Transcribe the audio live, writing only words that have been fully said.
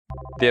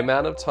The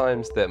amount of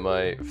times that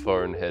my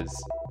phone has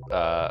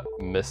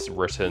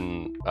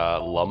miswritten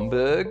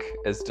Lumberg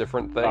as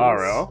different things. Oh,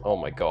 really? Oh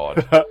my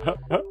god.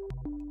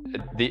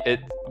 It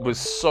was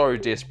so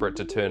desperate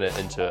to turn it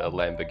into a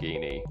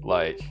Lamborghini,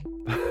 like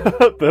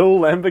Bill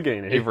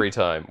Lamborghini. every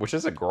time, which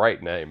is a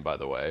great name, by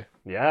the way.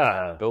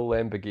 Yeah. Bill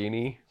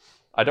Lamborghini.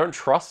 I don't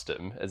trust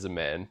him as a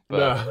man,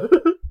 but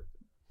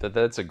No.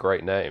 that's a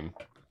great name.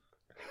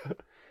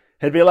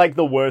 He'd be like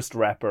the worst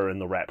rapper in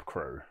the rap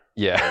crew.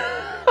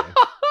 Yeah.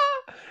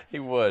 He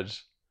would.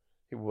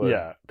 He would.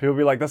 Yeah. People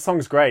be like, this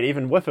song's great,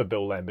 even with a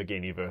Bill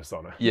Lamborghini verse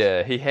on it.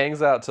 Yeah, he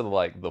hangs out to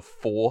like the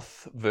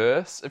fourth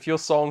verse. If your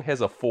song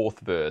has a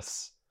fourth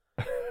verse,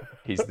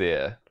 he's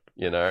there,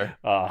 you know?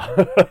 Ah.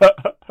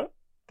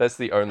 That's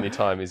the only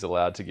time he's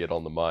allowed to get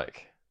on the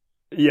mic.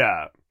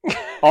 Yeah.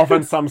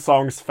 Often some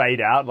songs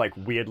fade out like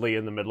weirdly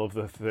in the middle of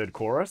the third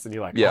chorus, and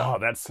you're like, Yeah. oh,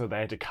 that's so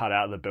they had to cut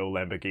out the Bill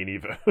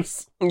Lamborghini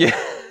verse. Yeah,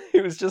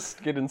 he was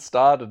just getting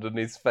started and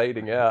he's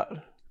fading out.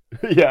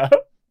 Yeah.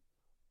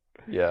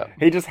 Yeah.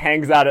 He just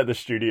hangs out at the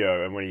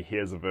studio, and when he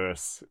hears a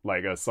verse,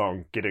 like a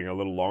song getting a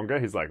little longer,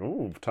 he's like,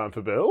 ooh, time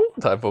for Bill?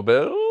 Time for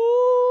Bill.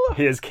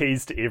 He has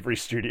keys to every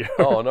studio.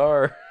 Oh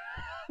no.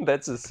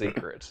 That's a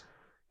secret.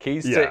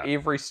 Keys Yeah. to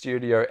every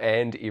studio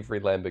and every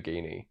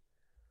Lamborghini.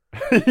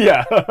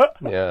 Yeah.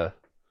 Yeah.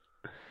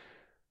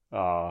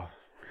 Oh,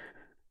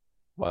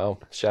 Wow.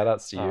 Shout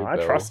outs to you, I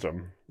Bill. trust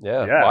him.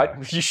 Yeah. Yeah. Why?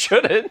 You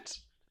shouldn't.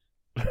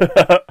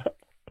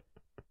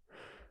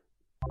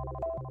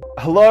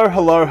 Hello,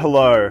 hello,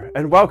 hello,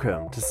 and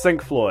welcome to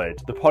Sync Floyd,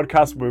 the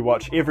podcast where we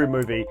watch every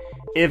movie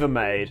ever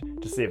made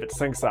to see if it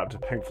syncs up to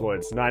Pink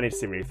Floyd's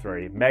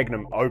 1973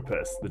 magnum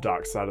opus, The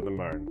Dark Side of the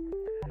Moon.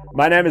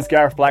 My name is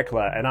Gareth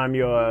Blackler, and I'm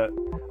your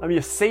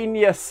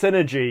senior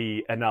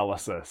synergy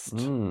analyst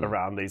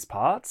around these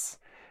parts.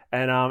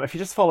 And if you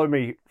just follow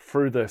me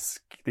through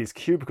these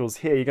cubicles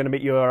here, you're going to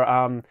meet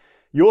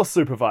your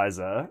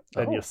supervisor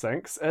in your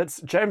syncs.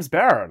 It's James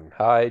Barron.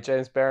 Hi,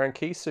 James Barron,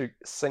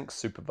 Sync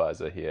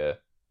Supervisor here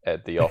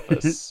at the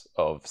office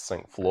of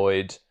Sync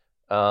Floyd.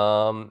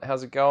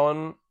 How's it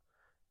going?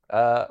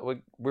 We're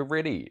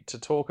ready to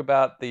talk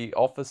about the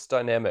office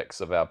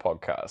dynamics of our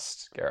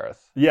podcast,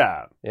 Gareth.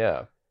 Yeah.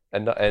 Yeah.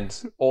 And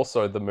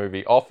also the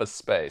movie Office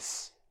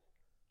Space.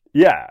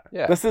 Yeah.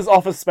 Yeah. This is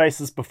Office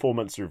Space's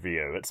performance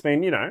review. It's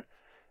been,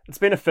 it's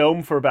been a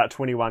film for about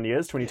 21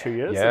 years, 22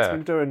 years. Yeah.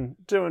 It's been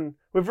doing,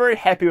 we're very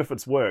happy with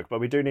its work, but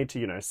we do need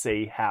to,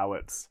 see how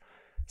it's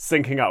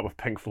syncing up with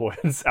Pink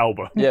Floyd's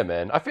album. Yeah,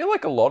 man. I feel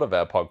like a lot of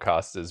our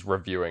podcast is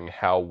reviewing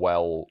how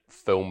well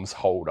films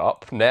hold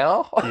up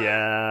now.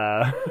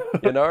 Yeah.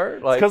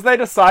 Like, Because they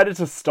decided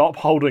to stop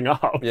holding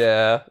up.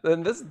 yeah.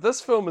 And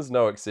this film is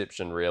no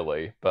exception,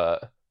 really.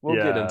 But we'll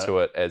get Yeah. into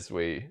it as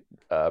we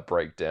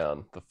break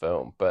down the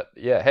film. But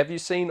yeah, have you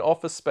seen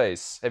Office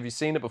Space? Have you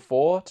seen it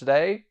before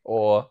today,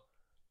 or?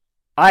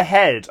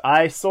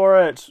 I saw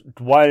it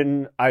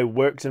when I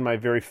worked in my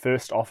very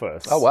first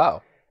office. Oh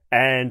wow!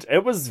 And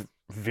it was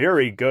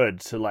very good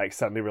to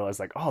suddenly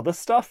realize oh, this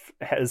stuff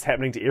is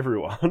happening to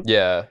everyone.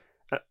 Yeah.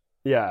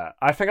 Yeah,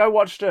 I think I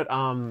watched it,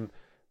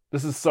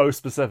 this is so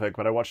specific,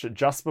 but I watched it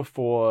just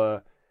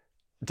before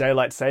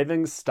daylight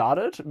savings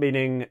started,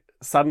 meaning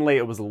suddenly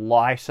it was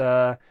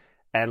lighter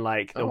and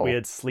a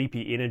weird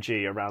sleepy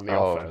energy around the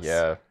office.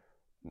 Yeah.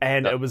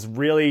 And it was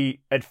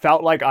really, it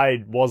felt like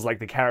I was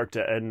the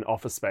character in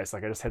Office Space. I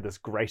just had this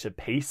greater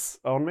peace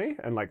on me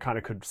and kind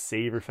of could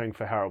see everything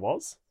for how it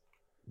was.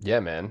 Yeah,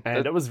 man.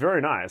 And it was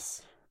very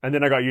nice. And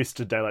then I got used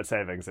to daylight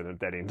savings and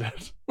that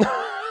ended.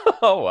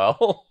 Oh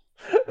well.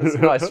 It's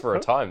nice for a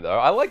time though.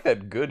 I like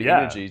that good Yeah.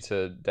 energy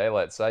to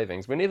daylight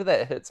savings. Whenever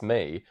that hits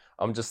me,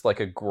 I'm just like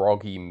a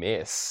groggy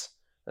mess.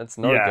 That's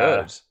no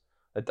Yeah.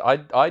 good.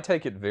 I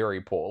take it very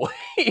poorly.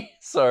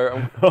 So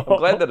I'm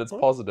glad that it's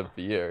positive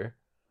for you.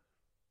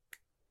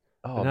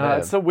 Oh No, man.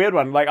 it's a weird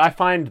one. I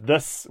find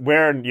this,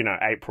 we're in,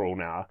 April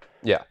now.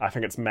 Yeah. I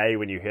think it's May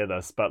when you hear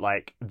this, but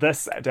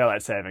this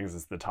daylight savings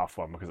is the tough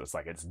one because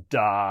it's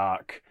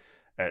dark.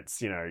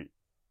 It's, you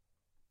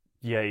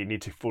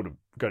need to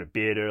go to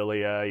bed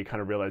earlier. You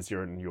kind of realize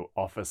you're in your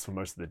office for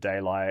most of the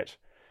daylight.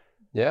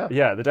 Yeah.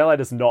 Yeah, the daylight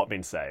has not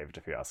been saved,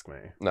 if you ask me.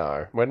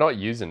 No, we're not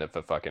using it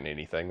for fucking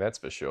anything, that's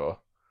for sure.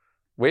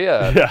 We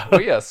are Yeah.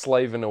 we are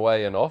slaving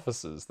away in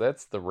offices.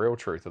 That's the real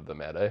truth of the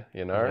matter,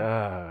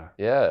 Yeah.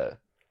 Yeah.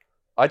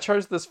 I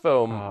chose this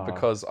film Oh.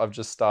 because I've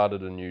just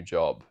started a new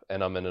job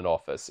and I'm in an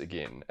office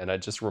again, and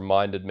it just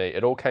reminded me.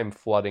 It all came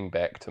flooding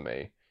back to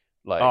me,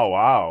 Oh,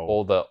 wow.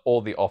 all the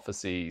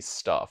officey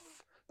stuff.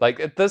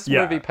 This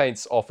Yeah. movie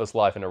paints office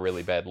life in a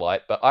really bad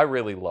light, but I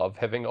really love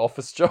having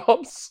office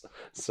jobs,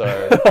 so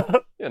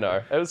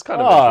it was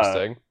kind of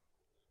interesting.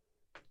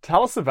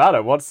 Tell us about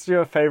it. What's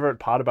your favorite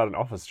part about an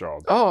office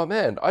job? Oh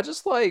man, I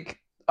just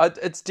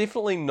it's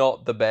definitely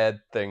not the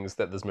bad things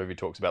that this movie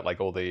talks about,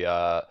 all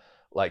the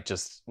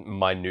just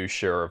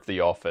minutiae of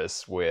the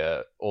office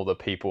where all the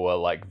people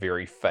are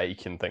very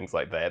fake and things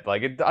like that. I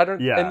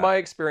don't. Yeah. In my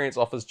experience,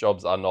 office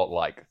jobs are not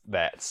like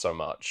that so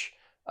much.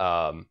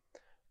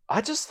 I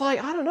just I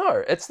don't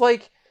know. It's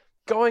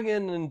going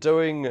in and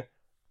doing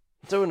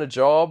doing a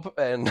job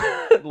and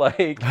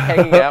like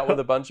hanging out with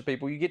a bunch of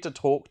people. You get to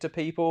talk to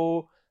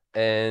people,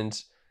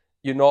 and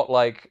you're not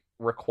like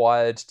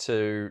required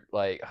to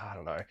like, I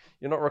don't know.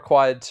 You're not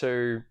required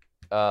to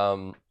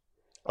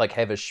like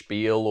have a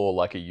spiel or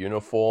like a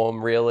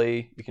uniform.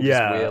 Really, you can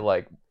just wear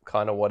like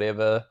kind of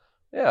whatever.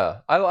 Yeah,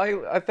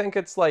 I think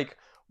it's like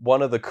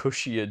one of the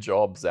cushier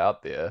jobs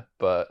out there,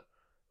 but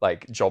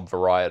like job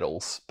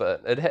varietals.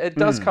 But it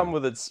does come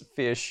with its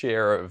fair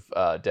share of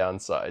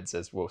downsides,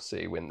 as we'll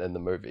see when in the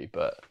movie.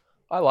 But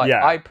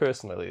I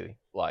personally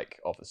like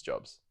office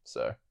jobs.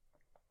 So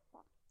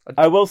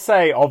I will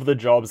say, of the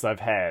jobs I've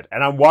had,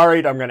 and I'm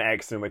worried I'm going to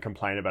accidentally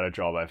complain about a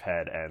job I've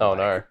had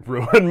and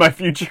ruin my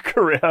future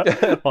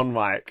career on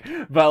mic.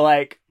 But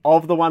like,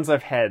 of the ones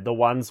I've had, the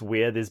ones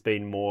where there's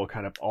been more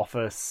kind of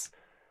office,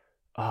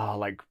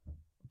 like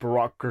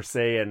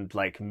bureaucracy and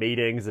like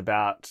meetings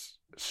about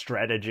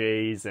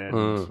strategies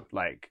and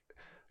like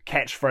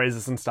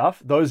catchphrases and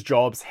stuff, those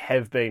jobs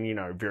have been, you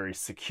know, very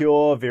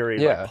secure, very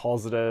like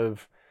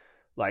positive.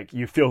 Like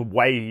you feel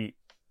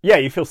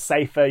you feel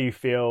safer, you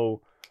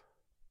feel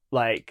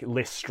like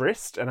less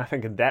stressed. And I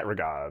think in that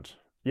regard,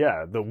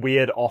 the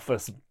weird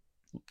office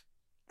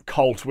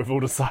cult we've all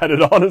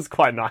decided on is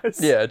quite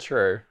nice. Yeah,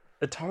 true.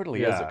 It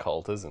totally is a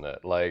cult, isn't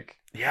it? Like,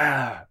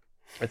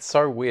 it's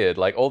so weird.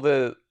 Like all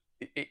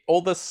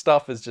this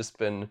stuff has just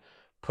been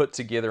put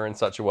together in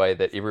such a way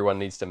that everyone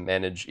needs to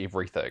manage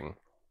everything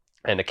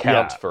and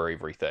account for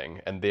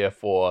everything, and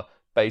therefore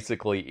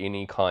basically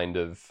any kind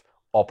of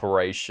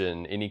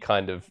operation, any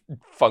kind of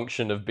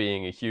function of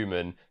being a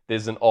human,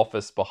 there's an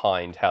office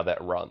behind how that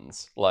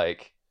runs.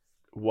 Like,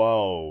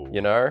 whoa,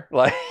 you know,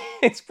 like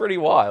it's pretty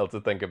wild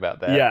to think about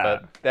that,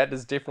 but that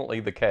is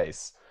definitely the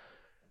case.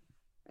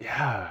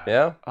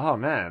 Yeah. Oh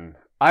man,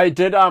 I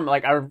did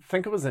like I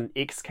think it was an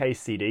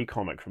XKCD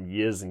comic from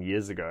years and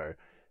years ago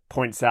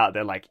points out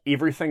that like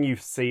everything you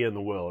see in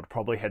the world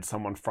probably had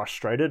someone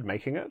frustrated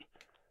making it.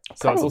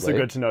 So it's also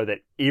good to know that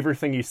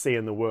everything you see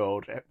in the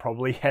world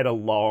probably had a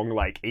long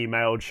like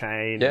email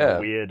chain, a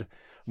weird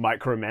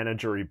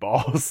micromanagery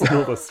boss, and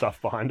all this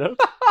stuff behind it.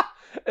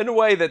 In a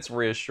way that's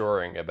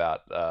reassuring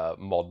about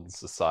modern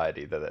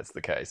society that's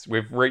the case.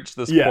 We've reached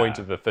this point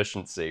of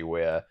efficiency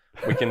where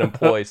we can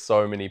employ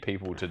so many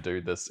people to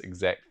do this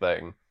exact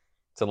thing,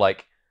 to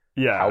like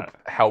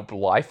help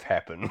life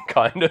happen,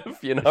 kind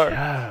of, you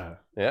know?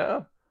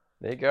 Yeah.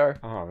 There you go.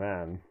 Oh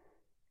man.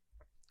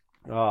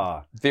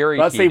 Very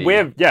Let's see,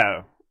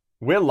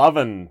 we're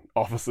loving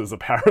offices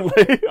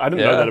apparently. I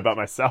didn't know that about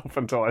myself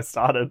until I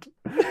started.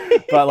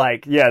 But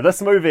like,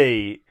 this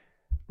movie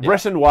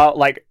written well,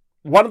 like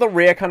one of the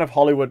rare kind of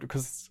Hollywood,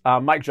 because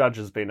Mike Judge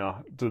has been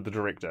the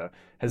director,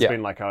 has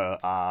been like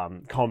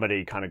a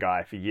comedy kind of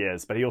guy for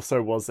years, but he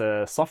also was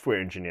a software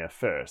engineer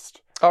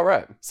first. Oh,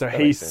 right. So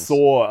he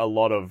saw a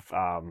lot of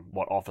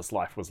what office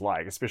life was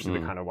like, especially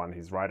the kind of one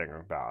he's writing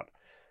about.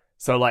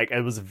 So like,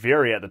 it was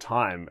very, at the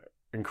time,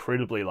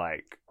 incredibly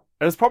like,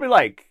 it was probably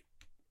like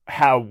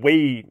how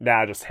we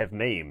now just have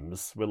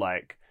memes. We're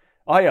like,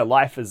 oh yeah,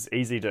 life is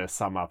easy to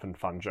sum up in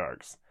fun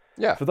jokes.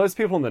 Yeah. For those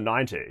people in the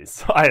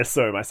 90s, I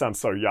assume, I sound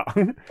so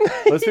young,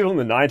 those people in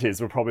the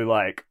 90s were probably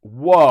like,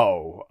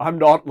 whoa, I'm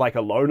not like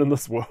alone in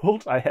this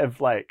world. I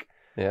have like,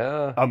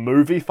 a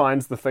movie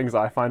finds the things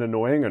I find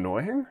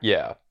annoying.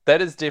 Yeah.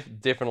 That is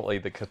definitely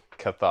the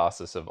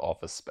catharsis of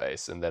Office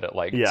Space, in that it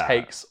like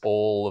takes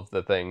all of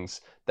the things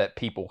that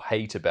people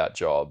hate about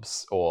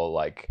jobs, or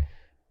like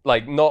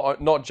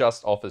not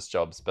just office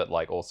jobs, but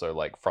like also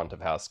like front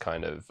of house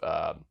kind of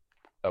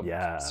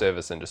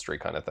service industry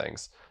kind of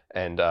things,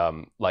 and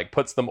like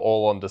puts them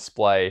all on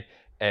display,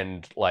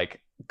 and like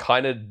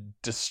kind of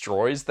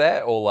destroys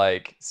that, or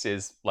like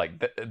says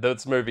like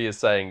this movie is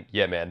saying,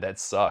 yeah man, that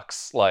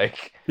sucks,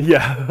 like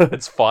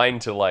it's fine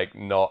to like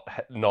not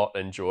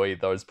enjoy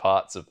those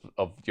parts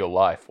of your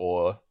life,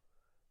 or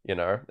you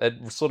know,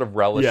 it sort of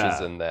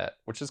relishes in that,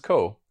 which is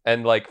cool,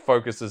 and like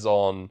focuses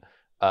on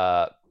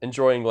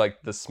enjoying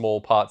like the small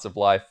parts of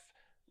life,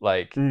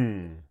 like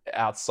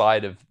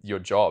outside of your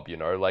job, you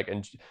know, like,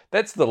 and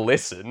that's the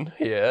lesson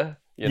here.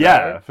 You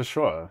know? For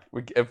sure.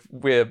 If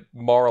we're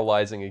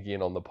moralizing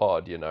again on the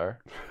pod, you know,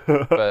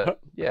 but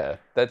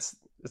it's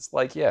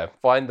like,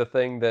 find the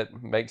thing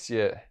that makes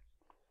you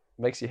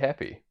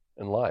happy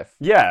in life.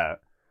 Yeah.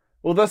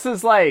 Well, this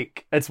is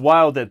like, it's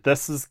wild that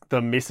this is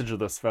the message of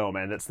this film,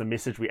 and it's the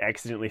message we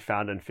accidentally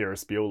found in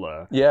Ferris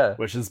Bueller. Yeah.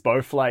 Which is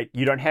both like,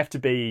 you don't have to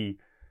be,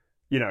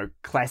 you know,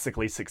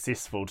 classically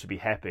successful to be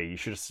happy. You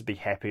should just be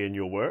happy in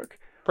your work.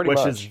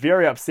 Which is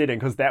very upsetting,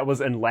 because that was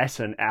in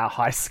Latin our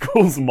high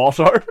school's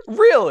motto.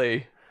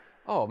 Really?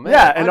 Oh, man.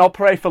 Yeah, and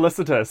opere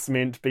felicitas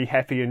meant be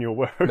happy in your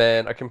work.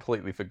 Man, I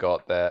completely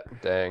forgot that.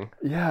 Dang.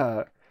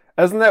 Yeah.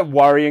 Isn't that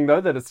worrying,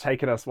 though, that it's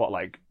taken us,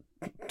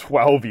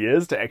 12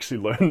 years to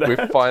actually learn that?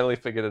 We've finally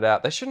figured it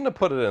out. They shouldn't have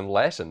put it in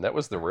Latin. That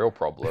was the real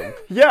problem.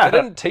 Yeah.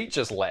 They didn't teach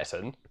us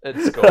Latin at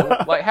school.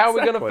 Like, how are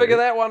we going to figure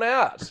that one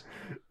out?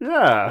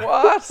 Yeah.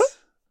 What?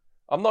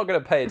 I'm not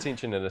going to pay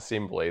attention in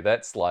assembly.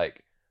 That's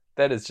like...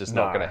 That is just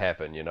not going to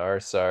happen, you know?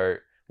 So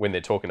when they're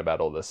talking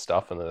about all this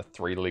stuff and the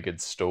three-legged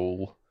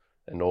stool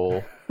and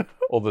all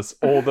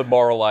the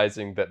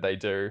moralizing that they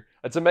do.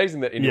 It's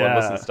amazing that anyone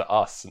listens to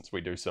us since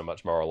we do so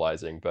much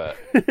moralizing, but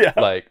Yeah.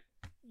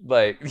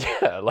 like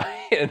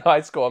in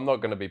high school I'm not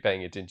going to be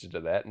paying attention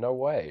to that. No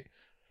way.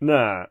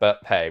 No. But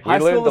hey, we High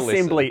learned school the lesson.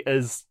 assembly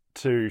is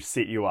to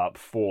set you up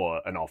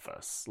for an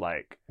office.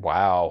 Like,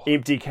 Wow.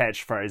 empty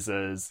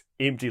catchphrases,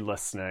 empty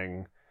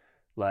listening.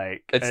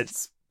 Like,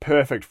 it's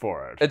perfect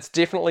for it. It's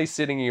definitely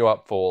setting you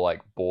up for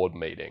like board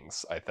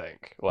meetings, I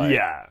think. Like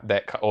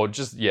or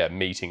just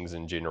meetings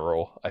in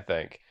general, I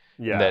think.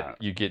 Yeah. That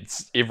you get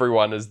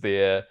everyone is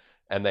there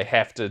and they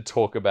have to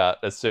talk about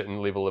a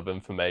certain level of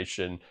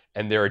information,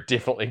 and there are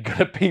definitely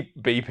going to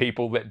be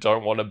people that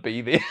don't want to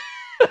be there.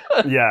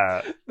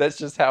 Yeah. That's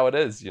just how it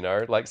is, you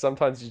know? Like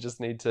sometimes you just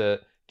need to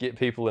get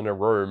people in a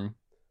room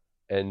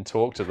and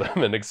talk to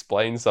them and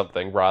explain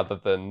something rather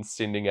than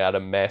sending out a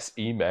mass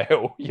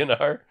email, you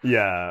know?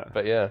 Yeah.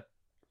 But yeah,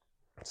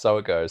 so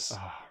it goes.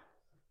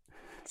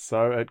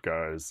 So it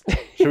goes.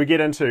 Should we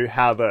get into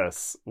how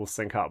this will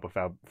sync up with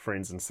our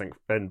friends in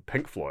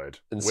Pink Floyd?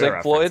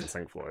 Sync Floyd? In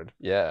Sync Floyd.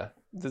 Yeah.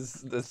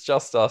 There's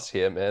just us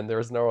here, man. There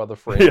is no other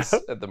friends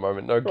at the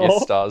moment. No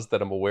guest stars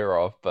that I'm aware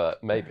of,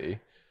 but maybe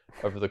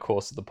over the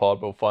course of the pod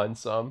we'll find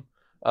some.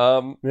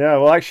 Yeah,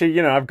 well, actually,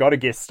 I've got a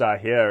guest star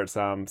here. It's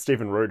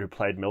Stephen Root, who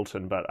played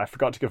Milton, but I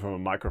forgot to give him a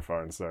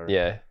microphone, so...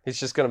 Yeah, he's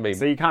just going to be...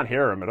 So you can't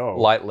hear him at all.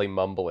 Lightly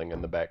mumbling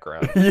in the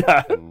background.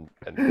 Yeah. And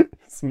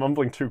it's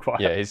mumbling too quiet.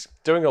 Yeah, he's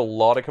doing a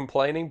lot of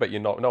complaining, but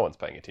no one's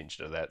paying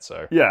attention to that,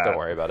 so don't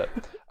worry about it.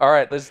 All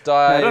right, let's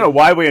dive... I don't know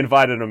why we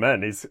invited him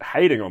in. He's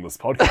hating on this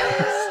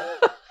podcast.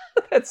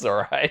 That's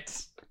all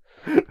right.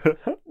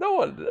 No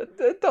one...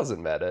 It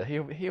doesn't matter.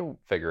 He'll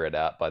figure it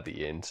out by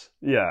the end.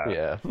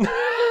 Yeah.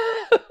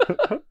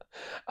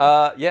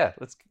 Yeah.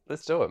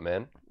 Let's do it,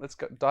 man. Let's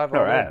go dive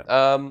right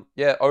in.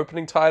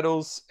 Opening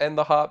titles and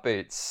the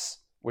Heartbeats,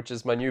 which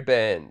is my new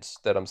band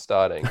that I'm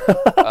starting.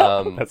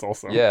 That's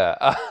awesome.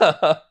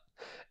 Yeah.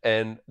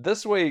 And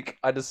this week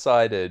I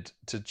decided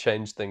to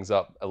change things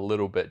up a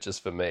little bit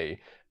just for me,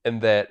 in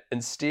that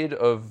instead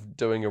of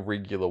doing a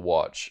regular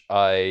watch,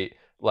 I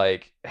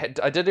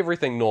did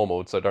everything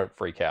normal, so don't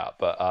freak out,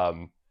 but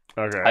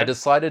okay. I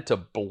decided to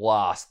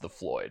blast the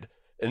Floyd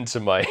into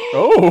my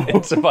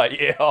into my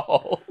ear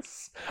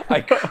holes. I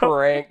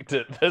cranked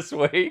it this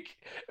week.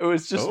 It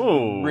was just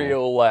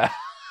real loud.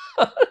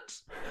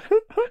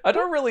 I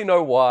don't really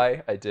know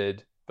why I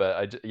did,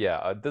 but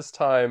this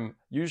time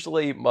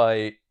usually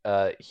my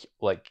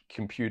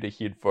computer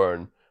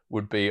headphone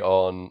would be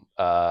on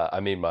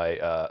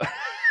my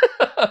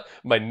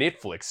my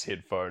Netflix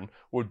headphone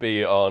would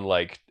be on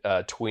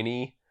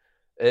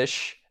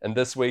 20-ish, and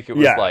this week it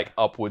was like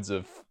upwards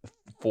of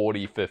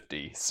 40,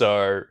 50.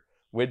 So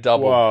we're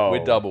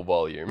double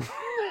volume.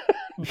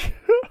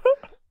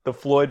 The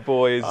Floyd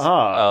boys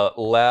are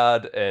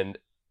loud and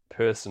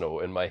personal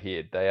in my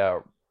head. They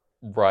are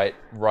right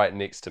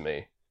next to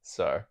me.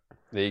 So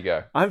there you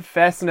go. I'm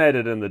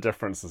fascinated in the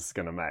difference it's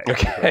going to make.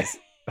 Okay.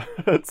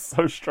 It's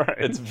so strange.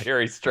 It's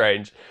very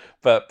strange,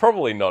 but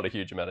probably not a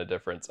huge amount of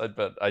difference.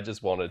 But I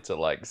just wanted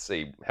to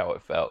see how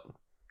it felt.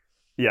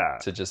 Yeah.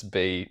 To just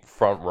be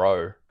front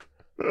row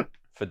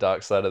for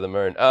Dark Side of the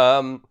Moon.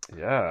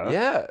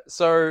 Yeah.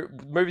 So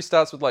movie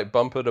starts with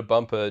bumper to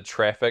bumper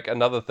traffic.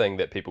 Another thing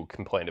that people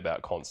complain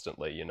about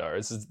constantly,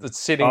 it's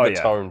setting the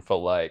tone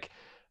for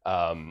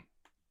a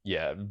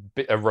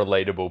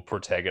relatable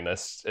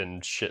protagonist in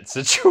shit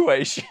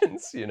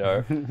situations,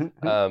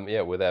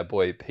 with our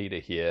boy Peter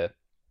here.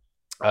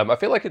 I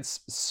feel like it's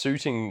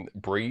suiting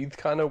Breathe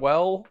kind of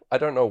well. I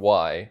don't know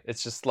why.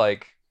 It's just I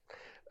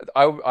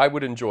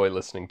would enjoy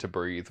listening to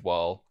Breathe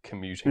while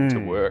commuting to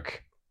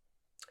work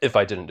if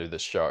I didn't do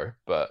this show,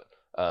 but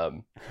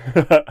it's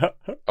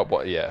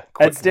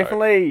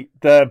definitely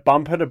the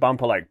bumper to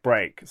bumper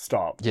break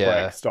stop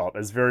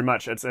is very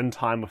much, it's in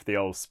time with the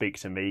old Speak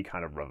to Me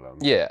kind of rhythm.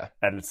 Yeah.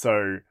 And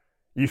so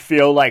you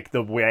feel like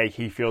the way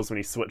he feels when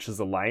he switches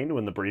a lane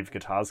when the Breathe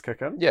guitars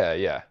kick in.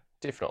 Yeah,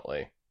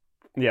 definitely.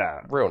 Yeah.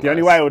 Real nice. The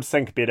only way it would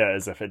sync better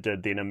is if it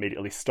did then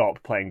immediately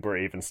stop playing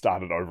Breathe and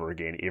started over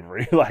again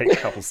every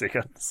couple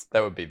seconds.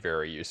 That would be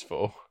very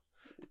useful.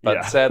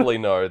 But sadly,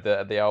 no,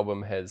 the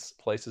album has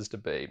places to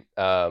be.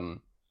 But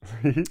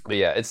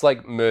yeah, it's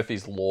like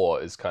Murphy's Law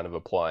is kind of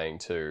applying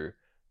to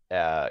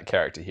our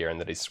character here,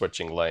 and that he's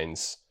switching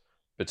lanes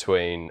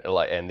between,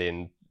 and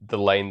then the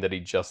lane that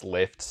he just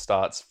left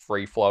starts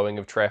free flowing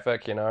of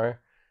traffic,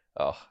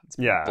 Oh, it's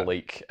a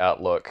bleak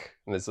outlook.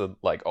 And there's a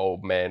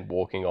old man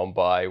walking on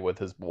by with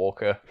his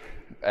walker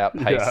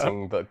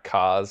outpacing the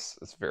cars.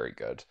 It's very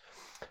good.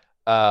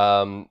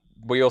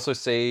 We also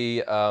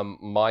see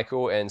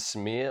Michael and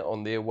Smear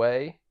on their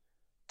way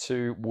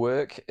to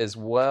work as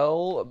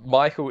well.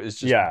 Michael is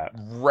just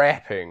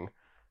rapping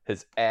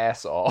his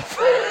ass off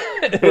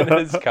in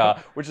his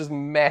car, which is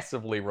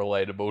massively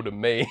relatable to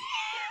me.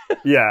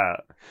 Yeah.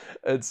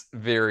 It's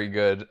very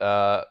good.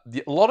 A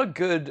lot of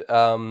good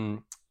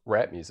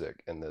rap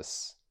music in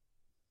this.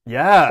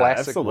 Yeah,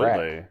 classic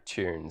absolutely. rap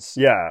tunes.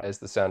 Yeah. As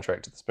the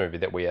soundtrack to this movie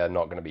that we are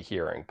not going to be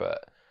hearing,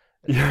 but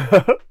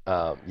Yeah.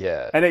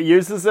 Yeah. And it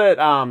uses it,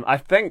 I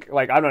think,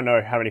 like, I don't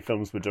know how many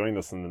films were doing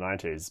this in the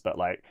 90s, but,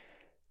 like,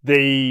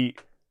 the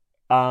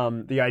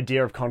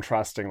idea of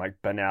contrasting,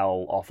 like,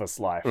 banal office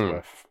life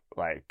with,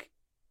 like,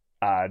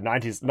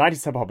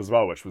 90s hip-hop as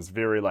well, which was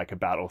very, like,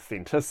 about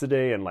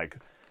authenticity and, like,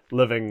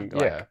 living,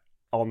 like,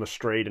 on the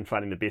street and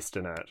finding the best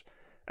in it.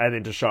 And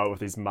then to show it with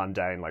these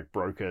mundane, like,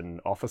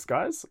 broken office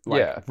guys.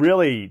 Like,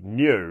 really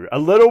new. A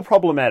little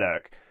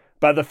problematic.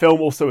 But the film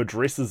also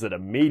addresses it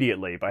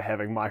immediately by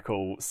having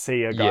Michael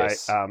see a guy,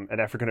 an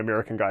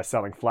African-American guy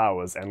selling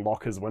flowers and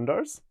lock his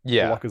windows.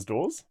 Lock his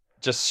doors.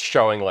 Just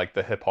showing, like,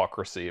 the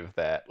hypocrisy of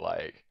that,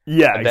 like...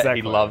 Yeah, and exactly. that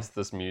he loves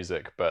this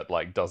music, but,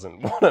 like,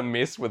 doesn't want to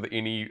mess with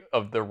any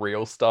of the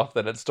real stuff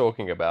that it's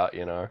talking about,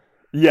 you know?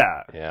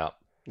 Yeah. Yeah.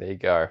 There you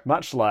go.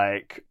 Much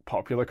like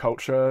popular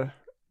culture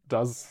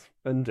does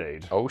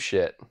indeed. Oh,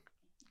 shit.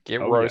 Get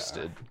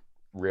roasted. Yeah.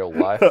 Real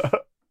life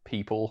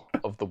people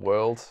of the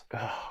world.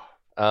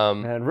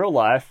 Man, real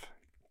life,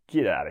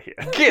 get out of here.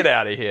 Get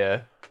out of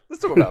here.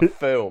 Let's talk about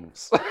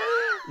films.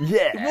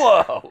 Yeah.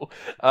 Whoa.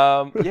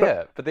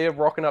 Yeah, but they're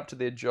rocking up to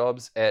their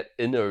jobs at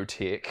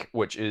Innotech,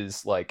 which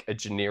is like a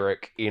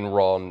generic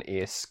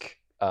Enron-esque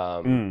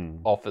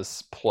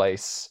office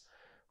place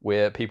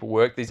where people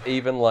work. There's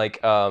even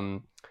like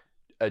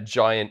a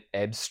giant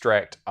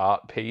abstract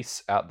art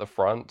piece out the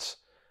front.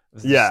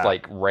 It's just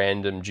like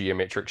random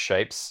geometric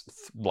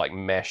shapes like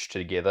mashed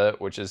together,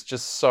 which is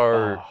just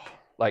so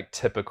like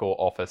typical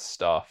office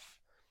stuff.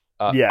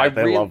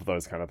 They love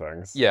those kind of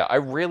things. Yeah, I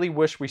really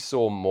wish we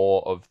saw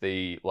more of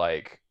the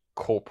like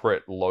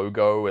corporate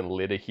logo and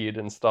letterhead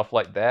and stuff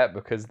like that,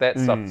 because that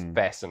stuff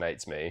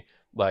fascinates me.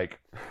 Like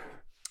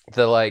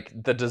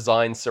the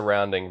design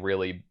surrounding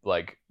really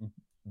like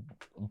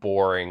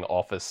boring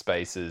office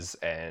spaces,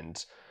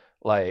 and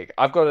like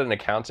I've got an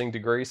accounting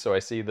degree, so I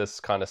see this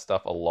kind of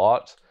stuff a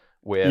lot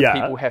where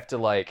people have to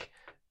like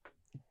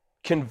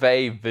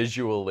convey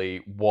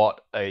visually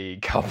what a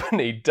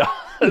company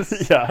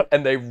does,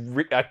 and they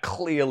are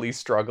clearly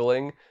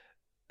struggling.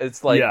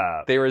 It's like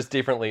there is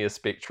definitely a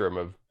spectrum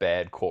of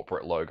bad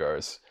corporate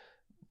logos,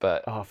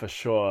 but for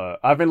sure.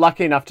 I've been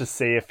lucky enough to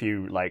see a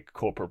few like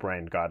corporate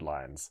brand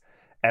guidelines,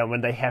 and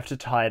when they have to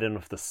tie it in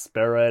with the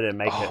spirit and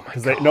make it,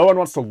 because no one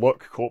wants to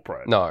look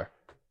corporate. No.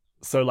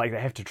 So like they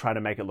have to try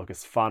to make it look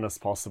as fun as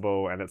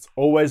possible, and it's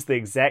always the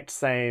exact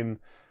same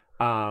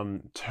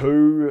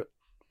two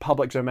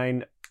public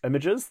domain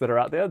images that are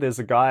out there. There's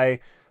a guy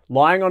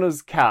lying on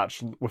his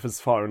couch with his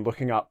phone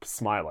looking up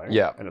smiling,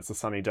 and it's a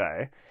sunny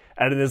day,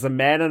 and then there's a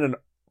man in a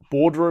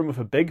boardroom with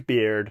a big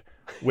beard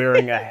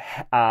wearing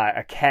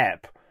a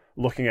cap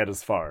looking at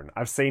his phone.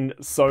 I've seen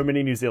so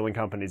many New Zealand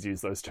companies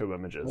use those two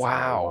images.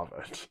 Wow.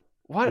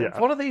 I love it.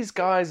 What are these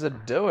guys are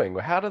doing?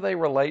 How do they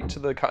relate to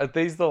the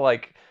these the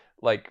like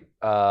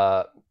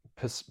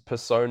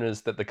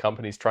personas that the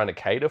company's trying to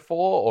cater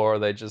for, or are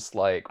they just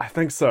like I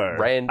think so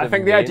random I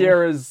think the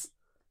idea is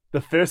the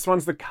first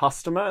one's the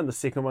customer, and the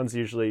second one's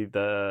usually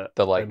the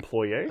like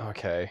employee.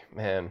 Okay,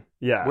 man.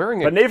 Yeah,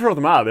 but neither of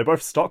them are. They're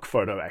both stock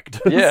photo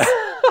actors. Yeah.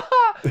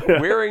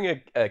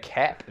 Wearing a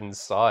cap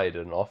inside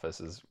an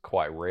office is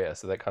quite rare,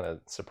 so that kind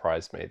of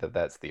surprised me that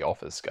that's the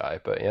office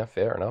guy. But yeah,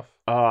 fair enough.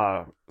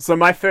 So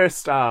my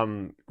first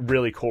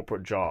really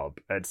corporate job,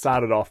 it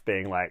started off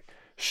being like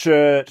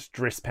shirt,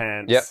 dress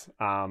pants,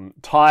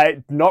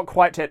 tie, not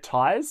quite at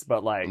ties,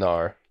 but like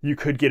you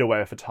could get away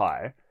with a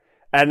tie.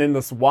 And then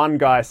this one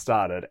guy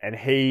started, and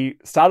he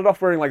started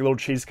off wearing like little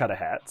cheese cutter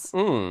hats.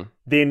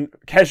 Then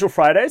casual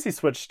Fridays, he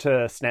switched to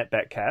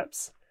snapback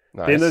caps.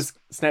 Nice. Then those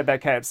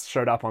snapback caps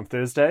showed up on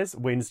Thursdays,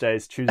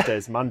 Wednesdays,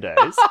 Tuesdays,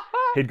 Mondays.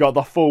 He'd got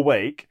the full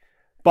week.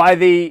 By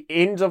the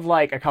end of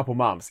like a couple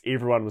months,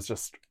 everyone was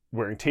just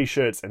wearing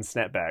t-shirts and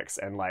snapbacks,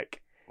 and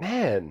like,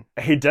 man,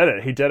 he did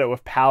it. He did it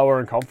with power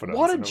and confidence.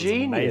 What a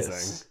genius!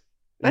 Amazing.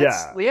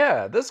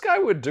 This guy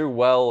would do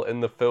well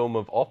in the film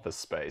of Office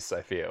Space,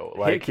 I feel.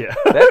 Like,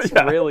 that's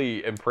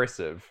really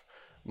impressive.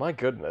 My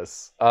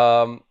goodness.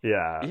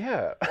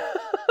 Yeah.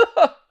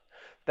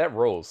 That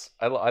rules.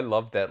 I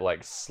love that,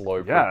 like,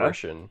 slow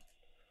progression.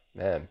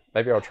 Man,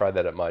 maybe I'll try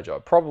that at my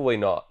job. Probably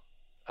not,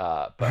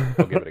 but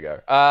I'll give it a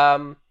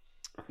go.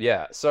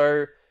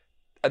 So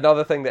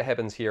another thing that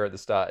happens here at the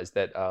start is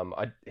that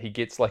he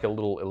gets, like, a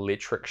little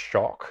electric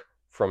shock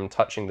from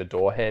touching the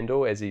door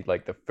handle as he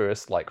like the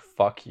first like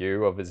fuck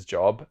you of his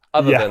job,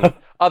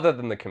 other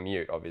than the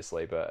commute,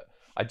 obviously. But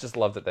I just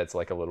love that that's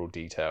like a little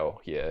detail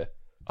here.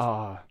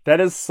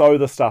 That is so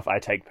the stuff I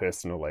take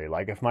personally.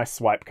 Like if my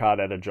swipe card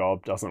at a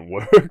job doesn't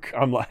work,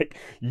 I'm like,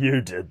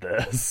 you did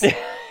this.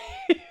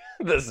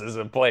 This is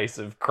a place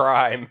of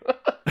crime.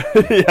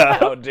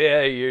 How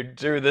dare you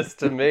do this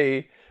to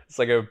me? It's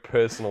like a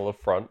personal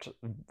affront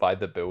by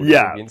the building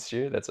against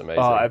you. That's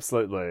amazing. Oh,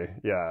 absolutely.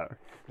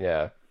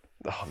 Yeah.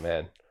 Oh,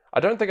 man. I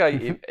don't think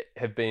I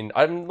have been...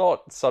 I'm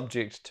not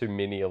subject to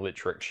many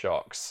electric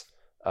shocks,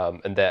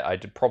 and that I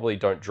probably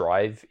don't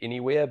drive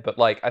anywhere, but,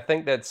 like, I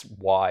think that's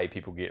why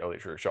people get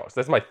electric shocks.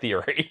 That's my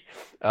theory.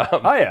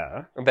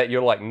 That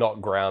you're, like,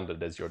 not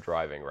grounded as you're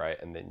driving, right?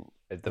 And then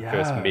the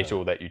first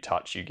metal that you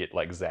touch, you get,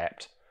 like,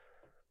 zapped.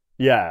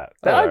 Yeah,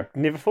 I don't I know.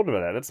 never thought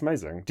about that. That's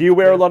amazing. Do you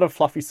wear a lot of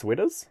fluffy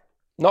sweaters?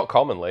 Not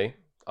commonly.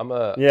 I'm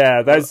a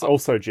Yeah, those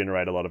also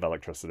generate a lot of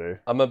electricity.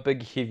 I'm a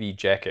big heavy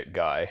jacket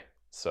guy,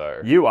 so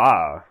You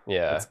are.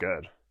 yeah, That's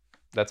good.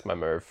 that's my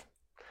move.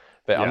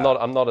 But Yeah.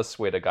 I'm not a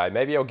sweater guy.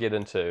 Maybe I'll get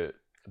into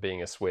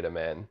being a sweater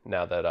man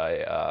now that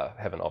I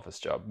have an office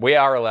job. We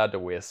are allowed to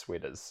wear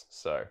sweaters,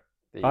 so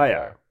there you Oh, go.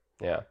 yeah.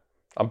 Yeah.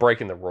 I'm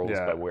breaking the rules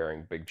Yeah. by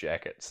wearing big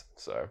jackets,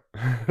 so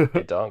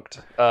get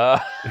dunked.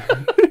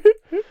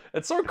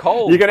 It's so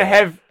cold. You're gonna though.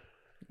 have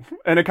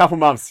in a couple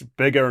months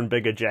bigger and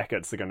bigger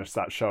jackets are gonna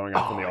start showing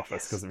up in the Oh, office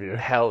yes. because of you.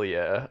 Hell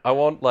yeah. I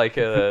want like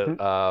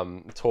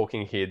a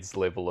Talking Heads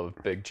level of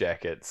big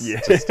jackets to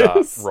Yes.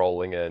 start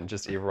rolling in.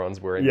 Just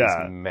everyone's wearing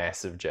Yeah. these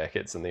massive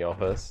jackets in the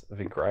office. It'd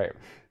be great.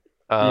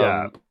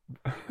 Yeah.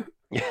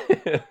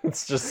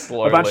 It's just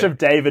slowly. A bunch of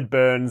David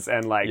Burns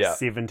and like Yeah.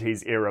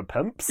 70s era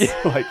pimps,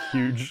 like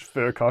huge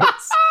fur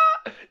coats.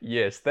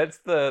 Yes, that's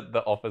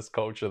the office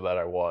culture that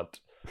I want.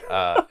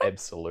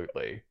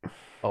 Absolutely.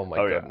 Oh my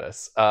Oh, yeah.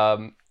 goodness.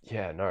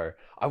 Yeah, no.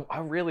 I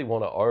really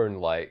want to own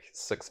like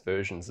 6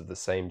 versions of the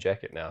same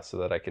jacket now so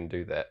that I can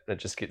do that. It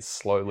just gets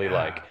slowly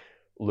like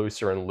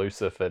looser and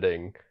looser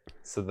fitting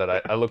so that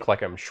I look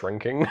like I'm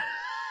shrinking.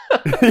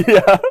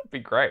 Yeah. It'd be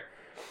great.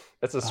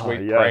 That's a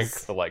sweet yes. prank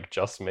for like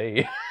just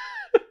me.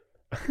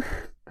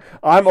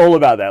 I'm all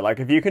about that. Like,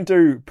 if you can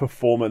do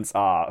performance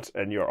art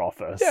in your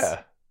office,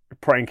 Yeah.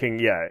 pranking,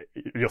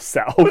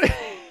 yourself,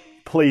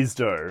 please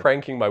do.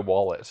 Pranking my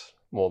wallet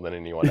more than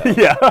anyone else.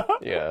 Yeah.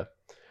 Yeah.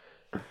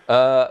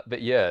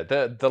 But yeah,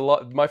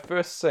 my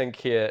first sync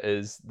here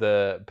is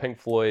the Pink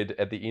Floyd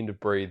at the end of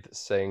Breathe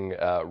sing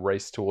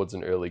Race Towards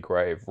an Early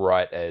Grave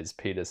right as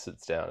Peter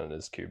sits down in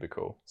his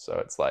cubicle. So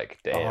it's like,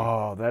 damn.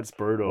 Oh, that's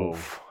brutal.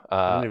 Oof.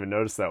 I didn't even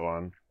notice that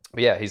one.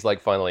 But yeah, he's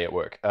like finally at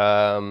work.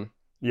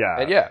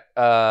 Yeah. And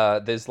yeah,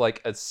 there's like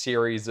a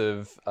series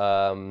of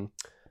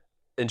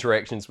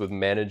interactions with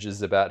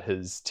managers about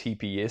his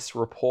TPS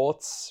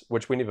reports,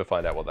 which we never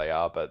find out what they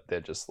are, but they're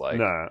just like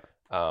No.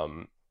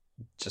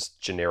 just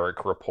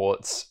generic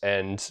reports.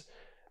 And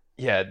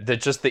yeah, they're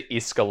just the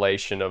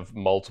escalation of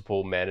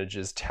multiple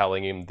managers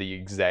telling him the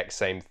exact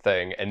same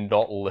thing and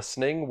not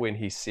listening when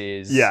he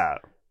says, Yeah.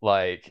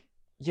 like,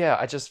 yeah,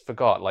 I just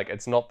forgot. Like,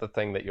 it's not the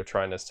thing that you're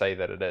trying to say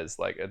that it is.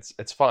 Like,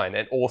 it's fine.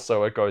 And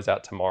also, it goes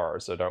out tomorrow,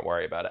 so don't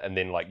worry about it. And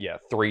then, like, yeah,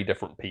 3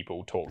 different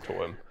people talk to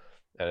him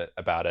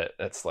about it.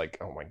 It's like,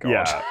 oh my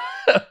god.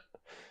 Yeah.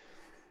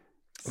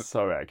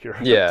 So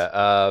accurate.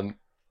 Yeah.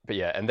 But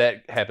yeah, and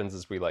that happens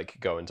as we like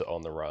go into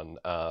On the Run.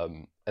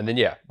 And then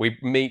yeah, we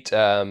meet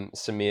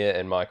Samir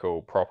and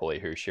Michael properly,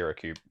 who share a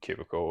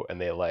cubicle, and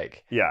they're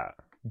like Yeah.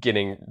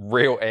 getting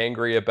real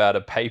angry about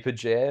a paper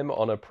jam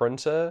on a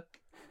printer.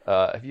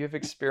 Have you ever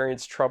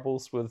experienced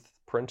troubles with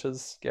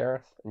printers,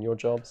 Gareth, in your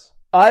jobs?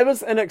 I've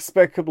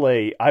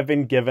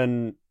been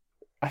given,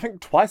 I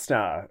think twice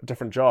now,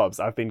 different jobs,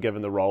 I've been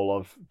given the role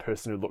of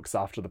person who looks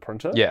after the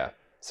printer. Yeah,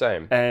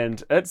 same.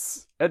 And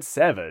it's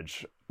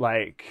savage.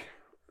 Like,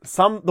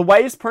 the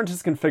ways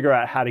printers can figure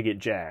out how to get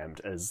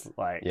jammed is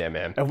like, Yeah,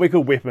 man. if we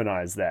could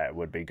weaponize that,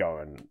 would be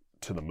going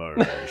to the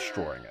moon and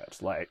destroying it.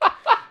 Like,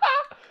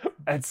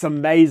 it's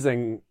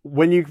amazing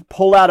when you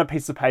pull out a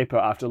piece of paper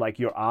after like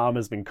your arm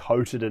has been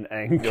coated in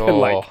ink and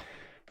like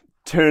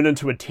turn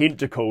into a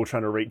tentacle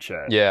trying to reach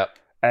it. Yeah.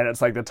 And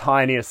it's like the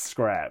tiniest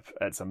scrap.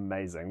 It's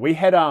amazing. We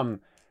had a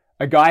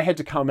guy had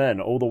to come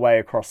in all the way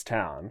across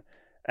town,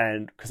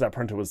 and because our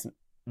printer was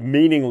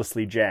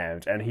meaninglessly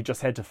jammed, and he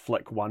just had to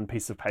flick one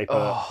piece of paper,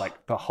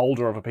 like the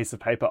holder of a piece of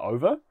paper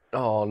over.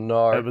 Oh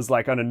no. It was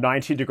like on a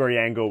 90-degree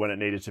angle when it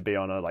needed to be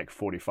on a like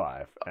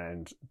 45,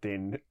 and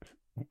then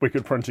we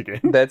could print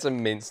again. That's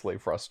immensely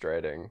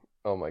frustrating.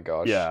 Oh my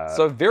gosh. Yeah.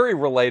 So very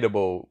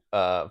relatable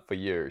for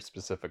you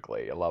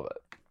specifically. I love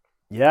it.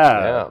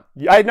 Yeah.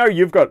 I know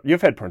you've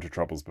had printer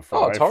troubles before.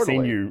 Oh, I've totally.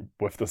 seen you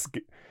with this.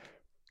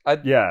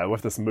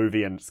 With this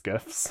movie and its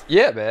gifs.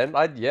 Yeah, man.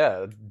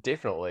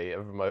 Definitely.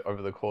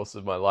 Over the course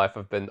of my life,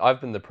 I've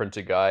been the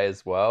printer guy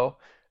as well,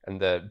 and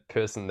the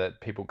person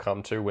that people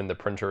come to when the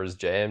printer is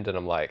jammed, and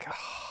I'm like,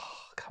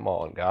 come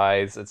on,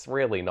 guys, it's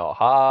really not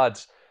hard.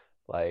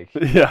 Like,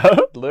 Yeah.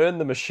 learn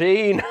the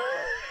machine.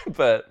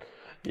 But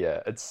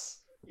yeah,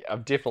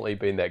 I've definitely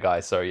been that guy.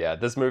 So yeah,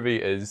 this movie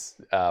is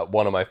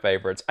one of my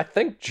favorites. I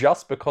think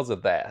just because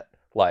of that,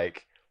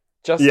 like,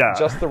 just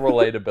the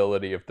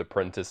relatability of the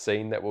printer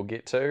scene that we'll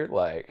get to.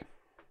 Like,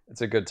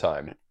 it's a good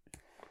time.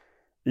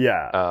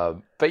 Yeah.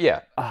 But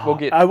yeah, we'll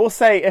get. I will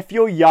say, if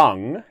you're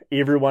young,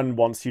 everyone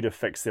wants you to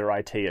fix their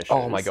IT issues.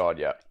 Oh my god,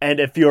 yeah, And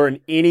if you're in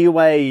any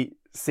way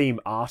seem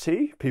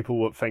arty, people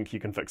will think you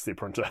can fix their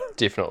printer.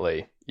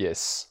 definitely,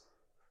 yes.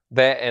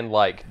 That and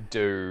like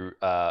do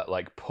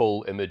like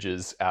pull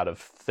images out of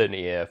thin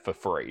air for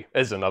free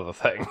is another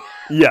thing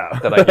Yeah.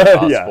 that I get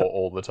asked Yeah. for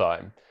all the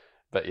time.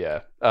 But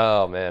yeah,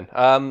 oh man.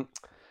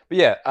 But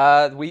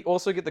yeah, we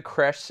also get the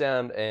crash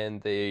sound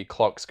and the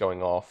clocks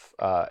going off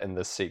in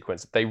this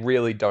sequence. They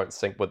really don't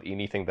sync with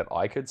anything that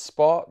I could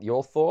spot.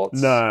 Your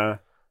thoughts? No.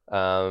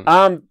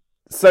 Um,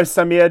 So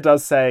Samir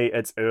does say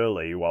it's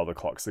early while the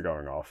clocks are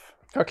going off.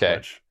 okay.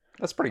 Which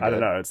That's pretty I don't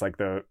good. know. It's like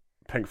the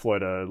Pink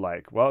Floyd are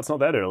like, well, it's not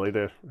that early.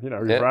 You're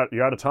Yeah.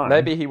 you're out of time.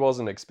 Maybe he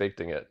wasn't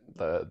expecting it,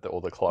 all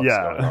the clocks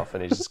Yeah. going off,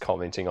 and he's just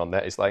commenting on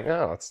that. He's like,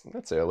 "Oh,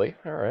 that's early.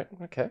 All right,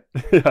 okay.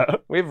 Yeah.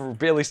 We've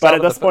barely But started."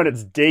 at this the point,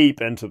 it's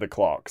deep into the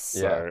clocks,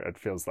 so Yeah. it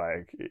feels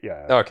like,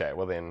 yeah. Okay,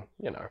 well then,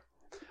 Yeah.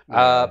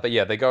 But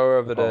yeah, they go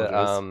over to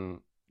Apologies.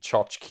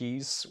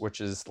 Tchotchkes,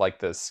 which is like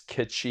this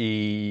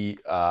kitschy,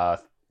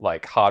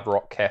 like hard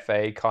rock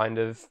cafe kind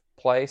of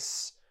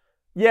place.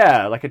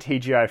 Yeah, like a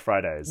TGI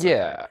Fridays. I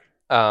Yeah,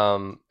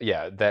 think.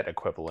 yeah, that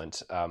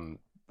equivalent,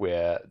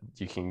 where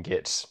you can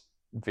get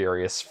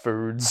various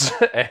foods,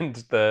 and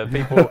the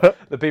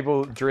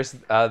people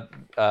dressed,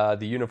 the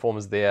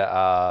uniforms there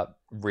are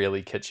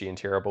really kitschy and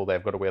terrible.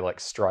 They've got to wear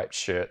like striped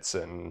shirts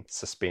and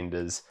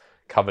suspenders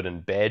covered in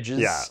badges.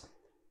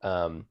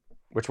 Yeah.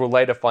 Which we'll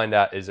later find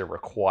out is a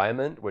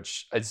requirement,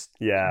 which is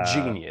Yeah.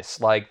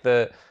 genius. Like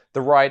the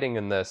writing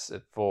in this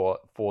for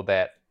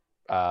that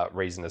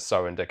reason is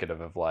so indicative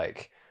of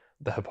like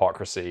the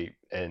hypocrisy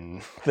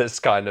in this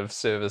kind of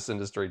service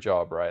industry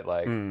job, right?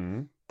 Like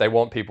they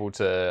want people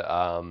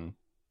to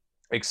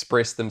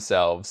express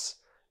themselves,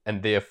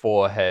 and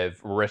therefore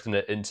have written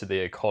it into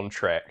their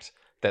contract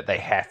that they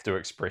have to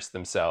express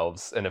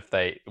themselves, and if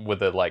they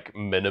with a like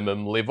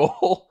minimum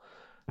level,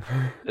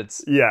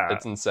 it's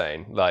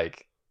insane.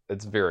 Like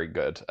it's very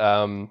good.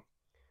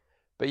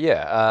 But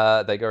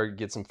yeah, they go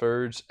get some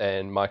food,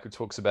 and Michael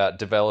talks about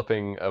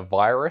developing a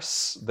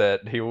virus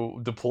that he will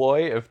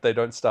deploy if they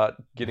don't start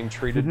getting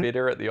treated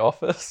better at the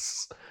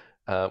office,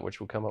 which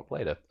will come up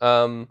later.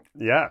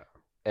 Yeah.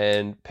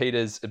 And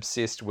Peter's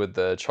obsessed with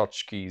the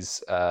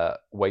Tchotchke's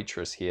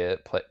waitress here,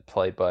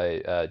 played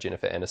by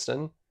Jennifer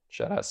Aniston.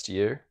 Shout outs to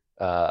you.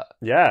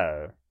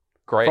 Yeah.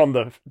 Great. From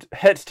the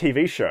hit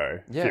TV show,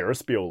 Yeah.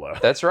 Ferris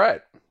Bueller. That's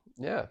right.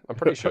 Yeah, I'm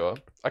pretty sure.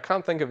 I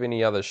can't think of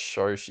any other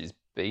show she's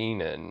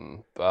been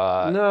in,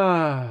 but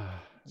No.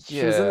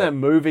 She was in that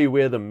movie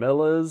Where the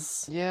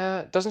Millers.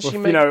 Yeah, doesn't With, she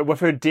make? with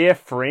her dear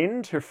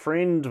friend. Her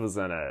friend was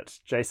in it,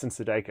 Jason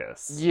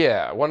Sudeikis.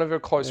 Yeah, one of her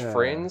close Yeah.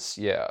 friends.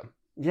 Yeah,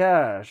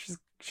 Yeah, she's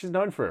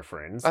known for her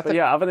friends. I But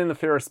yeah, other than the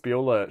Ferris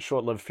Bueller,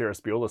 short-lived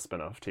Ferris Bueller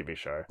spin-off TV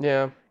show,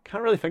 yeah.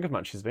 can't really think of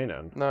much she's been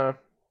in. No,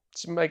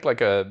 she make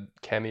like a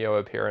cameo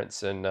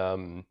appearance in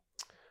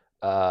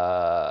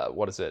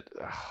what is it?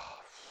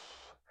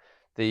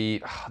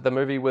 The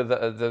movie with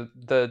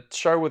the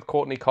show with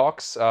Courtney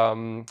Cox.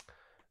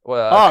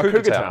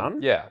 Cougar Town.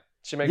 Yeah,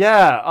 she makes.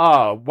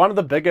 Yeah, one of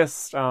the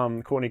biggest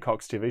Courtney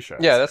Cox TV shows.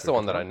 Yeah, that's the Cougar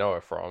one that I Town. know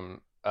her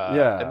from.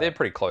 Yeah. And they're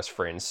pretty close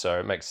friends, so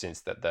it makes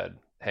sense that they'd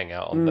hang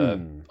out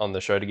on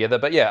the show together.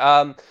 But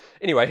yeah,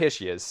 anyway, here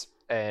she is,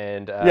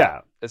 and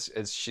Yeah.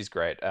 she's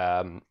great.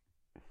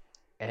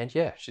 And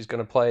yeah, she's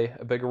going to play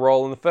a bigger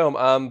role in the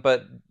film.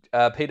 But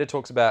Peter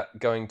talks about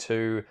going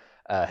to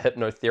a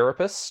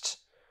hypnotherapist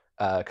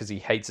because he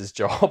hates his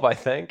job. I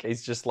think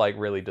he's just like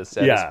really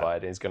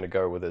dissatisfied, and he's going to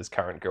go with his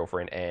current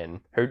girlfriend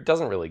Anne, who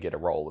doesn't really get a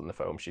role in the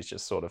film. She's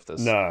just sort of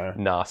this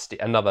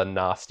another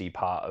nasty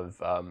part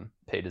of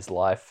Peter's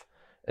life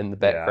in the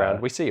background.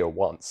 Yeah. We see her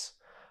once,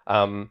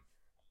 and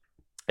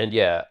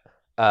yeah,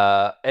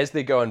 as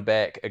they're going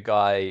back, a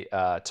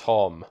guy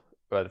Tom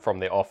from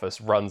the office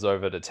runs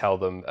over to tell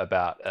them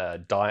about a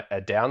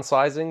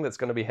downsizing that's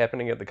going to be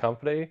happening at the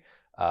company.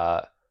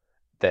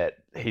 That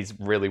he's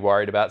really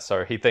worried about.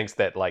 So he thinks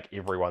that like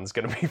everyone's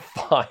going to be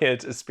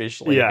fired,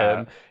 especially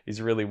him. He's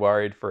really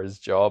worried for his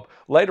job.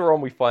 Later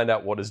on, we find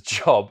out what his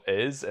job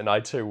is, and I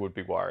too would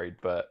be worried.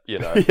 But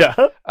yeah.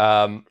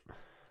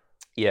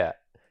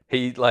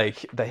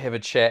 They have a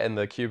chat in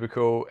the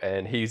cubicle,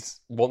 and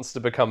wants to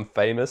become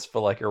famous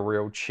for like a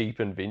real cheap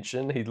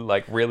invention. He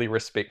like really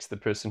respects the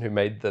person who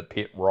made the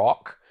pet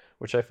rock,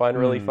 which I find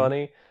really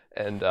funny.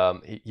 And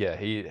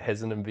he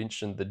has an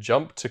invention, the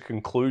jump to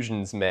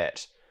conclusions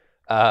mat.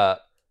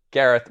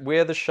 Gareth,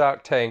 we're the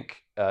Shark Tank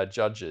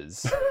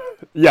judges.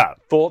 Yeah.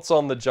 Thoughts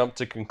on the jump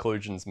to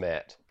conclusions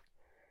mat?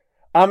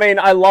 I mean,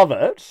 I love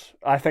it.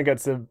 I think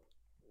it's a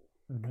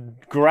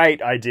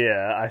great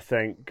idea. I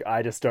think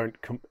I just don't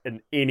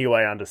in any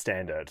way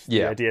understand it.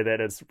 Yeah. The idea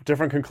that it's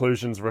different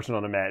conclusions written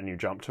on a mat and you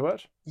jump to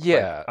it.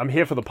 Yeah. Like, I'm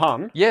here for the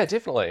pun. Yeah,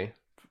 definitely.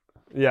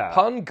 Yeah.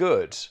 Pun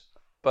good,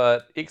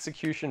 but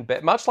execution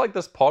bad. Much like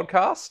this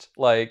podcast,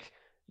 like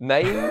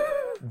name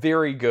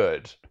very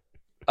good.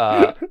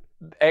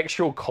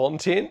 Actual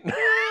content.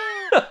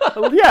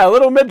 Yeah, a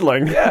little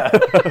middling. Yeah.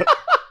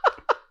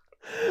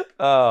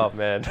 Oh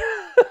man.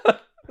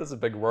 That's a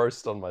big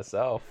roast on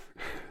myself.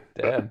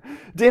 Damn.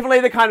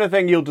 Definitely the kind of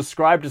thing you'll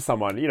describe to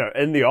someone,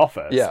 in the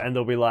office, and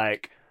they'll be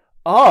like,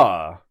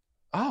 "Oh,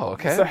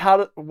 okay.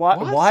 So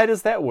why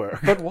does that work?"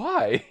 But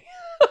why?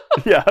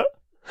 Yeah.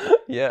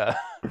 Yeah,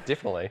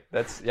 definitely.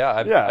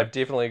 I've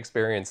definitely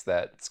experienced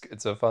that.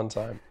 It's a fun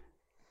time.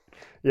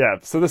 Yeah,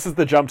 so this is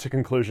the jump to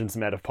conclusions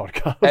mat of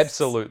podcast.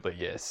 Absolutely,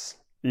 yes.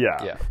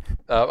 Yeah. Yeah.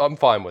 I'm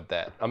fine with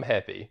that. I'm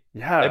happy.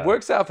 Yeah. It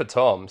works out for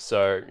Tom,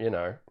 so,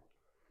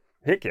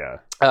 Heck yeah.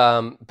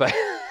 But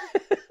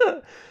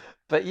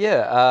but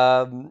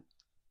yeah,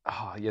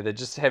 oh yeah, they're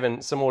just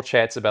having some more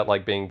chats about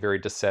like being very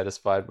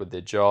dissatisfied with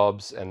their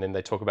jobs, and then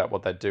they talk about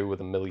what they do with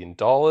 $1 million,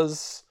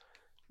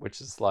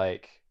 which is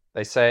like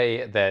they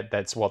say that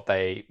that's what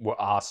they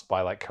were asked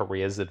by like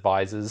careers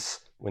advisors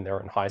when they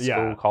were in high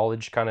school, Yeah.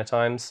 college kind of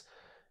times,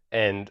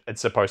 and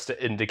it's supposed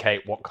to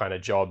indicate what kind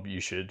of job you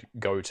should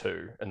go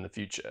to in the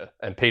future.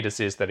 And Peter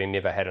says that he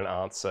never had an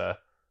answer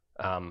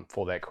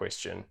for that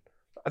question.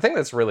 I think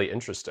that's really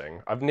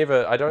interesting. I don't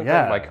think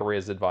my Yeah.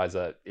 careers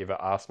advisor ever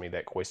asked me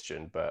that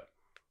question, but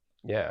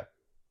yeah.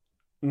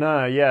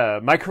 No, yeah.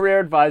 My career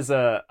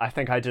advisor, I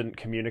think I didn't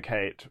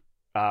communicate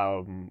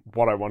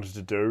what I wanted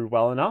to do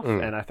well enough,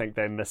 and I think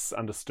they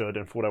misunderstood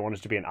and thought I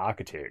wanted to be an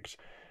architect.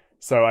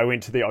 So I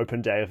went to the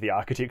open day of the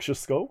architecture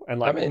school, and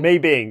like me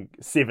being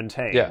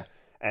 17 Yeah.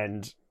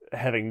 and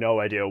having no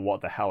idea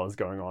what the hell is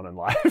going on in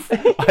life,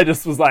 I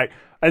just was like,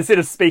 instead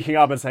of speaking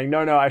up and saying,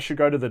 no, I should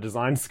go to the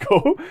design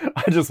school,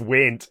 I just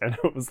went, and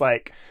it was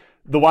like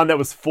the one that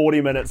was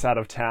 40 minutes out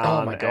of town.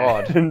 Oh my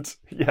God. And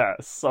yeah,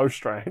 so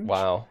strange.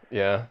 Wow.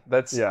 Yeah.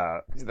 That's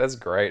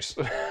great.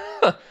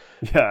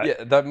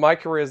 Yeah. My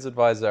careers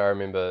advisor, I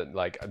remember,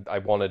 like, I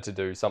wanted to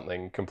do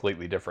something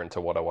completely different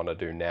to what I want to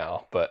do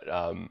now. But,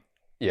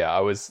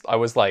 I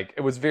was like,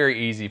 it was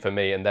very easy for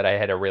me in that I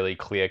had a really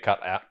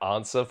clear-cut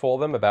answer for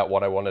them about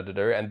what I wanted to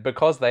do. And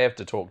because they have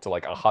to talk to,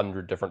 like,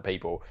 100 different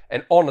people,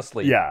 and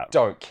honestly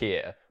don't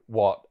care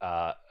what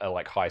a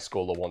like high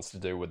schooler wants to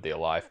do with their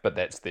life, but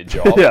that's their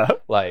job. Yeah.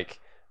 Like,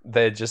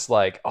 they're just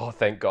like, oh,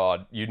 thank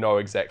God, you know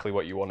exactly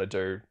what you want to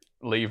do.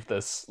 Leave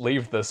this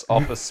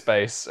office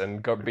space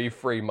and go be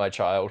free, my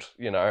child.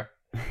 You know,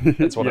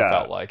 that's what it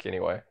felt like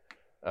anyway.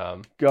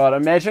 God,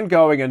 imagine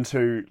going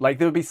into, like,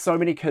 there would be so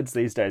many kids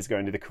these days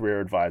going to the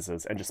career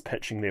advisors and just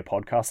pitching their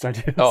podcast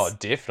ideas. Oh,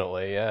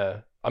 definitely,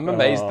 yeah. I'm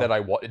amazed that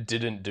I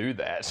didn't do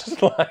that.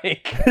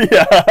 Like,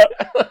 yeah.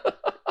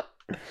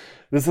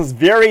 This is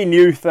very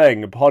new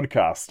thing,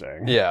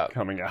 podcasting.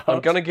 Coming out. I'm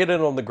gonna get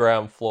in on the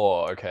ground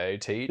floor, okay,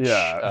 teach.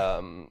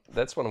 Yeah.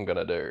 That's what I'm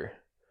gonna do.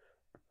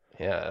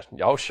 Yeah,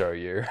 I'll show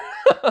you.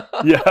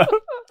 Yeah.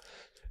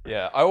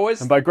 Yeah, I always...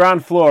 And by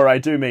ground floor, I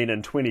do mean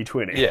in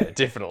 2020. Yeah,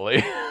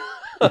 definitely.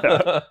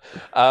 Yeah.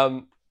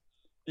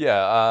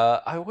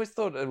 I always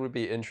thought it would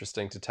be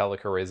interesting to tell a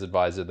careers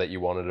advisor that you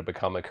wanted to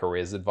become a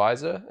careers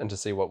advisor and to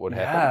see what would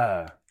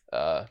happen.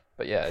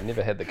 But yeah, I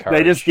never had the courage.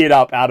 They just get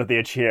up out of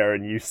their chair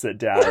and you sit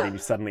down and you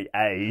suddenly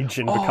age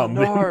and become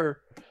them.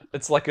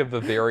 It's like a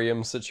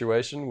vivarium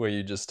situation where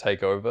you just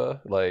take over.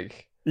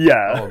 Like,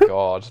 yeah. Oh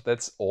God,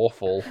 that's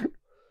awful.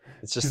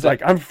 It's just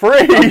like, I'm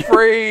free. I'm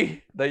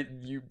free.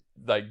 You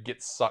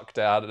get sucked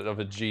out of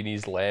a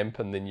genie's lamp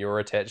and then you're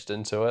attached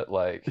into it.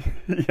 Like,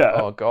 yeah.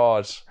 Oh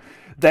God.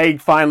 They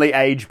finally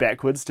age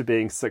backwards to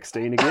being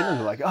 16 again, and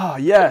they're like, oh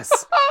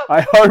yes,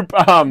 I hope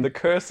the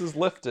curse is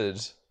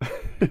lifted.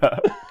 Yeah.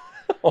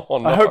 Oh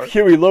no. I hope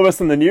Huey Lewis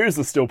and the News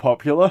are still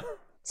popular.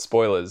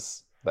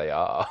 Spoilers, they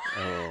are.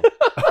 Oh,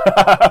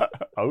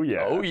 oh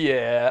yeah. Oh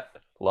yeah.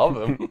 Love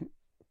them.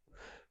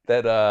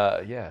 That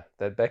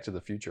Back to the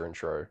Future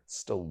intro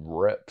still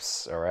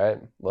rips, all right?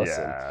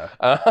 Listen. Yeah.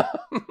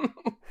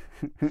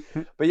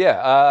 But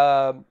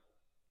yeah,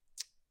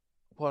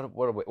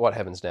 what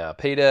happens now?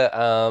 Peter,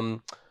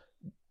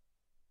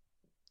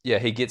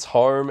 he gets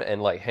home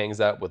and like hangs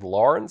out with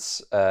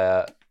Lawrence,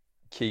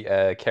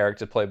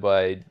 character played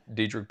by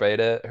Diedrich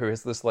Bader, who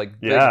has this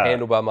like big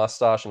handlebar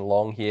mustache and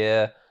long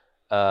hair.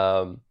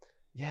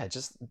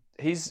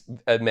 He's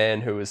a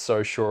man who is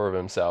so sure of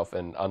himself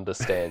and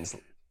understands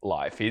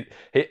life. He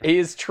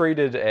is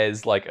treated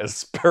as like a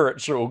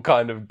spiritual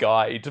kind of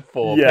guide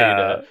for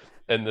Peter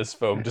in this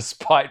film,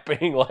 despite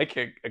being like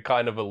a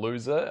kind of a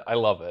loser. I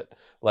love it.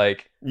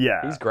 Like,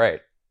 he's great.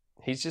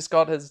 He's just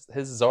got his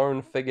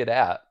zone figured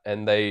out,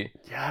 and they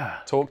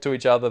talk to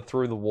each other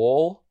through the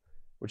wall,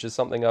 which is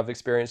something I've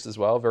experienced as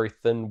well. Very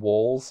thin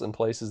walls in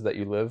places that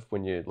you live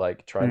when you're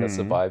like trying to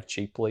survive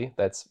cheaply.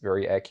 That's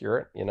very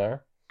accurate, you know?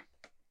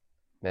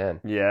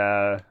 Man.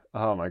 Yeah.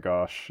 Oh my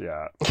gosh.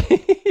 Yeah.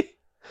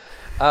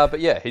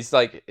 But yeah, he's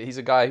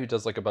a guy who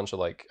does like a bunch of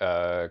like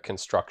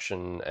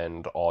construction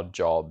and odd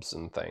jobs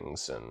and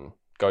things, and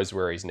goes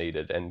where he's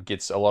needed and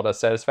gets a lot of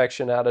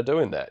satisfaction out of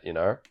doing that, you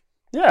know?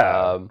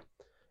 Yeah.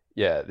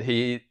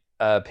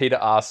 Peter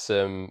asks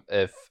him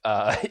if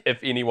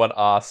anyone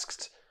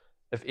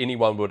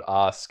would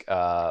ask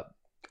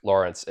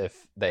Lawrence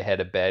if they had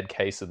a bad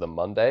case of the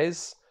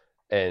Mondays,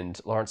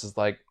 and Lawrence is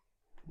like,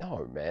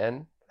 no,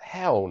 man,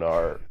 hell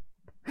no.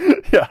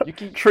 Yeah,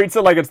 treats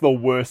it like it's the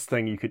worst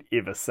thing you could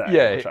ever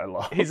say, which I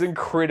love. He's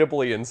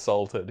incredibly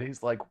insulted.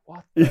 He's like,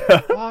 what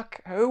the fuck?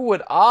 Who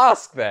would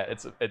ask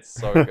that? It's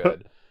so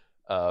good.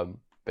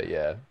 But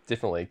yeah,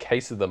 definitely,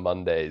 case of the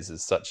Mondays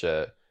is such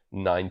a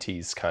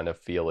 90s kind of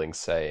feeling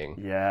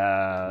saying.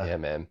 Yeah,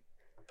 man.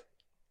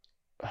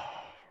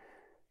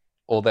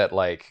 All that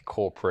like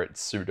corporate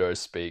pseudo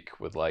speak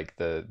with like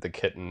the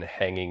kitten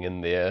hanging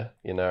in there,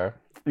 you know?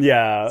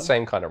 Yeah.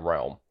 Same kind of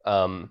realm.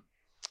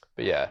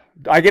 But yeah.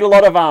 I get a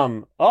lot of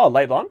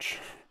late lunch.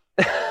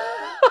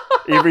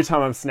 Every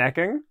time I'm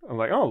snacking, I'm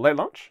like, oh, late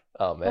lunch?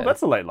 Oh, man. Oh,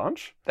 that's a late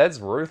lunch. That's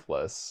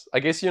ruthless. I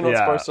guess you're not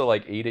Yeah. supposed to,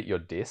 like, eat at your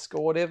desk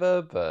or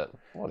whatever, but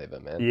whatever,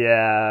 man.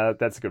 Yeah,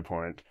 that's a good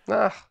point.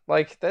 Nah,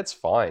 like, that's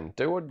fine.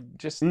 Do it.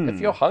 Just, if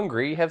you're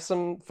hungry, have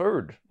some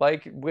food.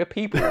 Like, we're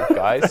people,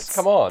 guys. That's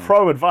Come on.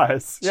 Pro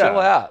advice. Chill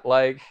Yeah. out.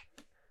 Like,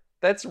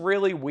 that's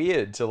really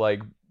weird to,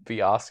 like,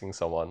 be asking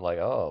someone, like,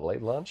 oh,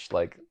 late lunch?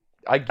 Like,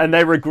 And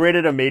they regret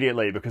it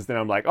immediately because then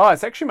I'm like, oh,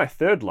 it's actually my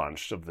third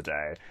lunch of the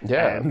day.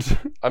 Yeah. And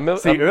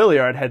see,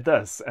 earlier I'd had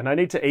this, and I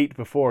need to eat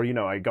before,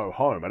 I go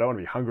home. I don't want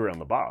to be hungry on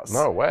the bus.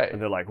 No way.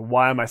 And they're like,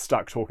 why am I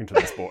stuck talking to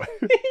this boy?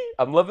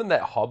 I'm living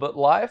that hobbit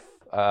life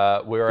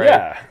where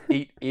Yeah. I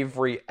eat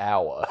every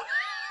hour.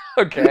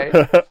 Okay?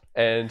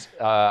 And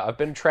I've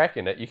been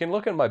tracking it. You can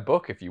look in my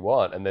book if you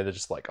want, and then they're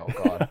just like, oh,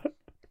 God.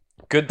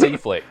 Good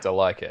deflect. I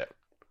like it.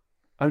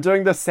 I'm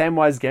doing the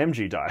Samwise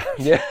Gamgee diet.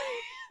 Yeah.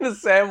 The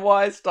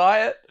Samwise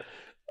diet.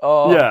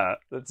 Oh, Yeah.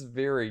 That's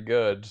very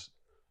good.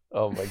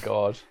 Oh, my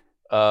God.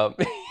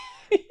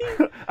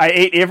 I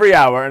eat every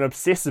hour and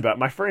obsess about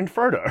my friend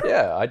Frodo.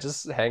 Yeah, I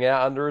just hang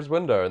out under his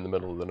window in the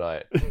middle of the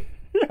night.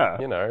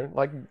 Yeah.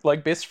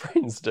 Like best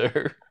friends do.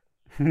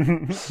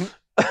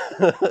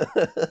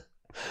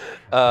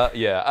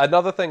 Yeah,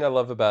 another thing I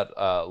love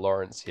about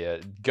Lawrence here,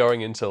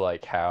 going into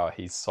like how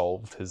he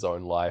solved his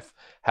own life,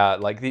 how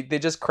like they're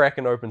just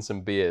cracking open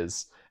some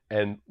beers,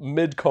 and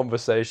mid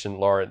conversation,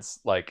 Lawrence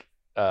like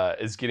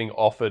is getting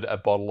offered a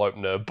bottle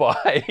opener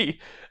by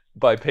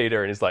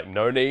Peter, and he's like,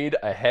 "No need,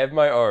 I have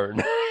my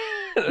own."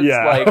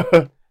 It's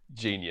like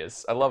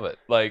genius. I love it.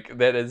 Like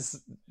that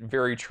is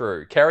very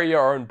true. Carry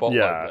your own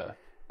bottle opener.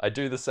 I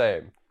do the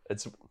same.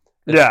 It's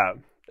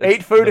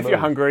Eat food if you're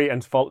hungry,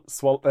 and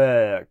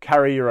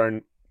carry your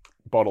own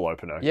bottle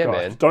opener. Yeah,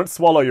 man. Don't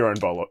swallow your own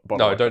bottle No,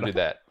 opener. don't do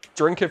that.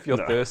 Drink if you're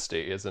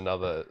thirsty is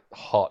another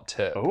hot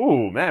tip.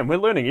 Oh, man, we're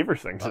learning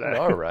everything today. I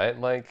know, right?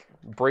 Like,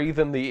 breathe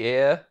in the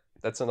air.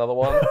 That's another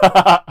one.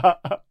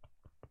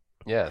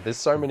 Yeah, there's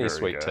so many Very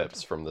sweet good.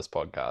 tips from this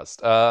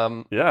podcast.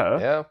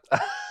 Yeah.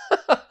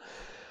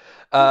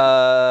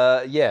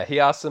 Yeah, he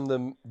asked him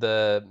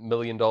the $1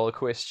 million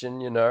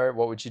question,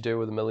 what would you do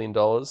with $1 million?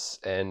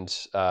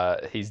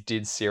 And he's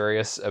dead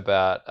serious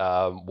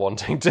about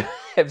wanting to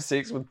have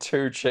sex with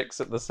 2 chicks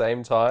at the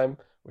same time,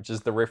 which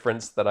is the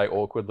reference that I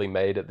awkwardly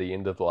made at the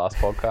end of the last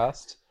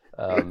podcast.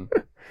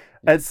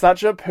 It's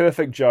such a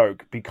perfect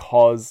joke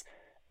because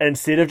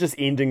instead of just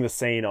ending the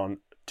scene on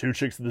 2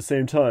 chicks at the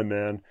same time,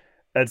 man,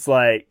 it's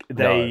like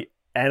they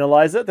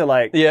analyze it. They're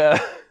like,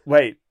 Yeah.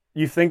 wait,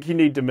 you think you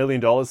need $1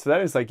 million for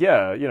that? It's like,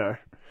 yeah,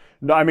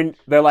 No, I mean,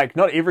 they're like,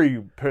 not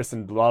every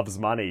person loves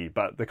money,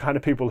 but the kind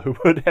of people who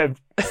would have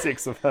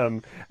sex with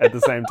him at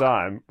the same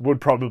time would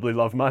probably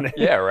love money.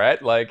 Yeah,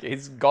 right? Like,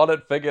 he's got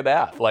it figured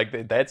out.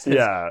 Like, that's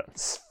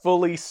his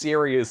fully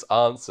serious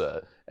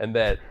answer. And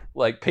that,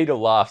 like, Peter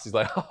laughs. He's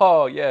like,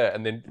 oh, yeah.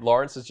 And then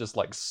Lawrence is just,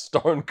 like,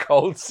 stone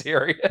cold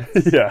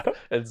serious. Yeah.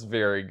 It's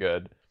very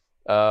good.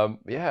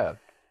 Yeah.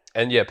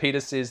 And, yeah, Peter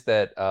says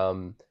that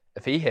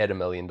if he had $1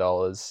 million,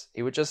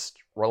 he would just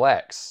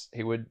relax.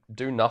 He would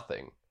do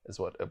nothing. Is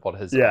what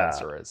his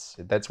answer is.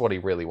 That's what he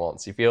really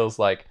wants. He feels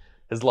like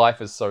his life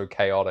is so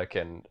chaotic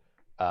and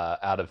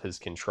out of his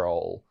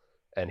control,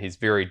 and he's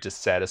very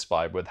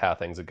dissatisfied with how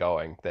things are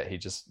going, that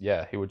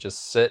he would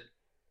just sit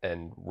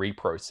and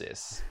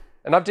reprocess.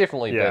 And I've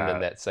definitely been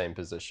in that same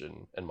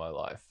position in my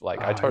life.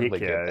 Like, I totally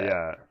get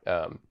that.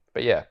 Yeah.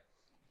 But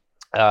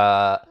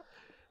yeah,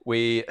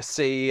 we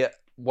see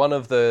one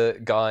of the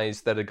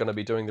guys that are going to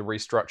be doing the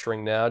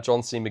restructuring now,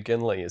 John C.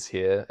 McGinley, is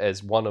here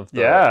as one of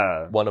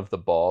the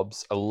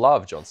Bobs. I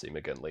love John C.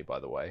 McGinley, by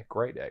the way.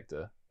 Great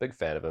actor. Big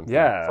fan of him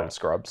from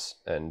Scrubs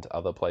and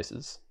other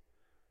places.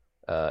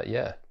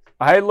 Yeah.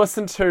 I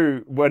listened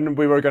to, when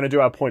we were going to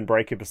do our Point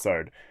Break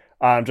episode,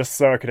 just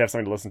so I could have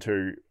something to listen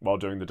to while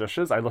doing the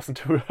dishes, I listened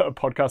to a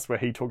podcast where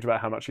he talked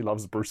about how much he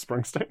loves Bruce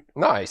Springsteen.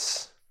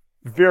 Nice.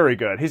 Very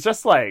good. He's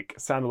just like,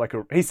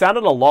 he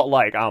sounded a lot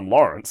like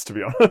Lawrence, to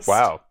be honest.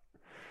 Wow.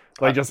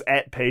 Like, just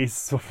at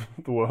peace with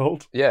the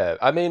world. Yeah,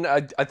 I mean,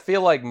 I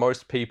feel like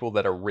most people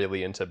that are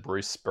really into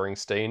Bruce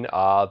Springsteen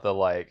are the,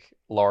 like,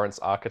 Lawrence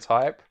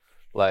archetype.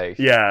 Like,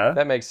 yeah,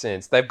 that makes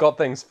sense. They've got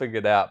things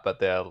figured out, but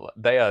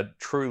they are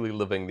truly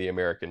living the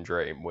American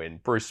dream. When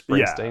Bruce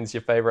Springsteen's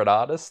your favorite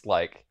artist,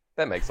 like,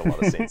 that makes a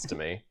lot of sense to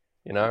me,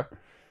 Yeah.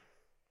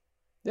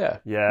 Yeah.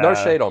 No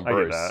shade on I get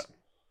Bruce. that.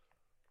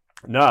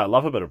 No, I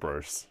love a bit of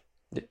Bruce.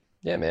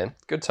 Yeah, man.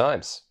 Good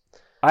times.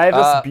 I have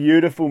this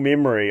beautiful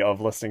memory of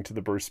listening to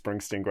the Bruce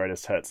Springsteen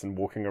greatest hits and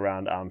walking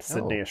around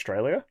Sydney,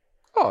 Australia.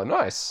 Oh,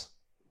 nice.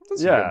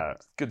 That's a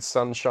good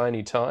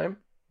sunshiny time.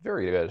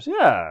 Very good.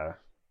 Yeah.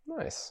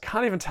 Nice.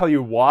 Can't even tell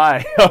you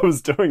why I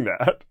was doing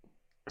that.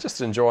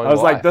 Just enjoying I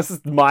was life. like, this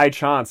is my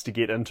chance to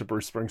get into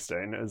Bruce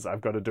Springsteen, is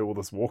I've got to do all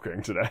this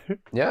walking today.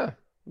 Yeah,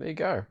 there you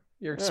go.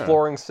 You're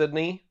exploring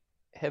Sydney,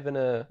 having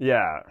a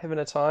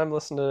time,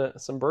 listening to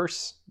some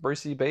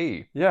Brucey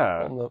B.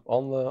 Yeah.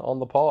 On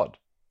the pod.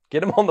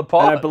 Get him on the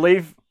pod. And I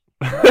believe,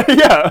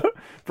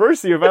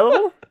 Bruce, you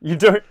available?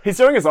 He's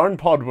doing his own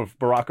pod with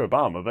Barack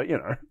Obama, but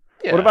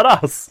Yeah. What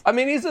about us? I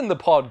mean, he's in the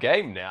pod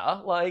game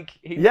now. Like,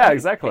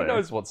 Exactly. He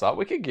knows what's up.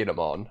 We could get him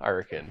on, I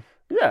reckon.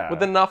 Yeah.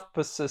 With enough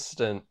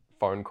persistent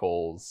phone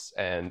calls,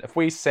 and if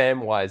we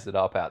Samwise it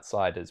up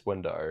outside his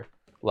window,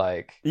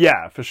 like...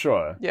 Yeah, for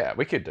sure. Yeah,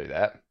 we could do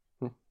that.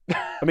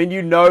 I mean,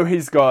 you know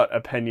he's got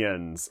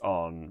opinions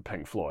on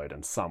Pink Floyd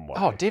in some way.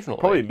 Oh,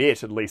 definitely. Probably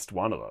met at least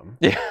one of them.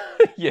 Yeah,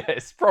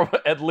 yes, probably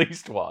at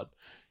least one.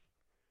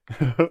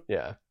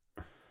 Yeah.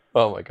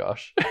 Oh my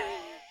gosh.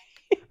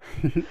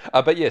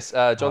 But yes,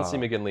 John C.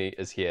 McGinley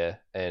is here,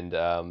 and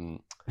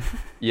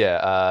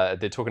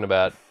they're talking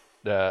about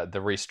the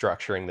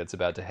restructuring that's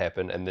about to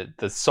happen, and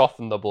the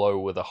soften the blow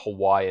with a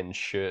Hawaiian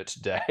shirt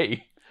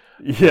day.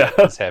 Yeah.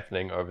 Is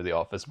happening over the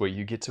office, where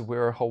you get to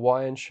wear a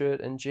Hawaiian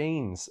shirt and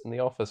jeans in the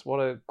office. What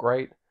a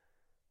great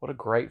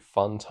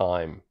fun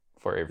time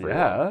for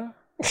everyone.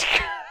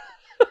 Yeah.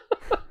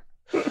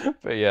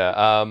 But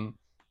yeah,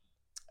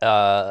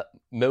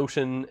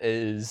 Milton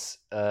is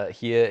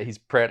here. He's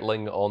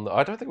prattling on.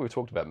 I don't think we've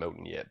talked about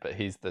Milton yet, but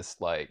he's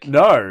this like...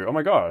 No. Oh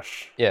my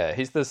gosh. Yeah,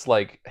 he's this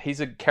like... He's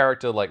a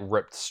character like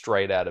ripped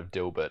straight out of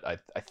Dilbert, I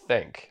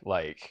think.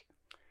 Like,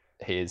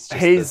 he's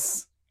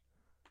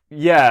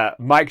Yeah,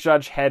 Mike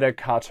Judge had a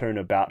cartoon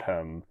about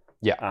him.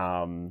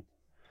 Yeah.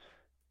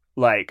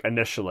 Like,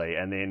 initially,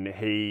 and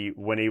then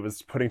when he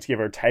was putting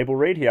together a table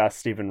read, he asked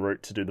Stephen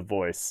Root to do the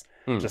voice,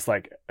 just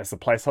like as a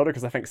placeholder,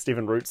 because I think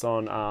Stephen Root's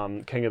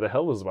on King of the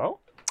Hill as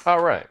well. Oh,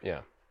 right, yeah.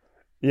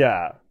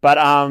 Yeah, but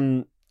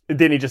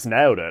then he just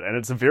nailed it, and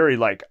it's a very,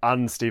 like,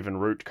 un-Stephen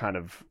Root kind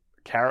of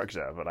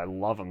character, but I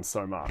love him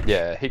so much.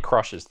 Yeah, he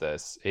crushes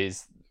this.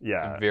 He's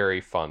a very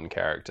fun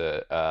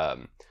character.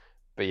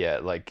 But yeah,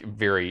 like,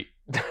 very...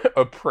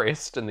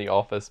 oppressed in the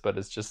office, but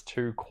it's just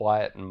too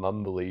quiet and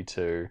mumbly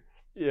to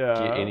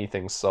get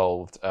anything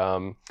solved.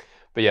 But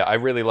yeah, I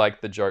really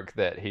like the joke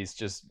that he's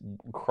just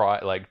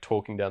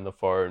talking down the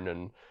phone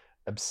and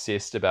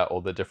obsessed about all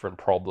the different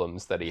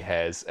problems that he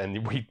has,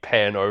 and we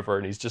pan over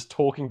and he's just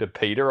talking to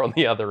Peter on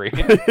the other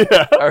end.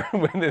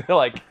 When they're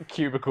like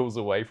cubicles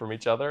away from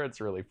each other. It's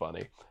really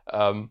funny.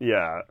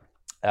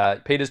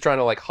 Peter's trying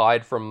to like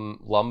hide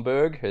from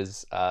Lumbergh,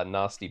 his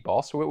nasty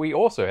boss, who we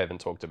also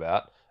haven't talked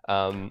about.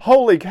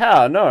 Holy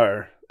cow,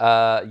 no.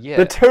 Yeah.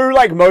 The two,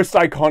 like, most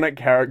iconic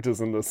characters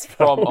in this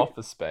film. From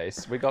Office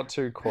Space. We got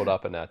too caught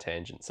up in our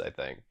tangents, I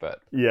think,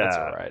 but that's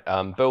all right.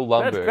 Bill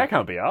Lumbergh. That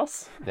can't be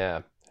us.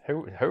 Yeah.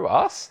 Who,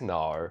 us?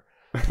 No.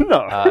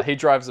 No. He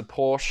drives a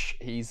Porsche.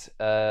 He's,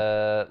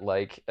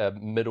 like, a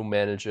middle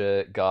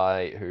manager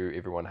guy who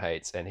everyone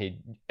hates, and he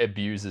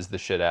abuses the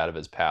shit out of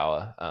his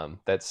power.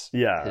 That's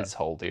his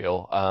whole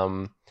deal.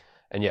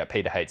 And yeah,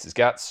 Peter hates his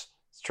guts.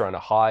 Trying to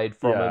hide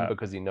from him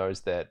because he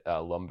knows that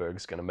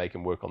Lumbergh's going to make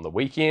him work on the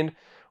weekend,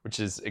 which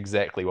is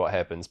exactly what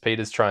happens.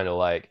 Peter's trying to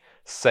like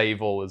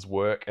save all his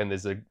work, and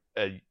there's a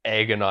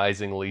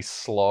agonizingly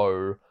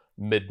slow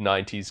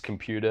mid-90s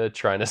computer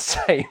trying to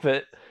save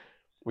it.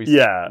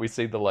 We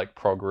see the like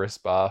progress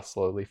bar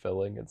slowly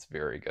filling. It's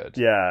very good.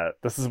 Yeah,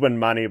 this is when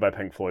Money by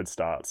Pink Floyd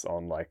starts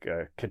on like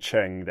a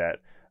ka-ching that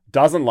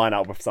doesn't line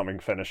up with something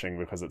finishing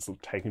because it's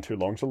taking too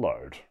long to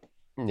load.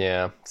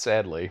 Yeah,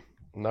 sadly.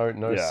 No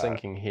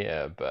syncing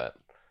here, but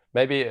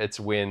maybe it's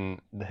when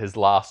his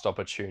last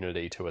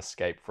opportunity to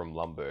escape from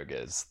Lumbergh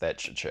is that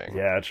cha-ching.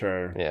 Yeah,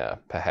 true. Yeah,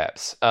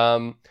 perhaps.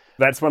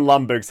 That's when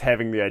Lumbergh's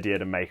having the idea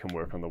to make him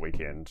work on the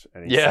weekend,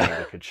 and he's saying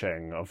the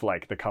ka-ching of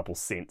like the couple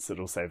cents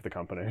it'll save the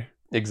company.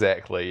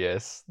 Exactly,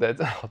 yes.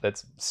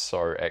 That's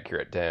so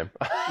accurate, damn.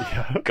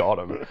 Got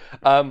him.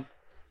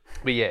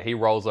 But yeah, he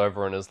rolls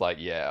over and is like,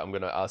 yeah, I'm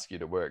going to ask you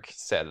to work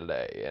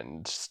Saturday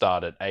and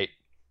start at 8.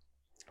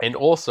 And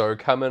also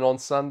come in on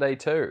Sunday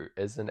too,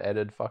 as an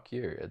added fuck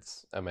you.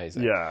 It's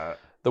amazing. Yeah.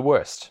 The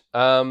worst.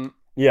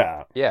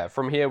 Yeah,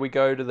 from here we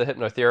go to the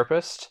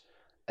hypnotherapist,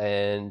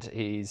 and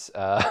he's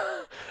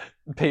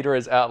Peter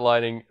is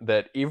outlining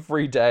that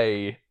every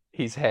day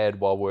he's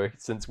had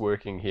since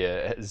working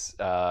here has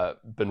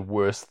been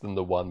worse than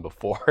the one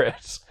before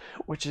it,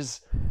 which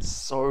is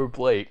so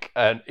bleak.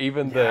 And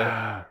even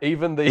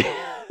the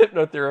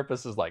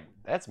hypnotherapist is like,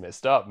 that's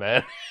messed up,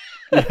 man.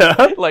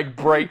 Like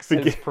breaks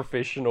his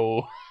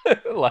professional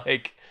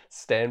like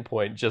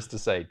standpoint just to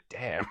say,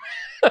 damn.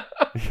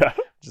 Which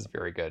is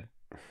very good.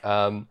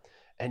 And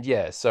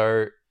yeah,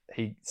 so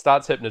he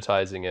starts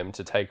hypnotizing him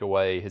to take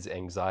away his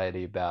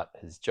anxiety about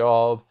his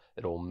job.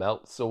 It all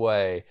melts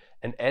away.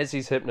 And as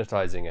he's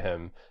hypnotizing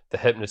him, the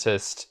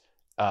hypnotist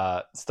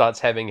starts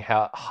having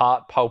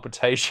heart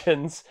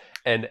palpitations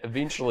and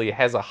eventually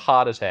has a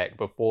heart attack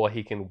before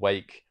he can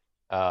wake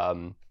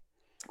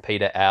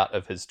Peter out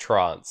of his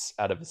trance,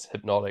 out of his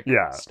hypnotic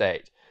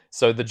state.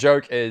 So the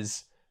joke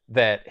is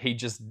that he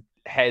just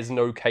has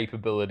no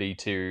capability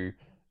to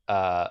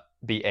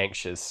be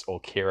anxious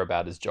or care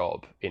about his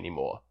job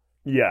anymore.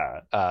 Yeah.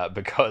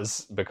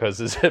 Because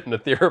his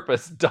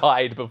hypnotherapist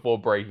died before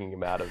breaking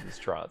him out of his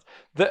trance.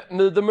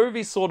 The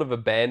movie sort of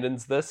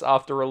abandons this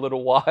after a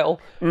little while,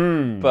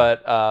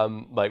 but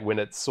like when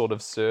it's sort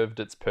of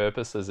served its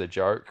purpose as a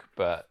joke.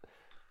 But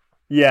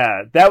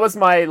Yeah, that was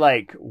my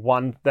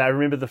one that I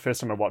remember the first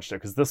time I watched it,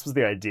 because this was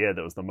the idea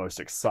that was the most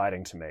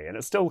exciting to me, and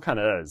it still kind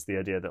of is, the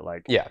idea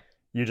that Yeah.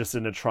 you're just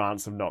in a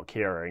trance of not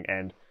caring.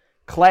 And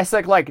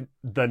classic the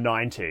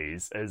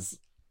 90s is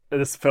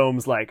this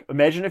film's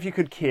imagine if you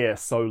could care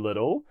so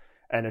little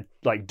and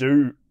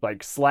do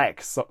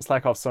slack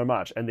off so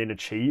much and then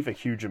achieve a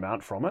huge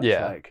amount from it.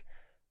 Yeah.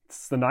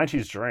 It's the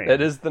 90s dream. It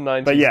is the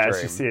 90s But yeah, dream.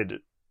 as you said,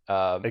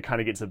 it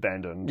kind of gets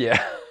abandoned.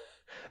 Yeah.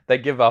 They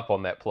give up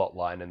on that plot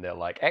line and they're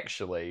like,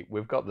 actually,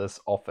 we've got this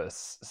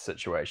office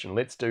situation.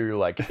 Let's do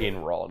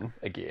Enron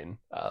again.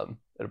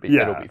 It'll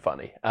be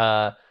funny.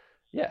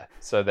 Yeah,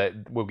 so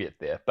that we'll get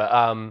there.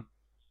 But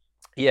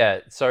yeah,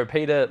 so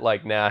Peter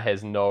now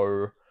has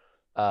no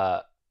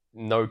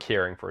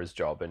caring for his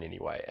job in any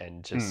way,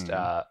 and just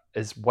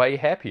is way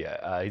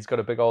happier. He's got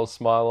a big old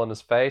smile on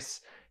his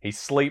face. He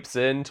sleeps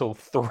in till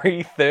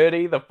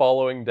 3:30 the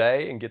following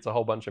day and gets a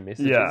whole bunch of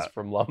messages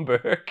from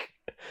Lumbergh.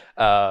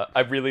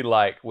 I really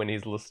like when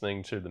he's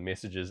listening to the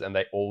messages and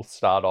they all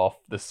start off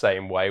the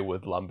same way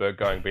with Lumbergh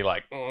going, be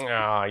like,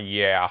 oh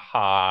yeah,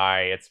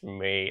 hi, it's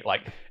me.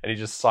 And he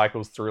just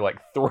cycles through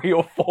 3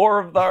 or 4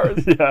 of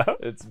those. Yeah.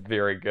 It's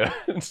very good.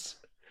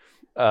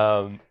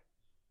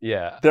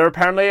 Yeah. There are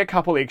apparently a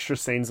couple extra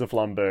scenes of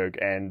Lumbergh,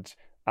 and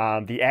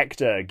the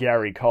actor,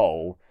 Gary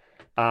Cole,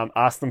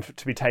 asked them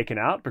to be taken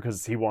out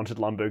because he wanted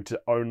Lumbergh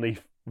to only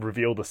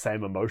reveal the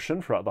same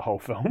emotion throughout the whole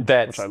film,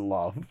 which I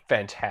love.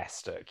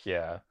 Fantastic,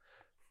 yeah.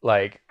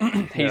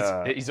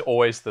 He's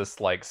always this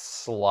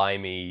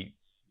slimy,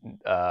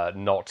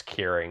 not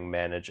caring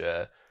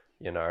manager,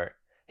 you know.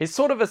 He's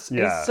sort of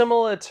he's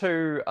similar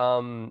to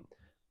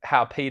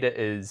how Peter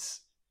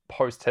is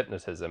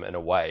post-hypnotism in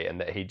a way,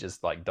 and that he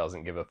just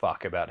doesn't give a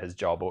fuck about his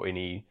job or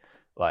any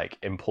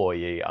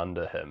employee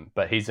under him,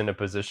 but he's in a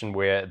position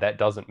where that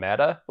doesn't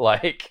matter.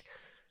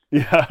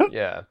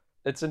 Yeah,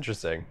 it's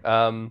interesting.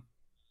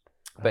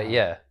 But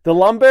yeah, the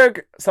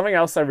Lumbergh, something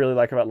else I really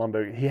like about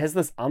Lumbergh, he has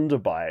this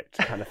underbite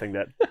kind of thing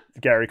that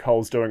Gary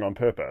Cole's doing on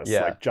purpose,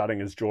 jutting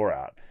his jaw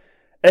out.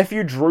 If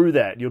you drew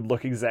that, you'd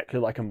look exactly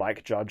like a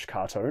Mike Judge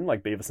cartoon,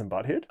 like Beavis and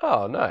Butthead.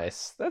 Oh,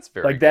 nice. That's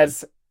very good.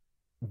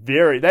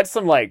 That's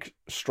some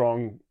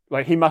strong,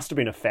 he must have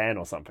been a fan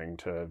or something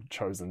to have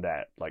chosen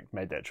that,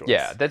 made that choice.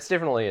 Yeah, that's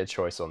definitely a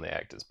choice on the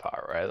actor's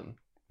part, right?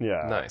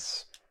 Yeah.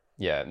 Nice.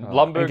 Yeah,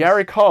 Lumbergh.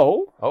 Gary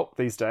Cole,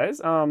 these days,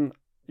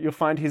 you'll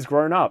find he's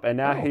grown up, and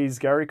now he's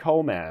Gary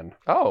Coleman.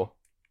 Oh.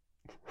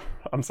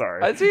 I'm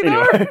sorry. Is he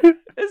anyway.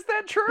 Is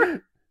that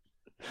true?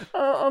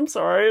 I'm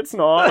sorry, it's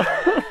not.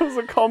 It was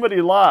a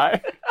comedy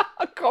lie.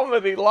 A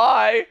comedy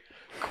lie?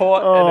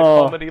 Caught in a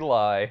comedy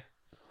lie.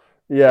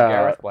 Yeah.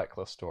 Gareth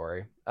Blacklist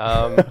story.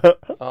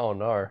 Oh,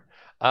 no.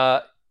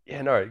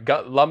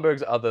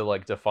 Lumbergh's other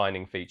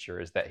defining feature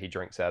is that he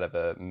drinks out of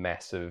a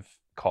massive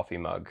coffee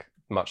mug,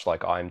 much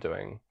like I'm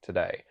doing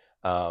today.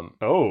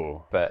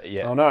 But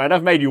yeah. Oh no, and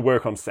I've made you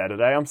work on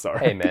Saturday. I'm sorry.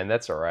 Hey man,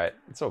 that's all right.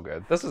 It's all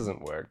good. This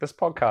isn't work. This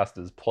podcast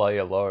is play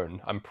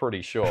alone. I'm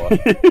pretty sure.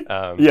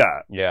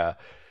 Yeah.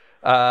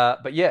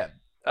 But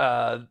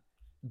yeah.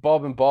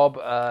 Bob and Bob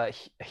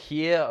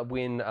here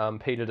when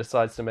Peter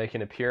decides to make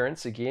an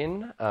appearance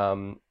again.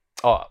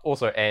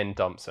 Also Anne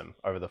dumps him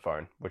over the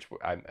phone, which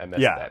I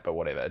missed that, but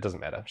whatever. It doesn't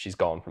matter. She's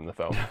gone from the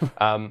film.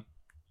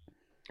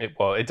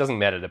 It doesn't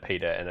matter to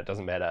Peter, and it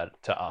doesn't matter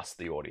to us,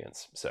 the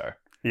audience. So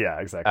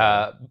yeah, exactly.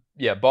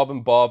 Bob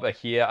and Bob are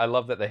here. I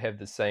love that they have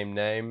the same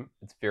name.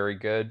 It's very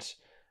good.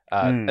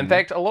 In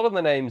fact, a lot of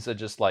the names are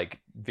just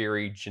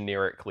very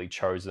generically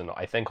chosen,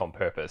 I think on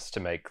purpose, to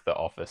make the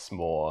office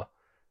more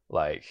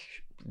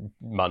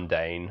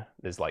mundane.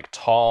 There's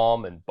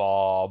Tom and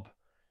Bob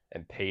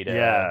and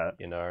Peter,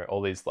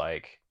 all these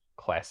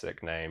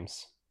classic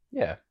names.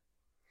 Yeah.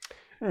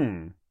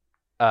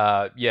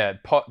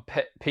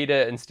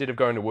 Peter, instead of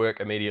going to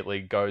work, immediately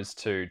goes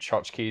to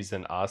Tchotchkes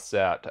and asks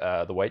out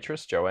the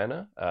waitress,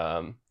 Joanna,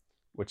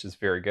 which is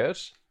very good.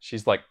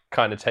 She's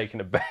kind of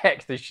taken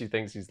aback that she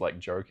thinks he's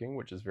joking,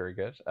 which is very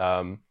good.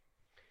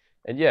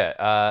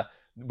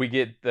 We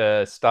get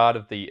the start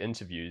of the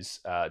interviews.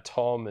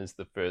 Tom is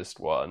the first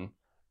one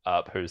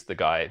up, who's the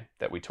guy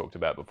that we talked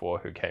about before,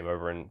 who came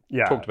over and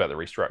talked about the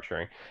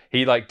restructuring.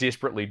 He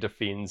desperately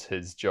defends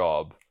his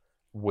job,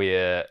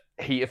 where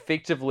he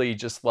effectively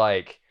just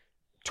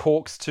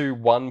talks to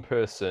one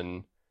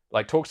person,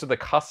 talks to the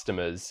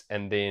customers,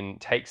 and then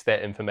takes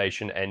that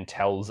information and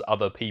tells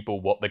other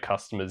people what the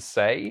customers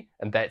say,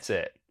 and that's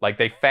it.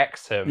 They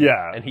fax him,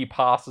 and he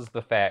passes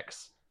the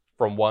fax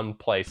from one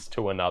place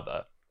to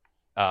another.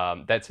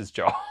 That's his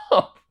job.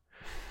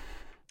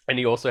 And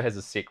he also has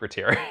a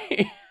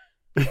secretary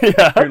who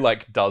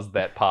does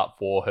that part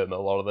for him a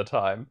lot of the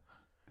time.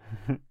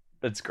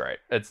 It's great.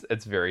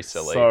 It's very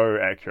silly. So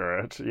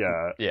accurate.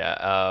 Yeah.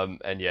 Yeah.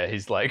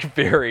 He's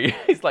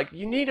he's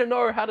you need to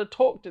know how to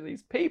talk to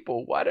these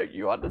people. Why don't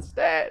you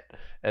understand?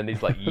 And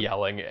he's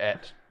yelling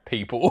at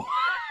people,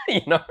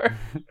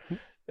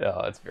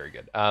 Oh, that's very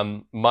good.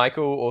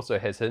 Michael also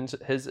has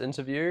his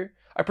interview.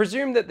 I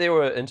presume that there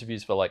were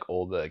interviews for like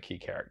all the key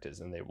characters,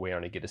 and we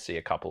only get to see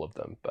a couple of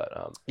them. But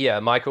yeah,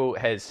 Michael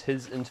has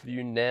his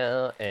interview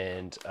now,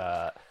 and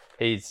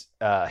he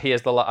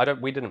has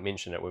we didn't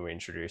mention it when we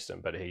introduced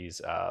him, but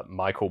he's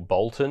Michael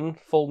Bolton,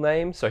 full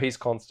name. So he's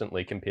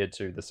constantly compared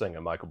to the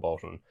singer Michael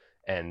Bolton,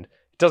 and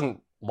he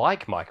doesn't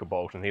like Michael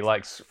Bolton. He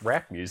likes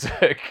rap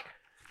music.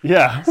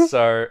 Yeah.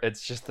 So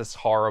it's just this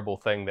horrible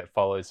thing that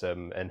follows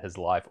him in his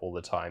life all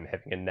the time,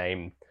 having a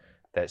name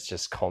that's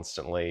just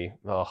constantly,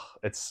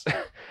 it's,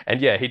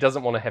 and yeah, he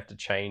doesn't want to have to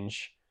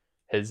change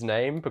his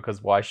name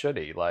because why should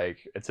he?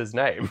 Like, it's his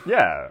name.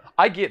 Yeah.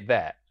 I get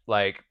that.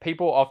 Like,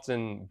 people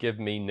often give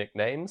me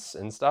nicknames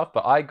and stuff,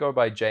 but I go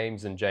by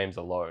James and James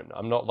alone.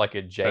 I'm not like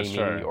a Jamie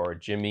or a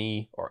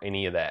Jimmy or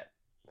any of that.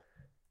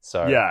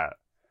 So yeah.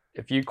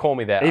 If you call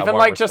me that, even I won't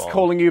like respond. just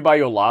calling you by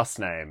your last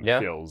name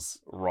feels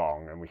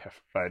wrong, and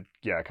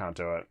I can't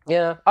do it.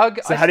 Yeah.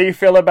 So how do you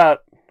feel about?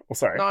 Oh,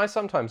 sorry. No, I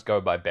sometimes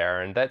go by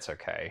Baron. That's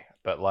okay.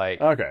 But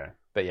like, okay.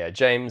 But yeah,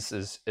 James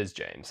is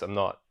James. I'm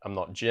not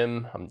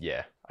Jim.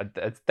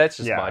 That's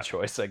just my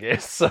choice, I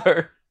guess. So.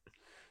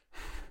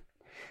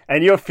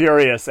 And you're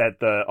furious at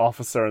the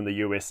officer in the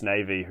US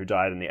Navy who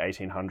died in the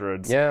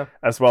 1800s,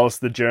 as well as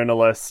the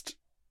journalist,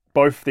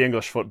 both the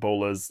English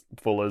footballers,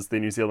 the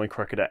New Zealand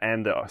cricketer,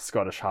 and the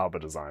Scottish harbour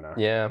designer.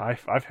 Yeah,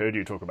 I've heard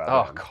you talk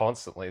about that.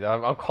 Constantly.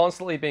 I'm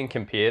constantly being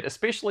compared,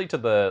 especially to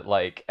the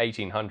like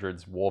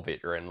 1800s war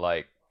veteran.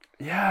 Like,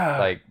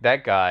 like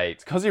that guy.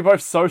 It's because you're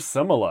both so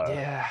similar.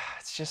 Yeah,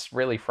 it's just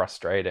really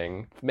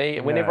frustrating.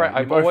 Whenever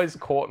I'm always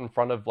caught in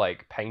front of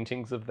like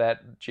paintings of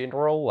that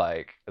general,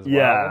 like as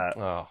well.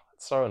 Oh,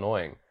 it's so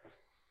annoying.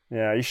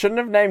 Yeah, you shouldn't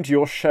have named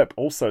your ship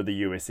also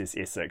the USS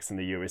Essex and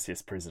the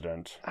USS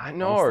President. I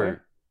know. Honestly.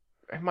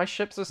 My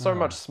ships are so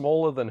much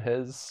smaller than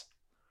his.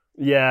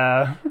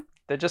 Yeah.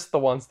 They're just the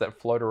ones that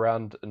float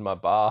around in my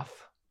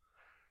bath.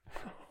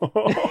 I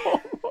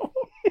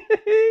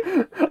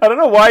don't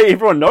know why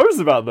everyone knows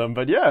about them,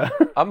 but yeah.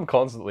 I'm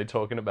constantly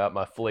talking about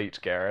my fleet,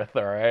 Gareth,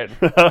 alright?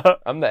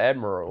 I'm the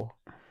Admiral.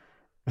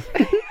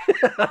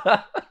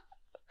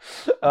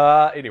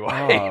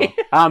 Anyway.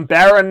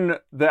 Baron,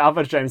 the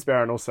other James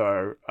Baron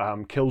also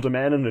killed a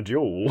man in a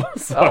duel.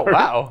 So oh,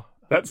 wow.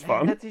 That's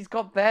fun. He's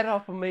got that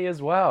up on me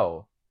as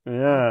well.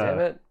 Yeah. Damn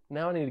it.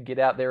 Now I need to get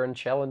out there and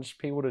challenge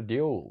people to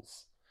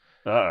duels.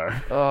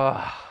 Uh-oh.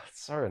 Oh,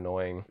 it's so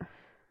annoying.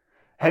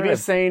 Have you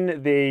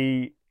seen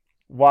the...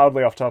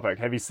 Wildly off topic.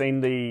 Have you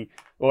seen the...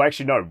 Well,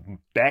 actually, no.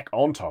 Back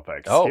on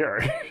topic. Oh.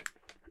 Scary.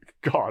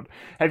 God.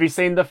 Have you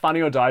seen the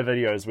Funny or Die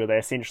videos where they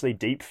essentially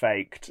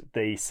deep-faked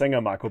the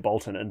singer Michael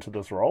Bolton into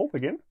this role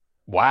again?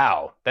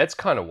 Wow. That's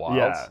kind of wild.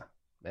 Yeah.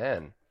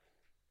 Man.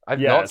 I've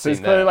not seen that.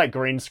 He's clearly like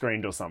green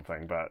screened or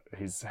something, but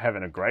he's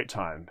having a great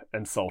time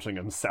insulting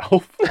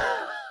himself.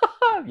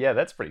 Yeah,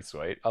 that's pretty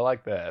sweet. I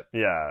like that.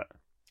 Yeah.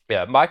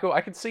 Yeah, Michael,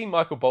 I could see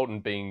Michael Bolton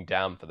being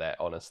down for that,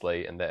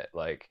 honestly, and that,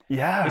 like...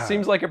 Yeah. He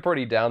seems like a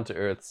pretty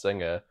down-to-earth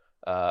singer.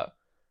 But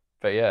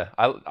yeah,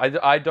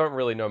 I don't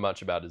really know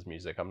much about his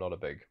music. I'm not a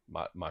big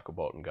Michael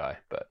Bolton guy,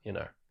 but, you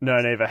know. No,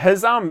 neither.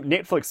 His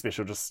Netflix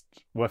special, just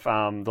with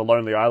The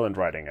Lonely Island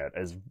writing it,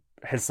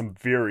 has some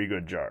very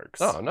good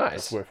jokes. Oh, nice.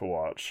 It's worth a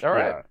watch. All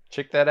right,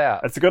 check that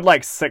out. It's a good,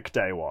 like, sick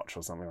day watch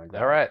or something like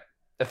that. All right.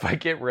 If I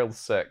get real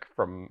sick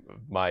from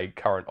my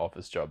current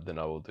office job, then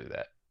I will do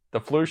that. The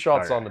flu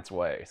shot's on its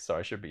way, so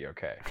I should be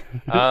okay.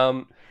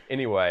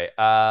 Anyway,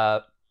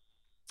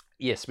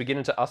 yes, we get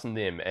into Us and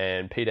Them,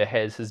 and Peter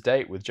has his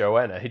date with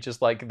Joanna. He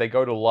just, like, they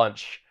go to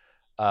lunch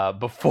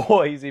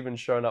before he's even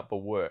shown up for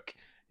work.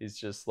 He's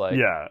just, like,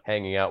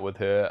 hanging out with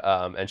her,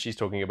 and she's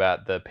talking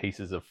about the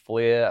pieces of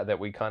flair that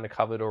we kind of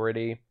covered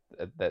already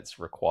that's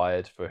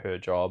required for her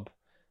job,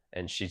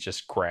 and she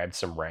just grabbed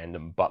some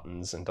random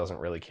buttons and doesn't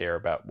really care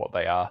about what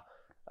they are,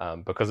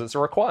 because it's a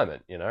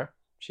requirement, you know?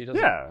 She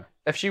doesn't. Yeah.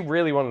 If she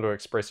really wanted to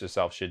express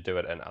herself, she'd do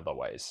it in other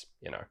ways,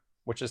 you know,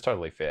 which is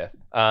totally fair.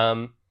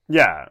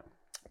 Yeah.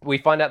 We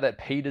find out that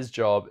Peter's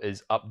job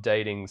is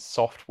updating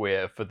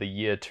software for the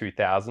year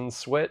 2000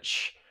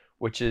 Switch,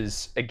 which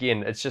is,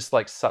 again, it's just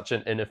like such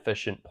an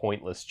inefficient,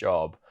 pointless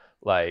job.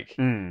 Like,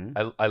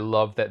 I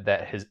love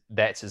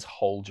that's his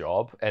whole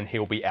job, and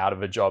he'll be out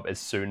of a job as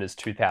soon as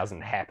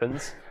 2000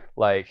 happens.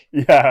 Like,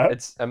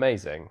 it's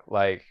amazing.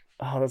 Like,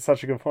 oh, that's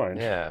such a good point.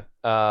 Yeah.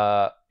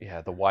 The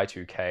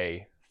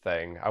Y2K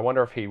thing. I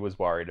wonder if he was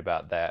worried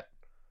about that,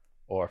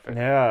 or if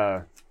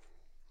yeah.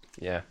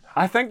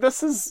 I think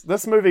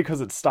this movie,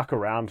 because it's stuck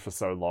around for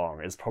so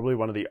long, is probably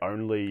one of the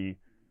only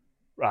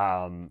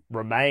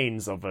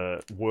remains of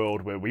a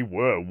world where we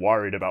were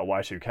worried about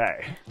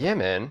Y2K. Yeah,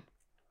 man.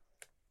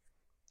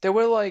 There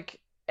were like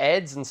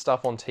ads and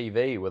stuff on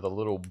TV with a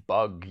little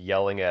bug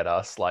yelling at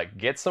us, like,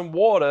 get some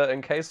water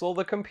in case all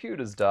the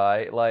computers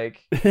die.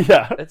 Like,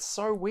 it's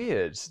so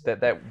weird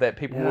that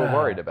people were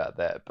worried about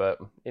that. But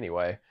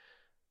anyway.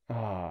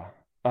 Yeah.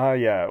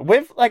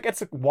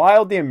 It's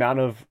wild the amount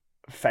of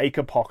fake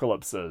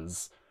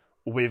apocalypses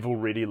we've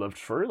already lived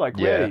through. Like,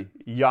 really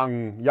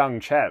young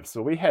chaps.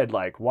 So we had,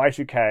 like,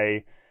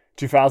 Y2K,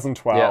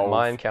 2012. Yeah,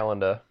 Mayan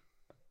calendar.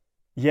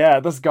 Yeah,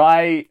 this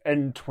guy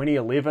in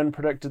 2011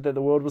 predicted that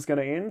the world was going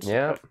to end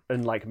Yeah.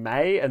 in like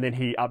May, and then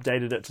he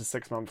updated it to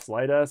 6 months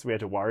later, so we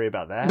had to worry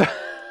about that.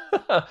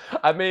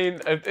 I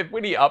mean, if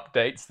when he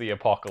updates the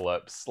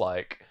apocalypse,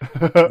 like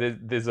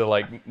there's a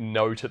like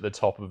note at the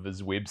top of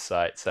his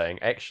website saying,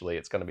 actually,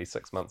 it's going to be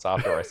 6 months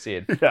after I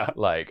said, Yeah.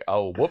 like,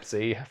 oh,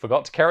 whoopsie,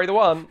 forgot to carry the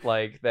one.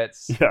 Like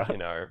that's, Yeah.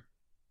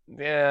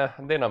 yeah.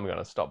 Then I'm going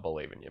to stop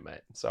believing you,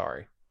 mate.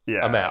 Sorry.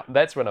 Yeah. I'm out.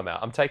 That's when I'm out.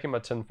 I'm taking my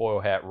tinfoil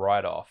hat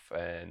right off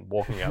and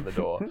walking out the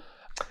door.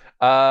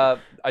 I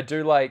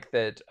do like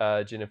that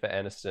Jennifer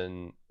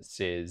Aniston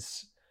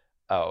says,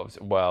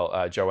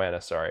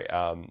 Joanna, sorry.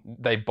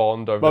 They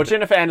bond over. Well,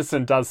 Jennifer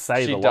Aniston does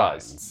say she the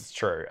does. lines. It's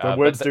true. The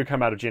words do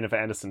come out of Jennifer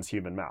Aniston's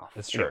human mouth.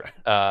 It's true.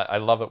 Anyway. I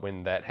love it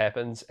when that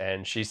happens.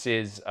 And she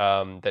says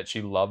that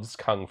she loves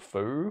Kung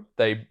Fu.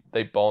 They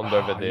bond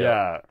over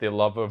their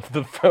love of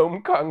the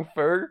film Kung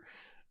Fu.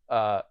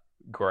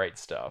 Great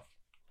stuff.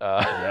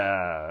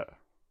 Yeah.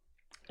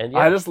 And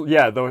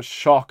the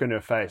shock in her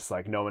face,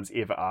 like no one's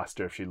ever asked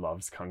her if she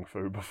loves Kung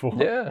Fu before.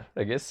 Yeah,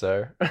 I guess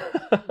so.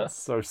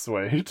 So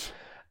sweet.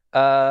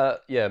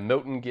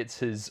 Milton gets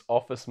his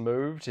office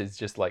moved. It's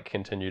just like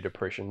continued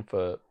depression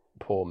for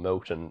poor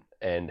Milton.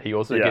 And he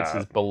also gets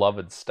his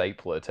beloved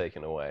stapler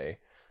taken away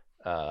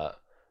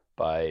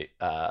by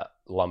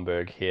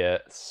Lumberg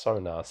here. So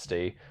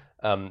nasty.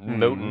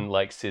 Milton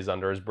like says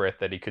under his breath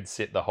that he could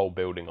set the whole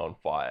building on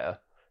fire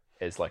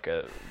as like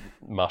a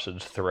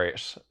muttered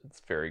threat.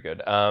 It's very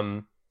good.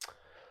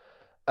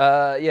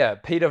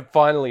 Peter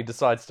finally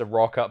decides to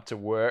rock up to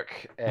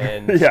work,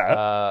 and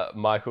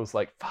Michael's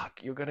like, fuck,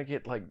 you're gonna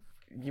get like,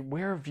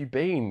 where have you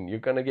been? You're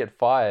gonna get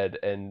fired.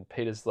 And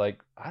Peter's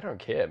like, I don't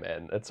care,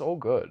 man. It's all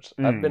good.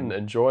 I've been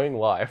enjoying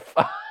life.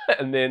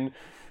 And then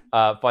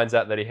finds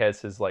out that he has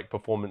his like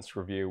performance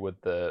review with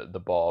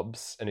the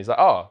Bobs, and he's like,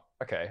 oh,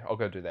 okay, I'll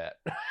go do that.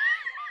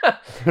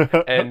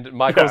 And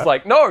Michael's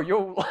like, no,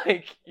 you'll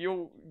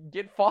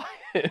get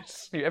fired.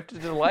 You have to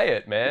delay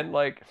it, man.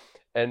 Like,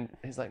 and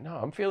he's like, no,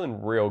 I'm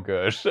feeling real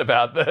good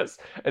about this.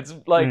 It's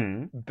like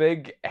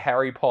big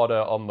Harry Potter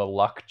on the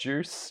luck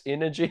juice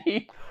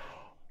energy.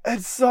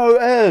 It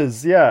so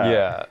is, yeah.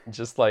 Yeah,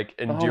 just like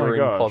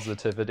enduring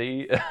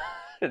positivity.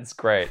 It's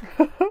great.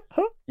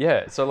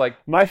 Yeah, so like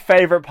my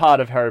favorite part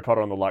of Harry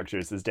Potter on the luck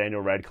juice is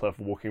Daniel Radcliffe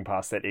walking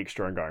past that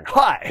extra and going,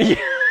 hi! Yeah.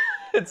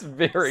 It's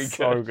very good.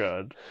 So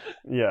good.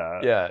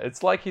 Yeah. Yeah,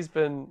 it's like he's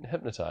been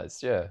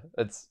hypnotized. Yeah.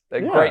 It's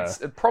a great,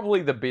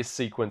 probably the best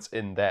sequence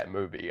in that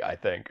movie, I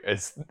think,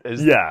 is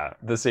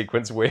the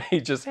sequence where he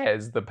just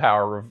has the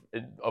power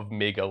of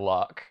mega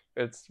luck.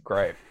 It's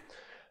great.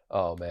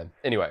 Oh, man.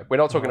 Anyway, we're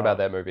not talking about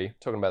that movie.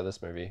 Talking about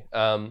this movie.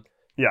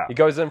 He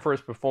goes in for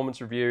his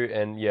performance review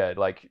and,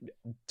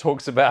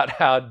 talks about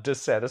how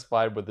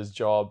dissatisfied with his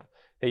job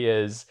he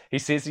is. He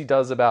says he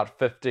does about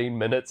 15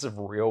 minutes of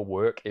real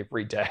work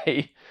every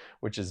day,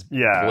 which is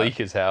bleak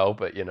as hell.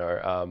 But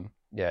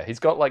he's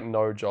got like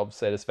no job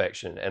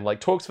satisfaction, and like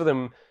talks to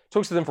them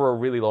for a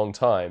really long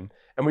time.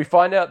 And we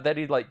find out that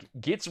he like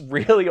gets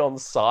really on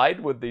side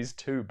with these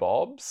two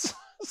Bobs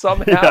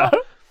somehow. Yeah.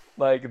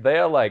 Like they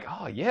are like,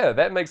 oh yeah,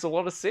 that makes a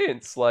lot of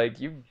sense. Like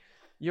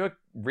it's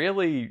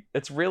really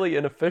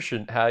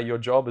inefficient how your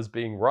job is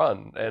being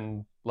run,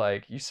 and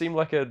like you seem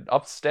like an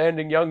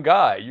upstanding young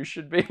guy. You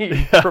should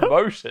be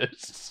promoted.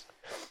 It's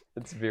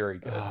very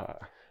good.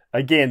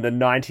 Again, the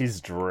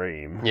 90s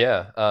dream.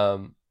 Yeah.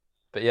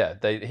 But yeah,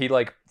 he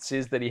like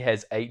says that he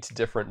has 8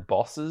 different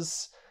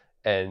bosses,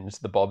 and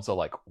the Bobs are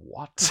like,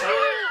 what?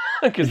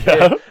 Because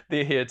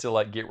they're here to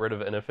like get rid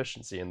of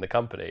inefficiency in the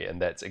company,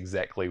 and that's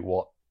exactly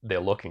what they're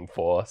looking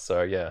for.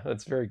 So yeah,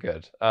 it's very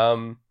good.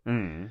 They're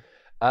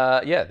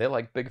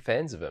like big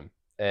fans of him.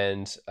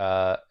 And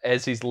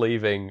as he's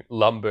leaving,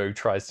 Lumberg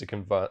tries to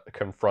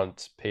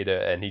confront Peter,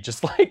 and he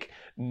just like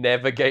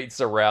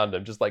navigates around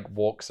him, just like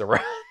walks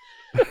around.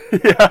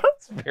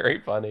 It's very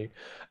funny.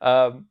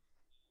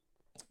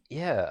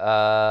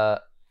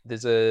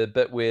 There's a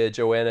bit where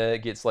Joanna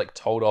gets like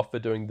told off for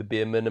doing the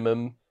bare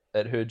minimum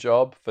at her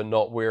job, for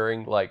not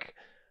wearing like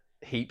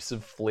heaps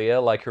of flair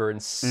like her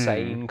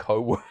insane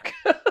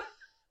coworker.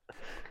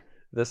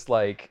 This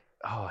like,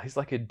 he's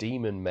like a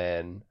demon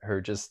man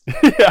who just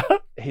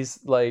he's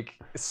like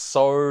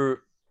so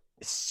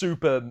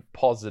super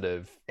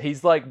positive.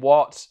 He's like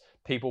what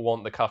people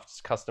want the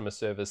customer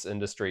service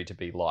industry to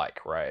be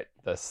like, right?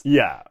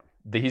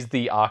 He's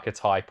the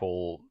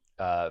archetypal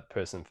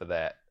person for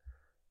that,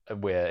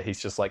 where he's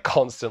just like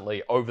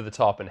constantly over the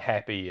top and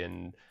happy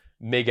and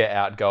mega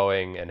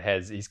outgoing, and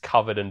he's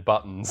covered in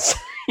buttons.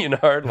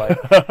 Like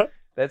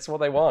that's what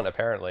they want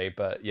apparently.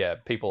 But yeah,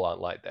 people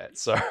aren't like that.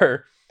 So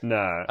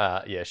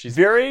no. She's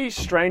very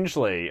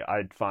strangely,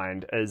 I'd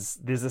find,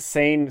 there's a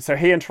scene. So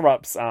he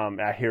interrupts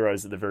our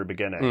heroes at the very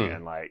beginning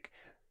and like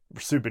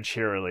super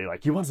cheerily,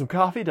 like, you want some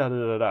coffee? Da da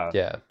da da.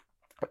 Yeah.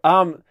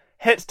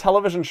 Hit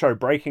television show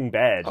Breaking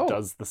Bad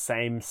does the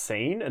same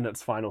scene in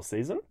its final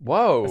season.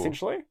 Whoa.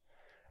 Essentially,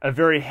 a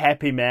very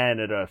happy man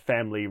at a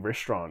family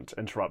restaurant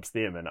interrupts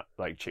them and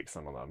like checks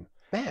in on them.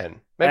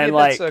 Man, maybe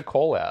that's a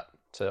call out.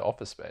 to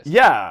Office Space.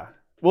 Yeah.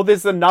 Well,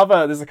 there's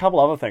a couple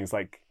other things,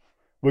 like,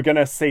 we're going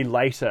to see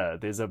later.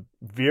 There's a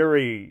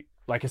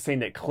scene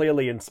that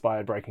clearly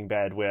inspired Breaking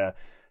Bad where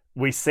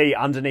we see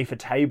underneath a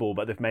table,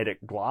 but they've made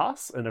it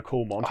glass in a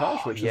cool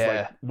montage, which is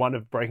like one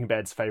of Breaking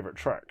Bad's favorite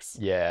tricks.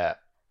 Yeah.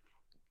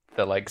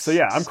 The I'm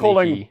sneaky...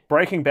 calling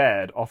Breaking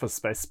Bad Office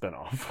Space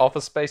spinoff.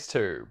 Office Space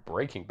 2,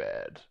 Breaking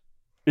Bad.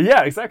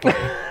 Yeah, exactly.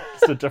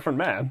 Just a different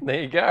man.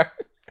 There you go.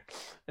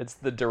 It's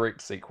the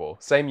direct sequel.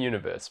 Same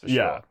universe, for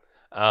sure.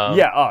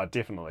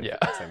 Definitely. Yeah.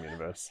 Same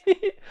universe.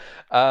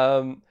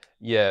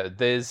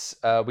 There's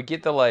we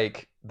get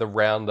the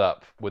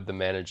roundup with the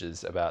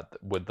managers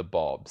with the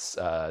Bobs,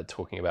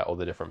 talking about all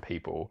the different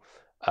people.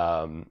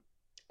 After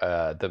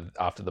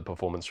the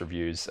performance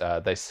reviews,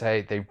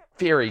 they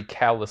very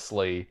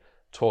callously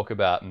talk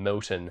about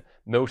Milton.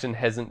 Milton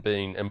hasn't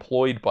been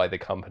employed by the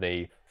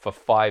company for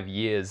 5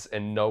 years,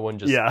 and no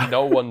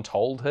one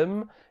told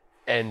him,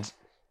 and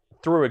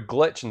through a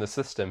glitch in the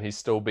system, he's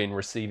still been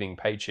receiving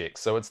paychecks.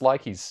 So it's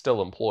like he's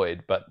still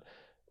employed, but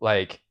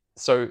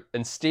so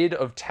instead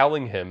of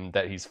telling him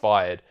that he's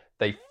fired,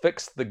 they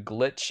fixed the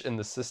glitch in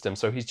the system,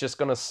 so he's just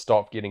gonna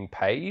stop getting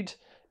paid,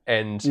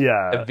 and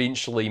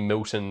eventually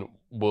Milton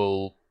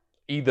will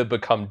either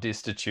become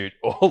destitute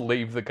or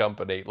leave the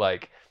company.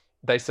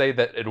 They say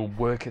that it'll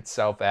work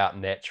itself out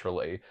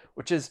naturally,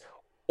 which is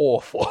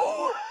awful.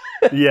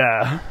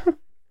 Yeah,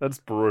 that's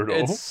brutal.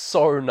 It's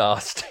so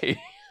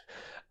nasty.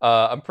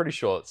 I'm pretty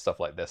sure that stuff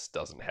like this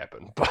doesn't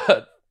happen,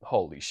 but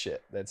holy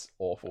shit, that's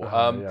awful.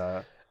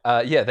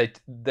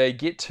 They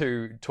get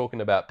to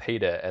talking about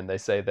Peter, and they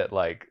say that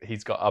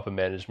he's got upper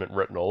management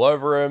written all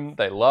over him.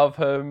 They love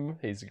him.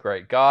 He's a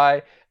great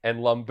guy. And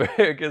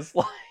Lumbergh is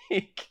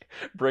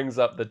brings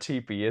up the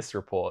TPS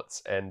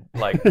reports, and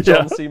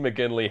John C.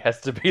 McGinley has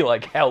to be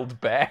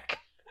held back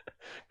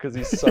because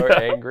he's so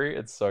angry.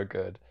 It's so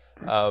good.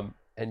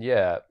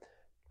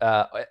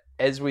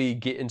 As we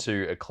get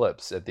into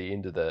Eclipse at the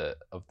end of the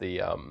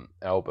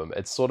album,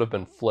 it's sort of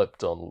been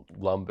flipped on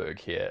Lumbergh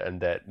here, and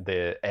that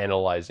they're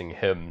analyzing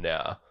him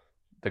now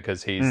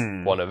because he's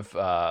one of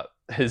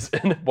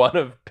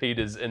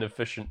Peter's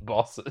inefficient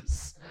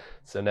bosses.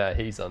 So now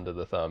he's under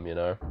the thumb.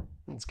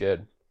 It's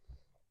good.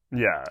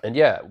 Yeah. And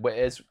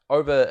as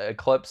over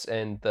Eclipse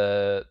and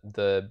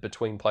the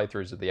between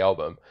playthroughs of the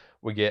album,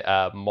 we get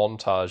a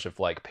montage of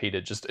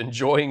Peter just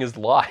enjoying his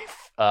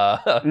life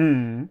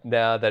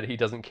now that he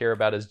doesn't care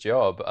about his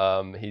job.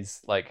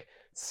 He's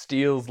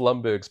steals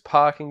Lumbergh's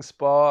parking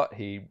spot.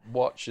 He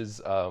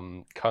watches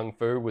Kung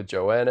Fu with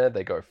Joanna.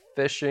 They go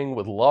fishing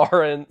with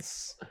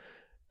Lawrence.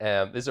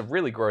 There's a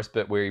really gross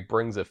bit where he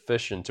brings a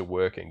fish into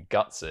work and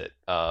guts it.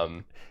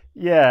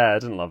 Yeah, I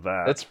didn't love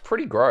that. It's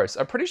pretty gross.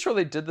 I'm pretty sure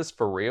they did this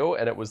for real,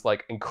 and it was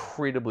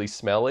incredibly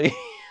smelly.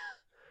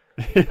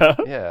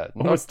 Yeah,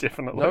 most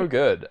definitely. No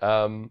good.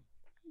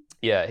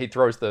 He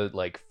throws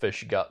the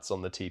fish guts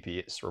on the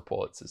TPS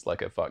reports. It's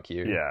a fuck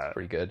you. Yeah, it's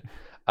pretty good.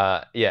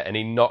 And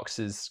he knocks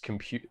his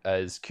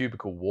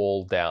cubicle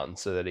wall down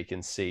so that he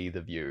can see the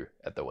view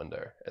at the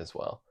window as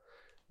well,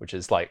 which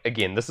is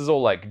again, this is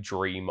all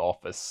dream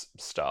office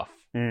stuff.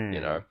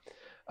 Lumbergh.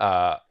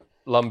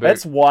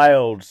 That's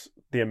wild.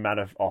 The amount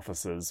of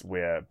offices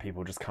where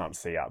people just can't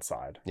see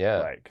outside.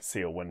 Yeah.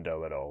 See a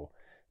window at all.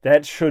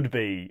 That should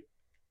be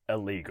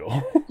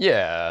illegal.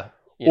 Yeah.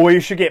 Or you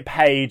should get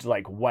paid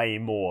way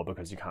more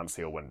because you can't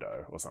see a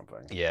window or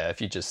something. Yeah, if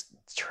you're just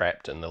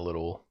trapped in the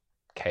little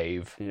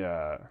cave.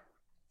 Yeah.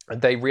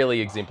 They really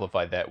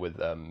exemplified that with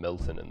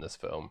Milton in this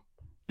film.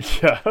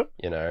 Yeah.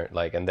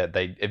 And that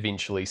they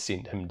eventually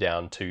sent him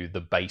down to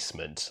the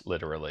basement,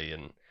 literally,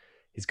 and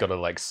he's got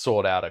to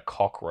sort out a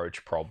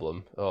cockroach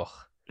problem. Ugh.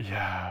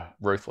 Yeah.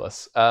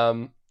 Ruthless.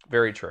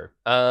 Very true.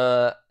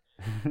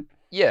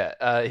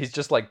 He's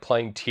just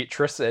playing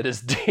Tetris at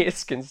his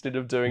desk instead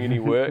of doing any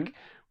work,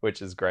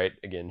 which is great.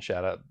 Again,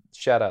 shout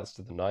outs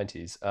to the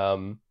 90s.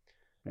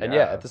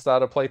 At the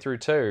start of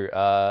playthrough 2,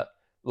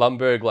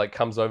 Lumbergh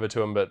comes over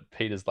to him, but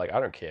Peter's I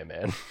don't care,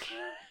 man.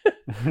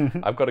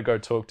 I've got to go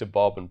talk to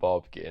Bob and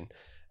Bob again.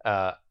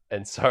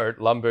 And so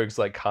Lumbergh's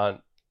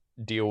can't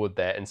deal with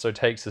that, and so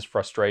takes his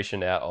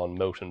frustration out on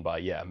Milton by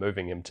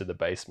moving him to the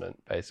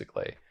basement.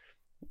 Basically,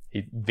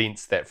 he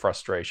vents that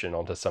frustration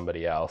onto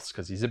somebody else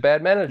because he's a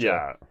bad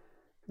manager.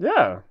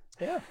 Yeah,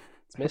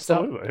 it's messed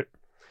up.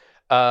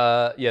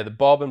 The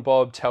Bob and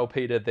Bob tell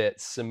Peter that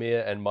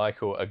Samir and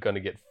Michael are going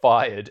to get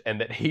fired,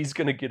 and that he's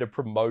going to get a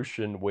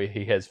promotion where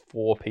he has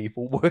 4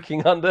 people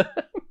working under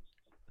him,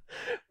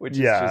 which is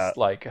just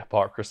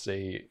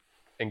hypocrisy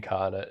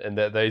incarnate, and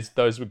that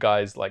those were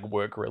guys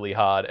work really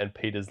hard, and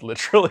Peter's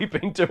literally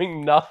been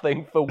doing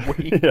nothing for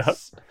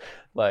weeks.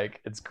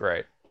 It's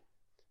great.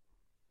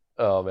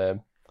 Oh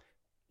man.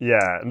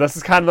 Yeah, and this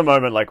is kind of the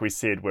moment, we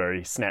said, where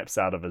he snaps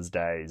out of his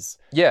daze.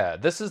 Yeah,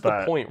 this is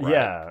the point, right?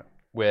 Yeah.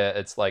 Where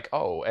it's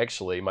oh,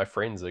 actually, my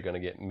friends are going to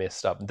get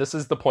messed up. This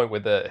is the point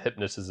where the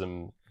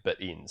hypnotism bit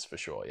ends, for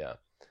sure, yeah.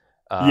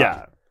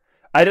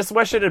 I just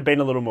wish it had been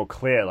a little more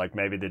clear,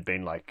 maybe there'd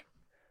been,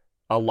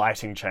 a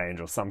lighting change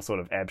or some sort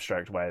of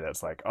abstract way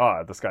that's like,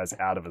 oh, this guy's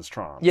out of his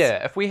trance.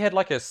 Yeah, if we had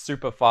like a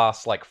super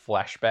fast like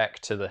flashback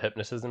to the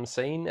hypnotism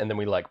scene, and then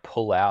we like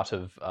pull out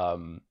of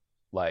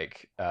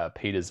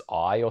Peter's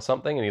eye or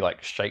something, and he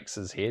like shakes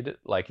his head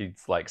like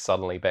he's like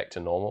suddenly back to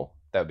normal,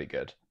 that would be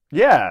good.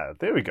 Yeah,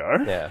 there we go.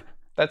 Yeah,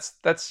 that's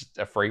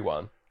a free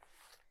one.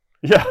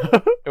 Yeah.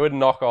 It would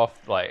knock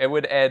off, like, it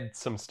would add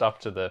some stuff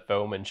to the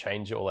film and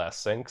change all our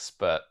syncs,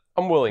 but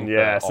I'm willing.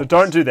 Yeah, so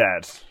don't do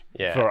that.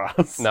 Yeah. For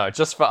us. No,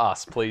 just for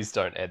us. Please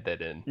don't add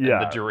that in. Yeah. In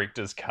the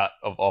director's cut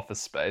of Office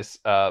Space.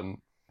 The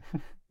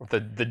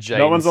James.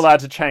 No one's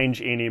allowed to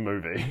change any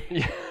movie.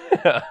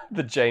 Yeah.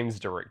 The James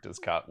director's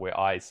cut, where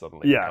I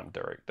suddenly become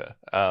director.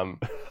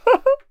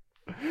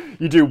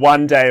 You do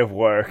one day of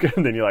work,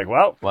 and then you're like,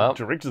 well,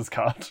 director's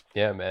cut.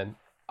 Yeah, man.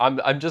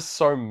 I'm just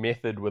so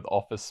method with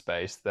Office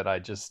Space that I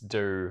just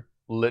do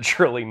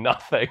literally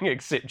nothing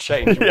except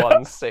change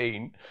one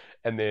scene,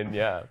 and then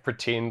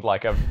pretend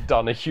like I've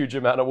done a huge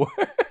amount of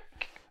work.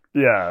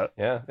 Yeah.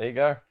 Yeah, there you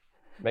go.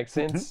 Makes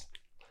sense.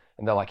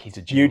 And they're like, he's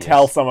a genius. You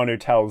tell someone who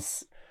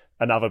tells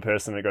another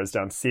person, it goes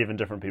down 7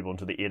 different people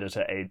until the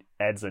editor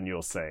adds in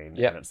your scene.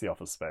 Yeah. And it's the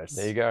Office Space.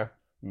 There you go.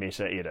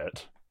 Meta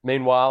edit.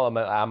 Meanwhile,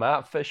 I'm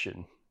out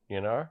fishing, you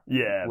know?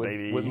 Yeah,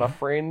 baby. With my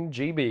friend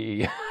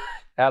GB.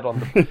 out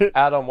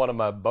on one of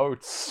my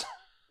boats.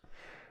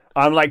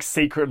 I'm like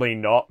secretly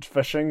not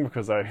fishing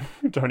because I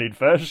don't eat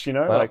fish, you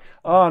know? Well, like,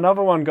 oh,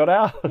 another one got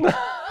out. They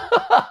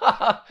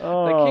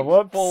keep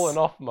falling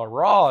off my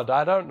rod.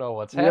 I don't know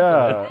what's happening.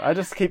 Yeah, I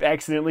just keep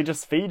accidentally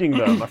just feeding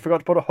them. I forgot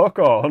to put a hook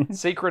on.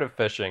 Secret of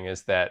fishing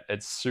is that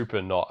it's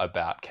super not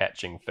about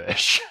catching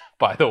fish,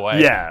 by the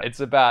way. Yeah. It's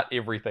about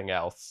everything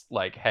else,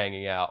 like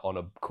hanging out on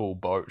a cool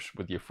boat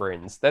with your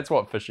friends. That's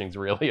what fishing's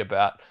really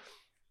about.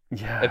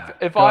 Yeah.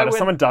 If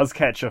someone does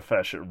catch a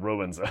fish, it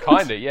ruins it.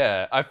 Kinda,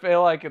 yeah. I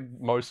feel like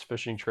most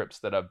fishing trips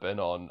that I've been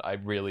on, I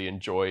really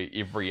enjoy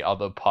every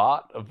other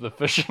part of the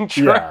fishing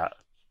trip. Yeah.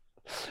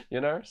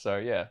 You know? So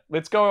yeah.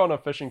 Let's go on a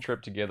fishing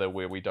trip together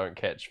where we don't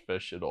catch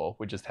fish at all.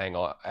 We just hang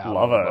out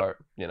Love on it. the boat,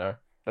 you know?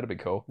 That'd be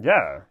cool.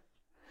 Yeah.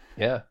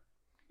 Yeah.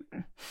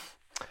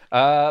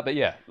 But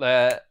yeah,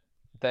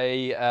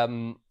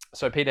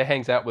 so Peter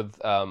hangs out with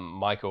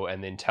Michael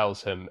and then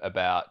tells him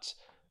about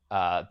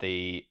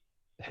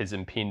his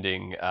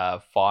impending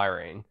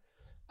firing,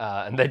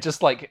 and they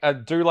just like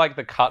do like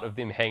the cut of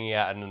them hanging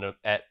out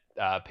at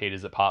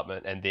Peter's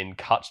apartment, and then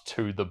cut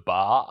to the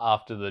bar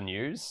after the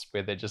news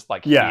where they're just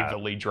like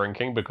heavily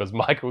drinking because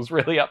Michael's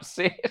really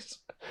upset.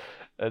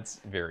 It's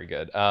very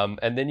good.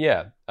 And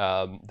then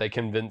they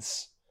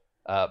convince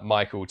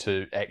Michael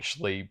to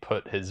actually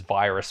put his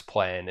virus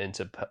plan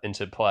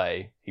into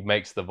play. He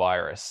makes the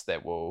virus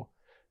that will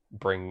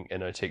bring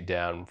Inotech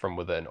down from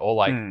within, or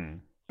like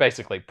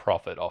basically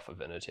profit off of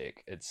Inotech.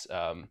 It's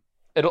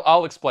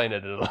I'll explain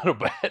it in a little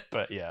bit,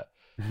 but yeah.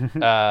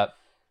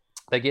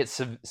 They get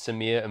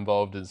Samir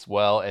involved as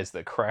well as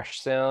the crash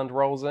sound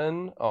rolls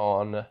in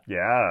on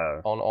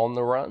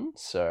the run.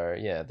 So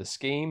yeah, the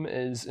scheme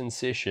is in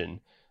session.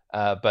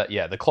 But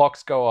yeah, the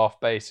clocks go off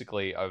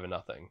basically over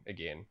nothing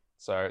again.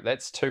 So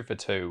that's 2 for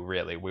 2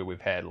 really, where we've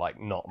had like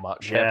not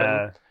much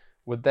happen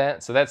with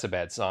that. So that's a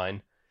bad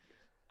sign.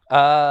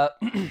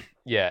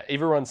 Yeah,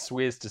 everyone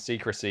swears to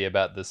secrecy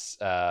about this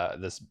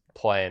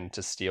plan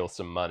to steal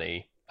some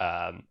money.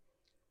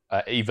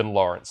 Even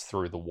Lawrence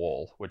through the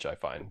wall, which I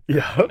find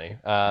funny.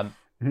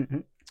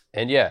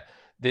 And yeah,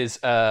 there's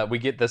we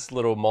get this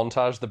little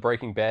montage, the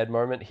Breaking Bad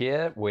moment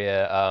here,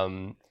 where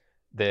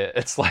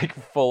it's like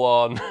full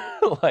on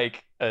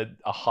like a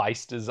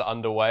heist is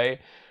underway,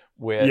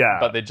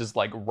 but they're just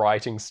like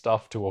writing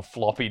stuff to a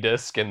floppy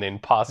disk and then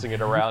passing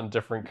it around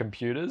different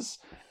computers,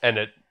 and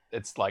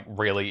it's like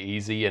really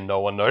easy and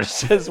no one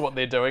notices what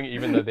they're doing,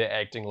 even though they're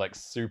acting like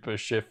super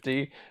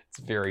shifty. It's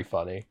very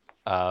funny.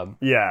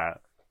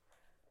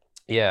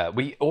 Yeah,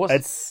 we also...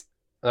 It's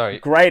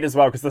great as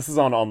well, because this is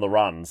on the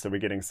run, so we're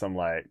getting some,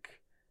 like,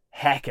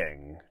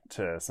 hacking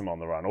to some on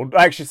the run. Or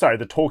actually, sorry,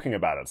 the talking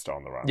about it's still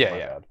on the run.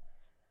 Yeah.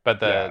 But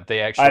the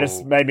actual... It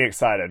just made me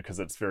excited, because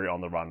it's very on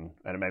the run,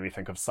 and it made me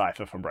think of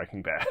Cypher from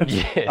Breaking Bad.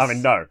 Yes. I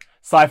mean, no.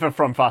 Cypher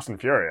from Fast and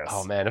Furious.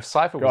 Oh, man, if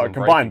Cypher was in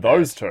combine Breaking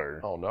those Bad... two.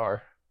 Oh, no.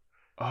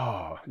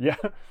 Oh, yeah.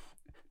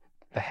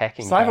 The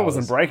hacking Cypher was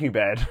in Breaking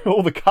Bad.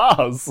 All the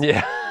cars.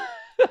 Yeah.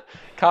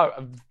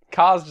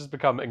 Cars just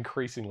become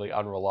increasingly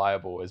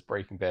unreliable as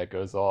Breaking Bad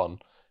goes on,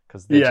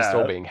 because they're just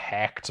all being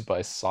hacked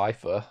by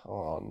Cypher.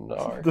 Oh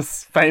no.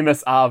 This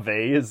famous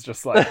RV is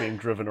just like being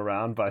driven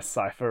around by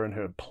Cypher in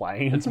her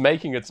plane. It's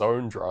making its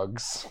own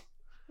drugs.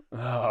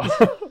 Oh.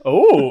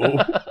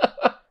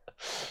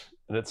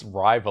 And it's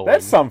rivaling.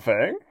 That's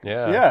something.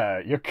 Yeah. Yeah,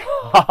 your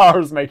car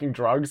is making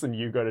drugs and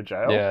you go to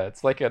jail. Yeah,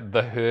 it's like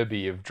the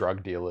Herbie of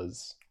drug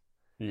dealers.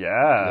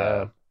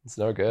 Yeah. It's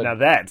no good. Now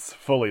that's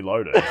fully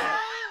loaded.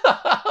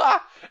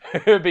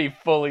 Herbie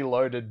fully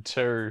loaded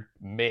to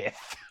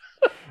meth.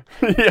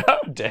 Yeah.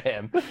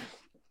 Damn.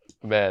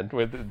 Man,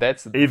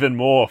 that's Even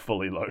more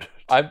fully loaded.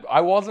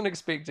 I wasn't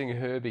expecting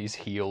Herbie's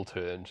heel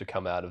turn to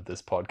come out of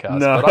this podcast,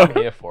 No. but I'm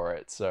here for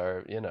it.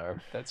 So,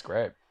 that's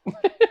great.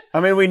 I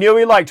mean, we knew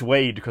he liked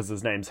weed because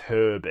his name's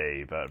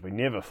Herbie, but we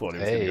never thought he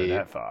was going to Hey. go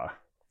that far.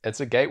 It's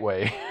a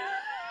gateway.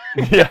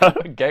 Yeah.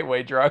 A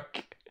gateway drug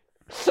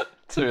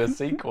to a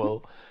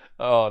sequel.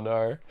 Oh,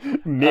 no.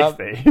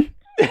 Methy.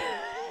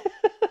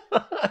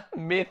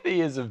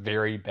 Methy is a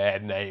very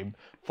bad name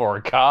for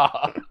a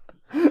car.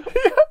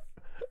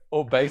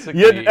 Or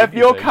basically, If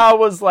your anything. car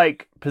was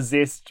like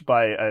possessed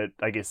by a,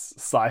 I guess,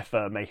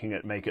 cipher making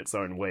it make its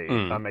own weed,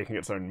 making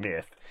its own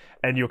meth,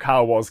 and your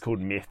car was called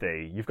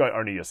Methy, you've got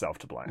only yourself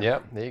to blame.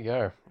 Yeah, there you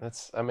go.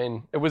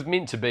 It was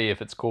meant to be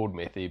if it's called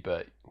Methy,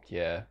 but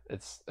yeah,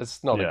 it's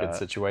not a good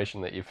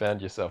situation that you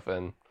found yourself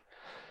in.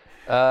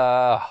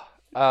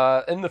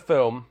 In the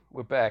film,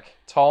 we're back.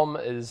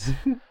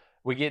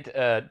 We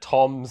get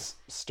Tom's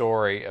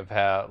story of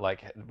how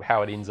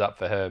it ends up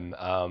for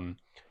him.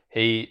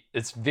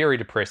 It's very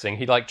depressing.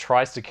 He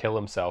tries to kill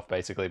himself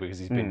basically because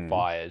he's been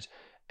fired,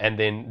 and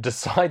then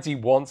decides he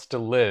wants to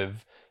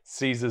live.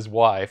 Sees his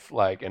wife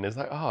and is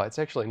like, oh, it's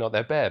actually not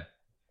that bad.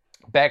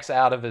 Backs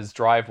out of his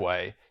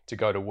driveway to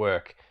go to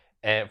work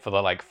and for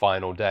the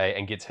final day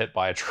and gets hit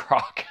by a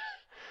truck.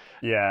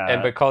 Yeah.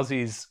 And because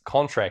he's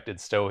contracted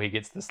still, he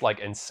gets this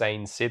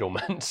insane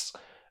settlement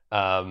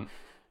and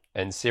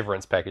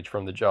severance package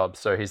from the job.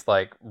 So he's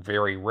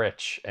very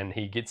rich, and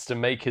he gets to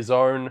make his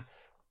own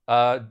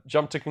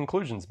jump to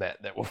conclusions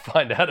mat that we'll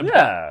find out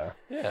about.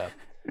 Yeah.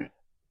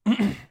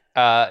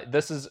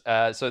 This is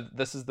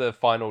the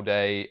final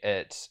day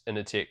at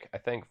Initech, I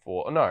think.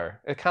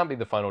 It can't be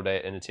the final day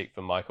at Initech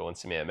for Michael and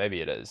Samir.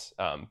 Maybe it is.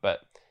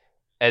 But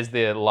as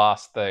their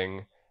last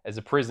thing, as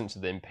a present to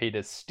them,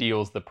 Peter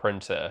steals the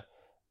printer,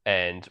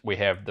 and we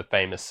have the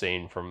famous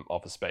scene from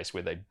Office Space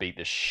where they beat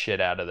the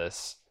shit out of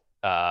this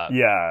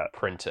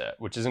printer,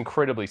 which is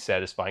incredibly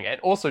satisfying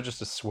and also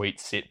just a sweet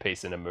set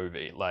piece in a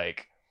movie.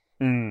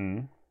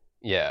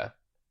 Yeah.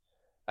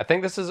 I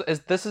think is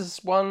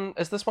this one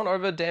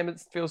over Damn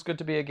It Feels Good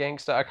to Be a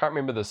Gangster? I can't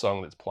remember the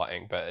song that's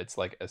playing, but it's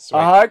a sweet...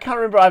 I can't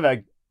remember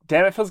either.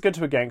 Damn It Feels Good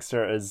to a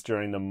Gangster is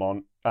during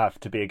the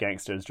to be a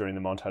gangster is during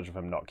the montage of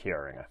him not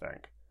caring, I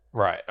think.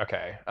 Right,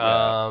 okay.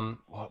 Yeah.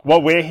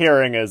 What we're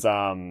hearing is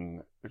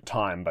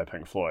Time by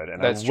Pink Floyd,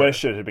 and That's I true.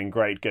 wish it had been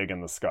Great Gig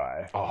in the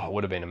Sky. Oh, it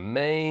would have been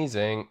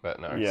amazing, but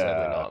no,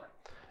 sadly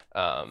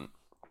not.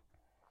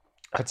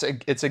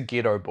 It's a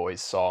Ghetto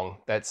Boys song.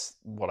 That's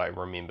what I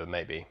remember,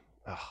 maybe.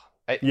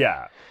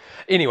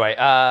 Anyway,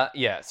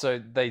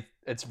 so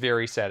it's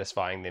very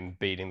satisfying them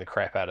beating the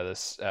crap out of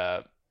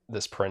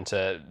this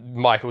printer.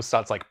 Michael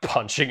starts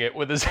punching it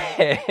with his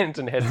hand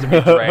and has to be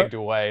dragged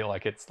away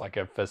it's like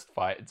a fist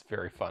fight. It's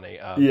very funny.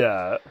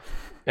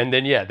 And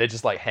then they're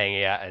just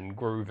hanging out and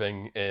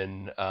grooving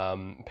in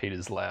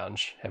Peter's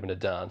lounge, having a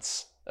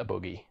dance, a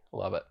boogie.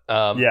 Love it.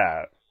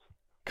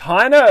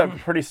 Kind of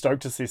pretty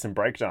stoked to see some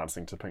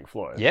breakdancing to Pink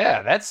Floyd.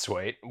 Yeah, that's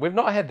sweet. We've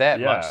not had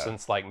that much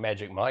since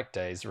Magic Mike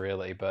days,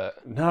 really,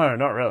 but no,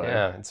 not really.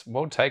 Yeah,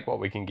 we'll take what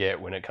we can get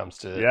when it comes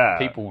to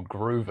people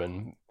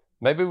grooving.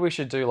 Maybe we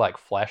should do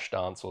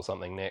Flashdance or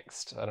something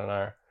next. I don't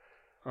know.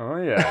 Oh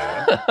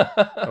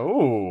yeah.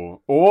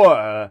 Ooh.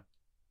 Or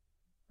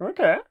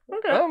okay.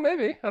 Oh,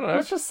 maybe. I don't know.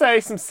 Let's just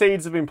say some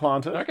seeds have been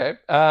planted. Okay.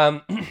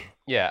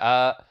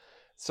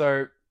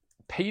 So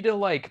Peter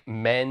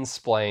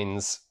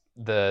mansplains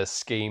the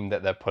scheme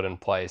that they've put in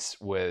place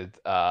with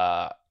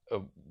Initech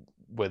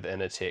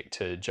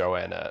to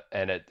Joanna,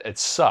 and it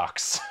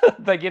sucks.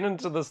 They get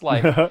into this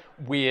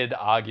weird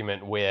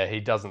argument where he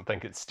doesn't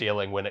think it's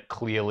stealing when it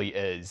clearly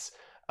is.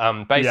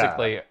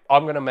 Basically,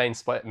 I'm going to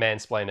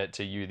mansplain it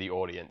to you, the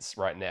audience,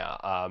 right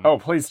now.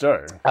 Please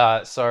do.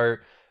 So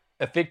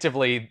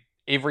effectively,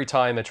 every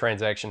time a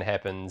transaction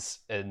happens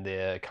in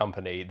their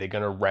company, they're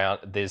going to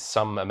there's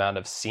some amount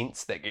of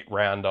cents that get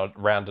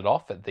rounded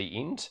off at the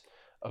end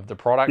of the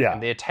product,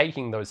 and they're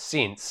taking those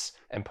cents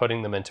and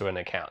putting them into an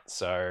account.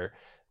 So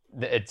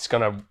it's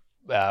going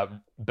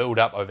to build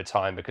up over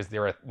time because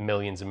there are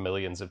millions and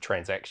millions of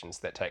transactions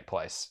that take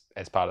place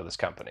as part of this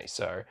company.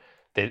 So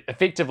they're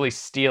effectively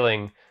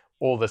stealing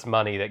all this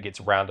money that gets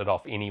rounded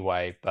off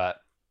anyway,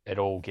 but it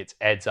all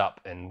adds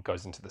up and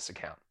goes into this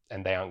account.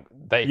 And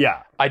they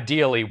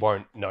ideally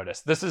won't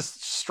notice. This is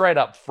straight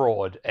up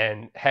fraud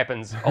and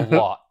happens a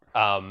lot.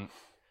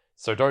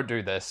 So don't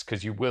do this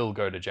because you will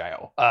go to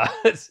jail.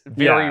 It's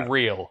very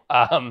real.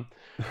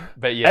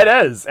 But yeah. It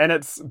is. And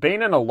it's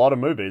been in a lot of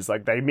movies.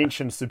 They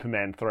mentioned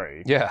Superman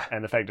 3. Yeah.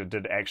 And the fact it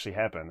did actually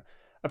happen.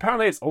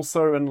 Apparently it's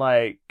also in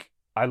I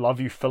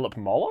Love You, Philip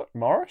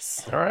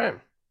Morris. All right.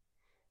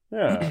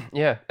 Yeah.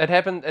 Yeah. It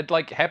happened. It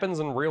happens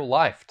in real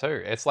life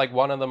too. It's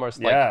one of the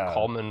most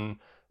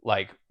common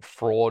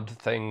fraud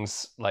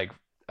things,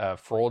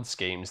 fraud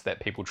schemes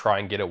that people try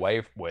and get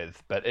away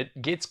with, but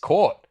it gets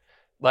caught.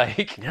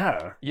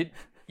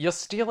 You're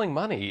stealing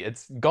money.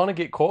 It's gonna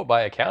get caught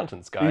by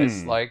accountants,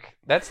 guys.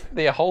 That's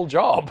their whole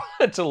job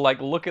to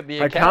look at the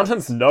accounts.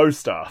 Accountants know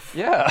stuff.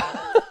 Yeah.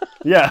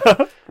 Yeah.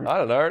 I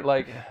don't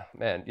know.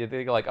 Man, you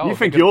think oh, you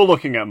think you're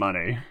looking at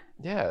money?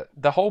 Yeah,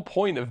 the whole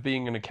point of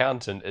being an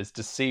accountant is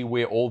to see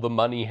where all the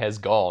money has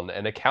gone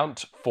and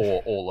account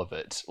for all of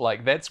it.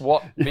 Like, that's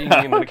what being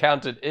an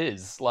accountant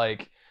is.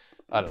 Like,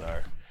 I don't know.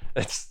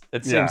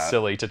 It seems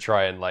silly to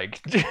try and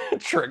like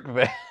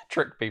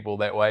trick people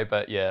that way,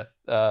 but yeah,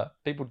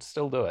 people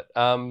still do it.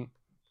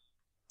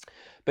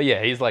 But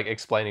yeah, he's like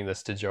explaining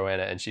this to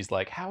Joanna, and she's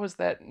like, "How is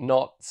that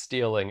not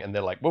stealing?" And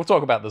they're like, "We'll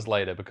talk about this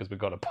later because we've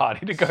got a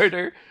party to go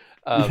to."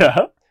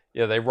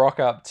 Yeah, they rock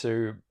up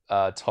to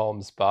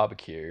Tom's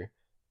barbecue,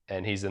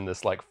 and he's in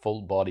this like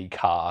full body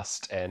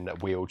cast and a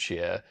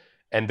wheelchair,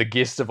 and the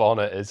guest of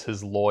honor is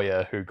his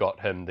lawyer who got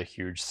him the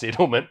huge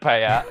settlement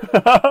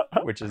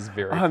payout, which is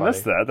very funny. I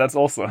missed that. That's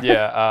awesome.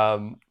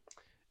 Yeah.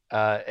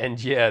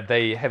 And yeah,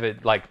 they have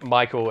it like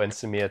Michael and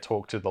Samir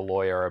talk to the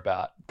lawyer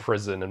about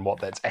prison and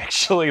what that's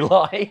actually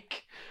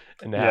like,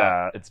 and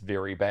how it's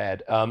very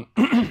bad.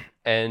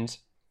 And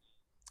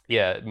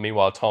yeah,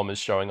 meanwhile, Tom is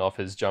showing off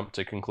his jump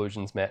to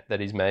conclusions map that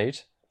he's made.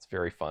 It's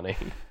very funny.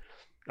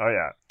 Oh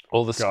yeah.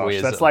 All the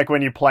squares. That's like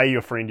when you play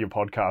your friend your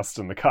podcast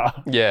in the car.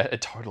 Yeah,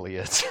 it totally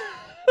is.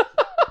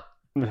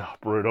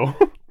 Brutal.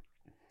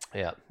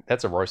 Yeah,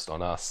 that's a roast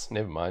on us.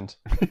 Never mind.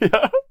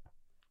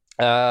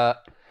 Yeah.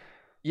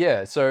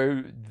 Yeah,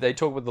 so they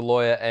talk with the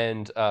lawyer,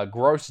 and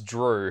Gross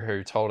Drew,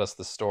 who told us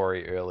the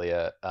story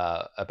earlier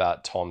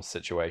about Tom's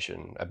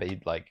situation, he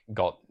like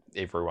got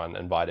everyone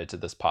invited to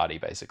this party,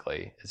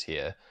 basically, is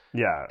here.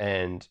 Yeah.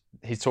 And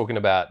he's talking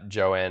about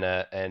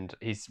Joanna, and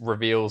he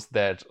reveals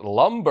that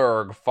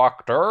Lumberg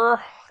fucked her,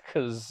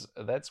 because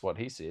that's what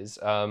he says.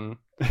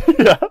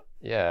 Yeah.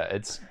 Yeah,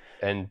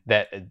 and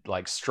that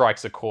like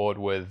strikes a chord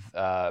with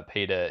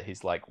Peter.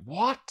 He's like,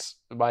 "What?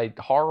 My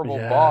horrible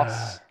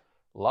boss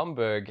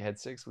Lumberg had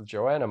sex with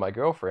Joanna, my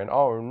girlfriend.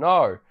 Oh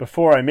no!"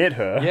 Before I met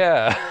her.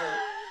 Yeah.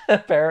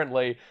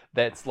 Apparently,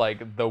 that's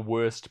like the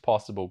worst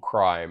possible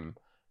crime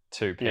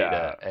to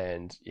Peter,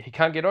 and he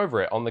can't get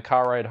over it. On the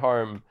car ride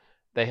home,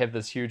 they have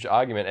this huge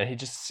argument, and he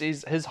just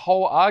says his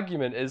whole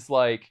argument is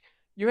like,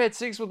 "You had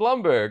sex with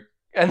Lumberg,"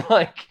 and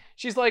like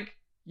she's like,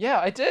 "Yeah,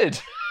 I did."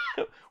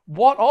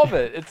 What of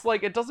it? It's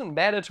like, it doesn't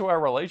matter to our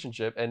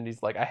relationship. And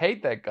he's like, "I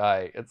hate that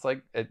guy." It's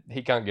like,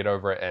 he can't get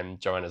over it. And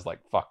Joanna's like,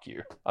 "Fuck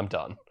you. I'm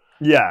done."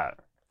 Yeah.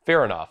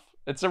 Fair enough.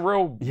 It's a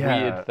real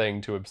weird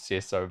thing to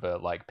obsess over,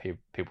 like,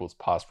 people's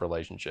past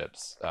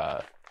relationships.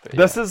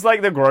 This is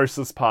like the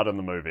grossest part of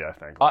the movie, I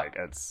think. Like,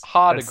 it's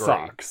hard it agree.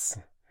 Sucks.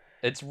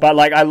 But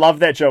like, I love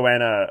that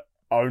Joanna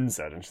owns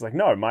it. And she's like,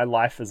 "No, my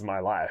life is my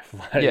life."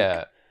 Like,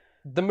 yeah.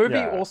 The movie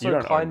also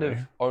kind of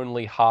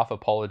only half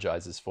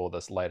apologizes for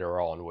this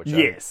later on, which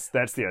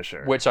that's the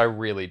issue. Which I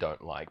really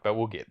don't like, but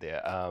we'll get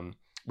there.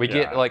 We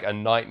get like a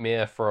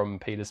nightmare from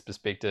Peter's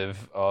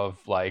perspective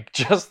of like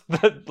just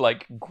the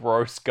like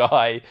gross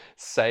guy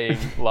saying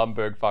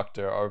Lumberg fucked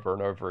her over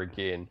and over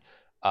again.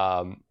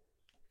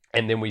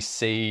 And then we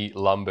see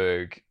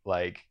Lumberg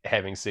like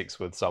having sex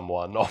with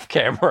someone off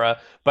camera,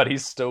 but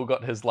he's still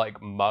got his like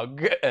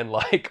mug and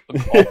like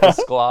office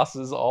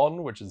glasses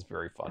on, which is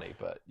very funny,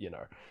 but you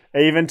know.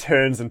 He even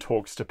turns and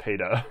talks to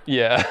Peter.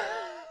 Yeah.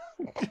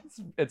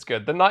 It's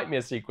good. The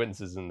nightmare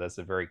sequences in this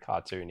are very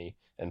cartoony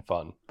and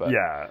fun, but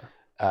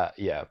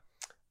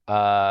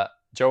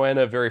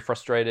Joanna, very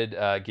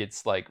frustrated,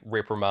 gets like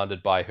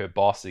reprimanded by her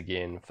boss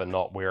again for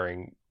not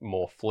wearing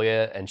more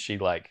flair, and she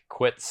like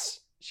quits.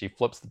 She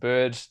flips the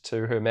bird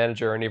to her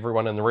manager and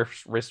everyone in the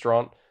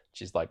restaurant.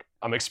 She's like,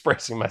 "I'm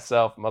expressing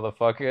myself,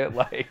 motherfucker."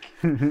 Like,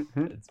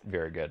 it's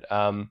very good.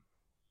 And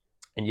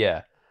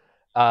yeah,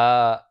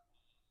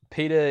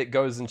 Peter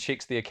goes and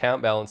checks the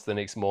account balance the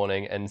next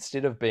morning, and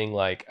instead of being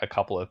like a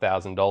couple of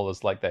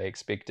 $1,000s like they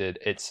expected,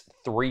 it's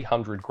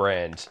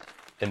 $300,000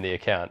 in the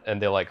account,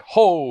 and they're like,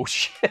 "Oh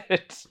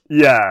shit!"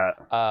 Yeah.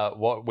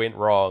 What went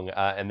wrong?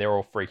 And they're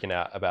all freaking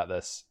out about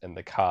this in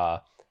the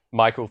car.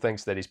 Michael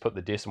thinks that he's put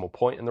the decimal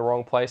point in the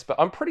wrong place, but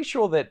I'm pretty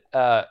sure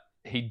that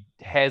he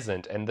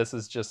hasn't, and this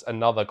is just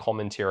another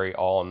commentary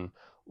on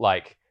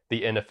like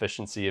the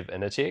inefficiency of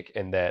Initech,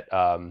 and that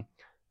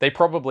they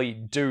probably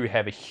do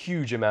have a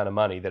huge amount of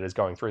money that is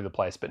going through the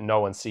place, but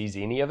no one sees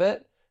any of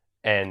it.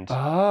 And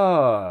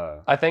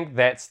I think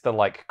that's the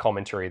like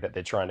commentary that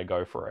they're trying to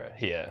go for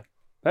here.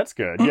 That's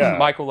good. Yeah.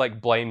 Michael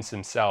like blames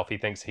himself. He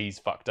thinks he's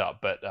fucked up,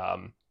 but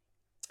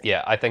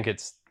yeah, I think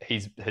it's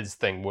his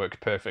thing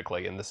worked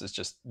perfectly, and this is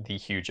just the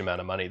huge amount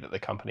of money that the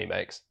company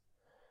makes.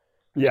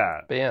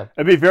 Yeah. But yeah.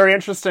 It'd be very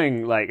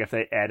interesting, like, if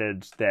they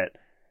added that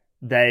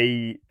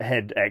they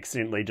had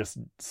accidentally just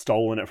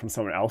stolen it from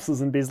someone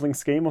else's embezzling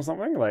scheme or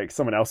something. Like,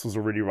 someone else was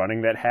already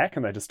running that hack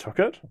and they just took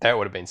it. That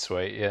would have been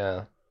sweet,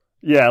 yeah.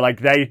 Yeah, like,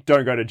 they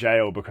don't go to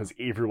jail because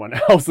everyone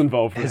else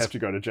involved would have to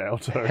go to jail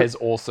too. Has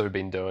also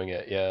been doing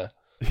it, yeah.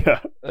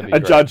 Yeah. A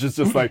judge is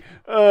just like,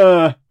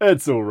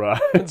 it's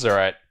alright. It's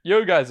alright.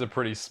 You guys are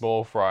pretty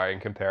small fry in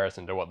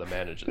comparison to what the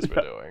managers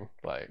were doing.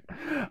 Like,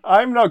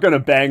 I'm not going to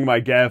bang my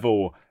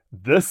gavel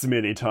this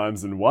many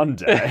times in one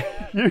day.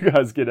 You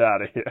guys get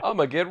out of here. I'm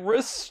going to get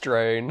wrist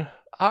strain.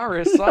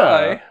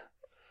 RSI.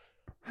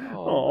 Yeah.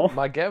 Oh,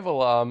 my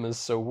gavel arm is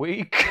so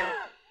weak.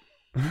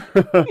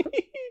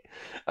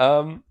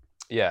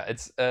 Yeah,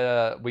 it's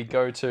we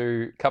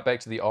cut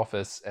back to the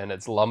office, and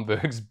it's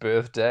Lumbergh's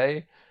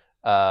birthday.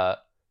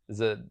 Is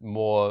it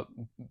more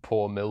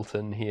poor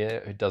Milton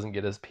here who doesn't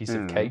get his piece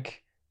of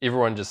cake?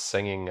 Everyone just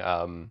singing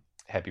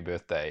happy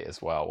birthday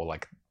as well, or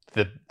like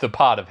the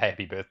part of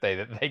happy birthday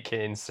that they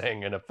can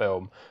sing in a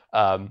film.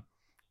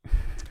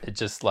 It's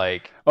just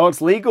like, oh,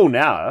 it's legal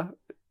now.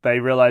 They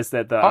realized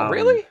that the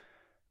really?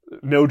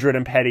 Mildred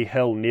and Patty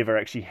Hill never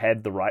actually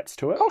had the rights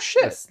to it. Oh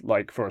shit!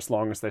 Like for as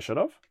long as they should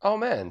have. Oh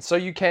man, so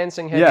you can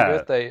sing happy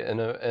birthday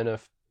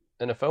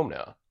in a film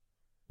now?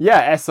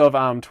 Yeah, as of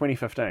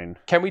 2015.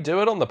 Can we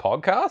do it on the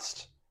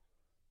podcast?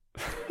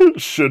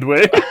 Should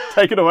we?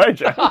 Take it away,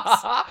 James.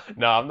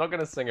 No, I'm not going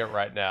to sing it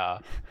right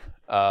now.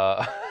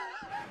 I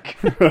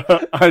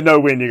know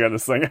when you're going to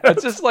sing it.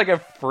 It's just like a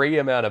free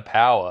amount of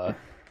power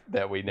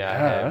that we now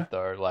have,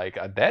 though. Like,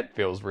 that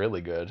feels really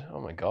good.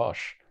 Oh my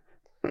gosh.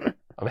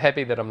 I'm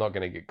happy that I'm not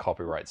going to get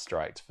copyright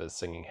striked for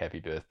singing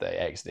happy birthday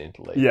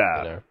accidentally. Yeah.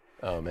 You know?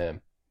 Oh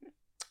man.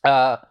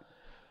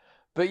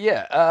 But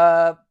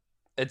yeah,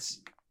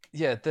 it's...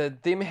 Yeah,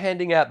 them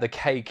handing out the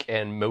cake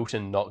and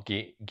Milton not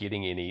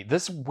getting any.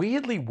 This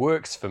weirdly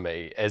works for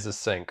me as a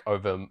sync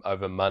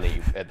over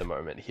money at the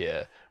moment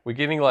here. We're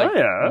getting like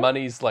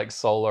money's like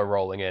solo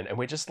rolling in, and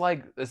we're just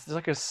like, it's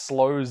like a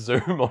slow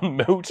zoom on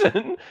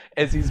Milton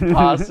as he's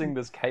passing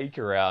this cake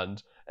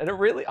around. And it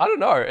really, I don't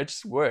know, it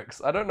just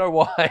works. I don't know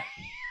why.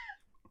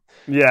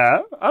 Yeah,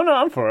 I know,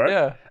 I'm for it.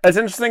 Yeah. It's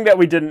interesting that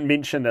we didn't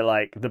mention that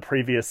like the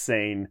previous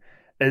scene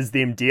is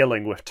them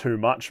dealing with too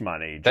much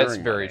money. That's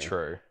very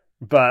true.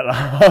 But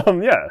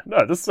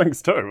this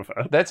syncs too.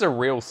 That's a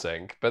real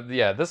sync. But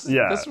yeah, this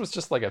was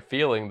just like a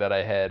feeling that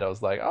I had. I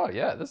was like, oh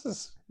yeah,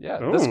 this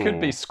could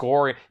be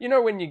scoring. You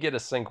know, when you get a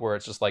sync where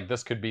it's just like,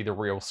 this could be the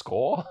real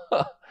score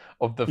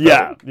of the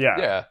film.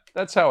 Yeah.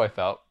 That's how I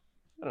felt.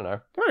 I don't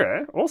know.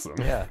 Okay, awesome.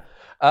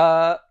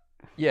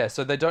 Yeah.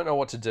 So they don't know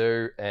what to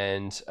do,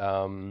 and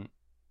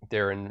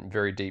they're in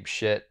very deep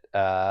shit.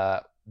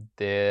 They're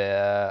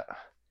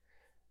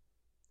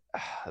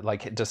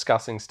like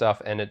discussing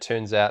stuff, and it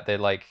turns out they're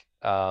like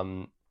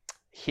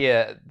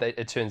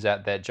it turns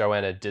out that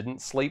Joanna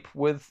didn't sleep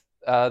with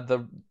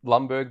the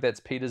Lumbergh that's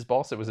Peter's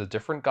boss. It was a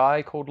different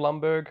guy called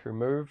Lumbergh who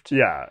moved.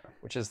 Yeah.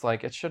 Which is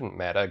like, it shouldn't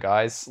matter,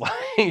 guys.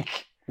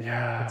 Like,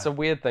 yeah, it's a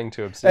weird thing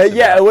to obsess about.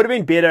 Yeah, it would have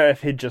been better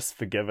if he'd just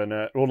forgiven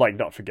it, or like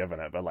not forgiven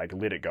it, but like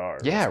let it go.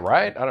 Yeah,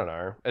 right. I don't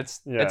know.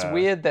 It's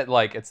weird that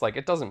like it's like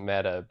it doesn't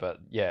matter, but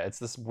yeah, it's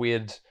this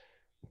weird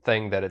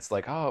thing that it's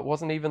like, oh, it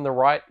wasn't even the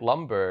right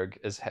Lumbergh,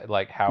 is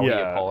like how he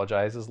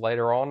apologizes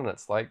later on, and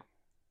it's like,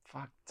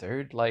 fuck,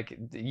 dude, like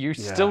you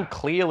still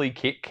clearly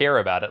care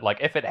about it. Like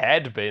if it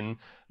had been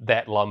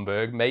that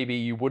Lumbergh, maybe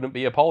you wouldn't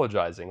be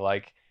apologizing.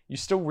 Like you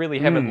still really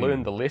haven't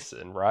learned the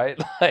lesson,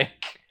 right?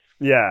 Like,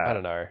 yeah, I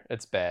don't know,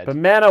 it's bad. But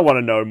man, I want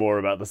to know more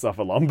about the stuff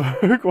of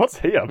Lumbergh. What's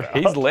he about?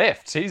 He's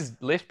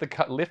left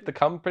the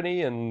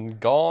company and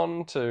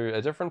gone to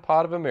a different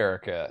part of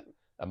America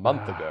a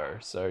month ago.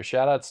 So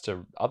shout outs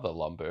to other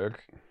Lumbergh.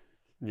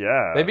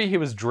 Yeah. Maybe he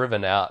was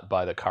driven out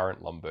by the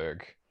current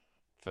Lumbergh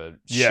for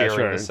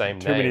sharing the same name.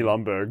 Too many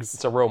Lumberghs.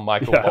 It's a real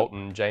Michael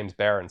Bolton, James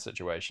Barron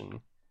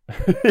situation.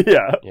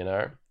 Yeah. You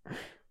know?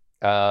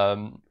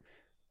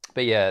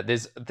 But yeah,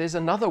 there's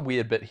another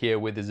weird bit here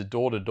where there's a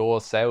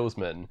door-to-door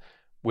salesman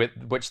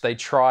which they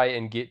try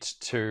and get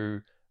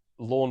to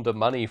launder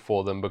money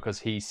for them because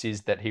he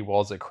says that he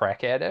was a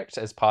crack addict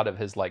as part of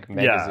his like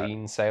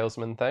magazine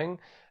salesman thing.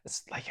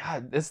 It's like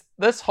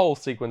this whole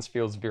sequence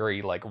feels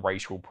very like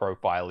racial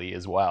profile-y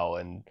as well,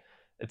 and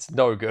it's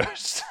no good.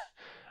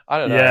 I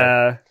don't know.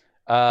 Yeah.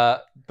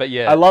 But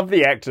yeah, I love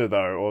the actor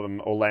though,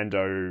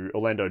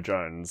 Orlando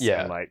Jones.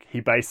 Yeah, and, like he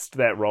based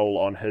that role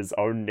on his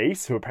own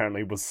niece, who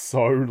apparently was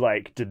so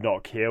like did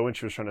not care when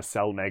she was trying to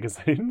sell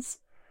magazines.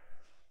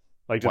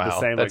 Like did the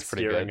same like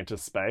steering into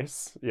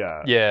space.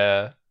 Yeah.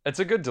 Yeah, it's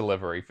a good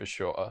delivery for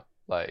sure.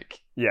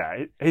 Like,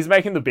 yeah, he's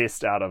making the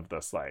best out of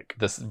this like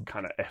this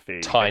kind of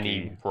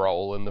tiny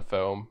role in the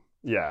film.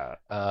 Yeah.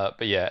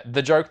 But yeah,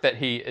 the joke that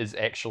he is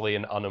actually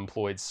an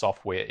unemployed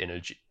software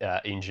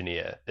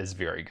engineer is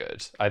very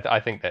good. I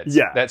think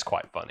that's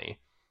quite funny.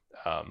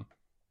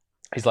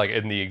 He's like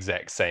in the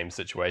exact same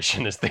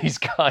situation as these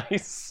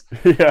guys.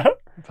 Yeah.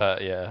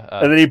 But yeah.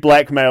 And then he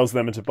blackmails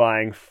them into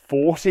buying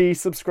 40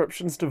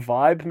 subscriptions to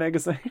Vibe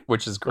magazine.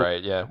 Which is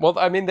great, yeah. Well,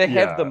 I mean, they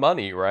have the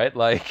money, right?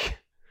 Like,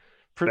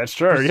 that's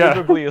true,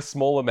 presumably a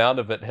small amount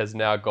of it has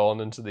now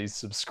gone into these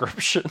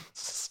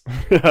subscriptions.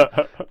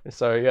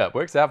 So yeah, it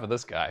works out for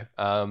this guy.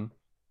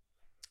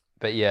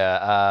 But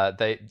yeah,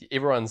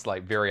 everyone's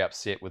like very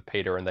upset with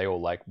Peter, and they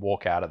all like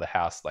walk out of the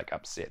house like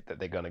upset that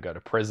they're going to go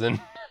to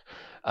prison.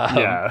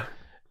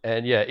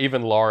 And yeah,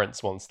 even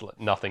Lawrence wants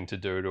nothing to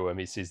do to him.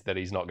 He says that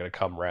he's not going to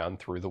come round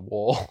through the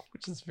wall,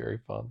 which is very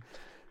fun.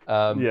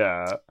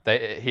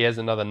 He has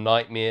another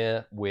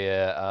nightmare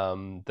where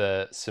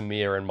the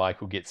Samir and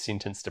Michael get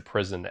sentenced to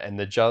prison, and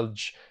the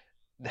judge,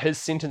 his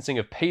sentencing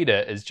of Peter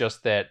is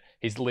just that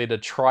he's led a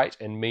trite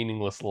and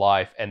meaningless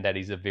life, and that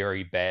he's a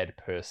very bad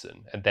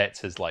person, and that's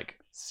his like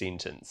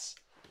sentence.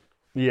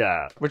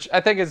 Yeah. which I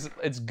think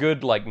it's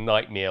good like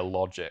nightmare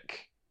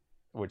logic,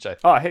 which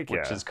Oh, heck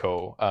which yeah. is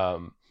cool.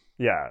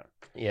 Yeah.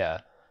 Yeah,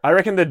 I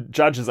reckon the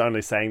judge is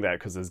only saying that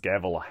because his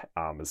gavel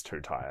arm is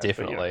too tired.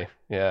 definitely.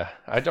 Yeah,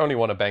 I only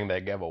want to bang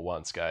that gavel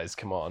once, guys.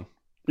 Come on,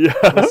 Yeah.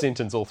 I'm gonna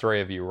sentence all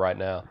three of you right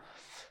now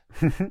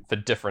for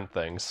different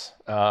things.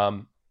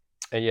 And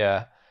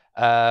yeah,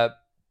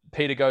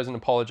 Peter goes and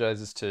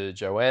apologizes to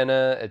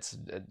Joanna. It's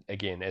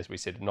again, as we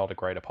said, not a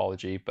great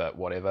apology, but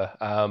whatever.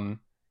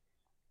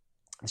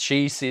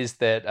 She says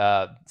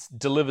that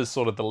delivers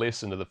sort of the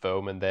lesson of the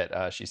film, and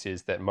that she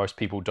says that most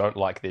people don't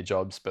like their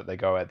jobs, but they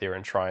go out there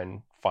and try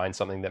and find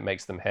something that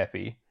makes them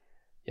happy.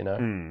 You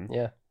know,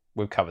 yeah,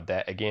 we've covered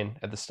that again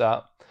at the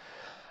start.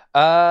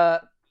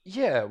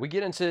 Yeah, we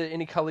get into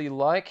Any Color You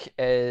Like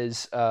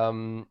as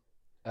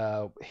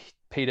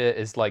Peter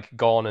is like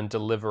gone and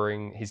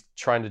delivering. He's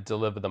trying to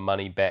deliver the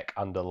money back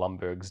under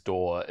Lumbergh's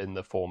door in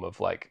the form of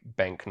like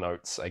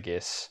banknotes, I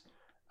guess.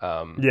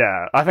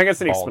 Yeah, I think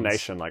it's an bonds.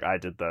 explanation. Like, I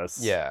did this.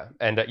 Yeah,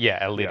 and a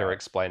letter Yeah.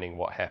 explaining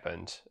what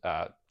happened.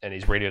 And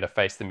he's ready to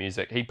face the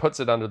music. He puts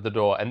it under the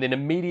door and then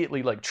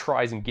immediately like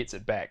tries and gets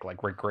it back,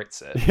 like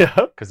regrets it Yeah.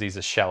 because he's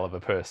a shell of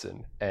a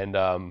person. And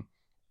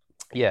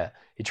yeah,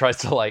 he tries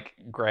to like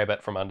grab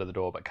it from under the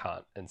door but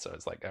can't. And so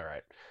it's like, all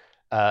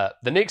right.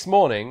 The next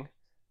morning,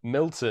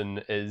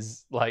 Milton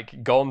is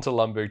like gone to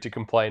Lumbergh to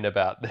complain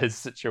about his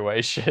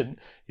situation.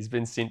 He's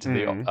been sent to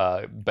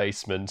the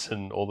basement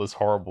and all this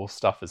horrible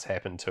stuff has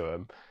happened to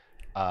him.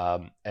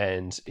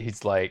 And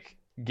he's like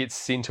gets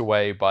sent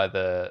away by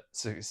the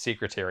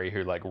secretary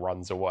who like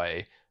runs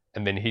away.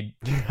 And then he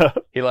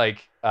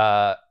like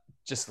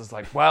just was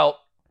like, well,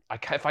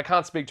 if I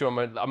can't speak to him,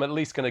 I'm at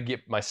least going to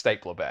get my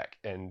stapler back,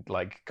 and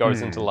like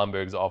goes into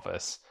Lumbergh's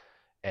office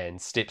and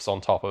steps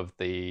on top of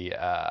the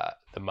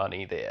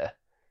money there.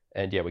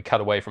 And yeah, we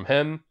cut away from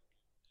him.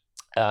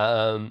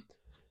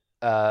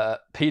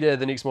 Peter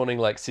the next morning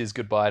like says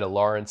goodbye to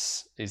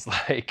Lawrence. He's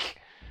like,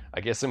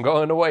 I guess I'm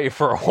going away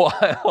for a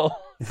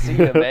while. See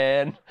ya,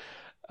 man.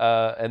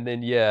 And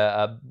then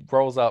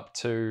rolls up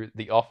to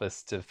the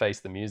office to face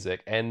the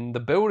music, and the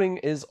building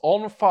is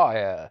on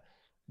fire.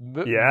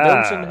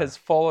 Milton has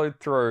followed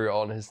through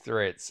on his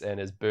threats and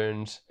has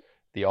burned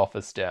the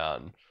office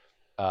down.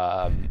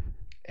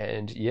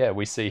 And yeah,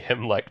 we see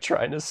him like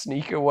trying to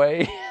sneak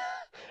away.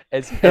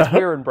 As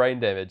we're in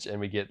Brain Damage, and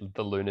we get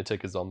the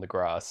lunatic is on the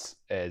grass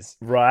as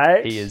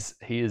Right. he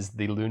is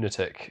the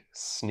lunatic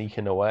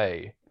sneaking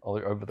away all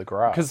over the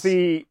grass. Because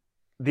the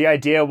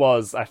idea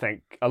was, I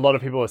think, a lot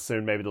of people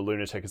assumed maybe the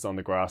lunatic is on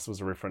the grass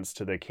was a reference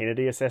to the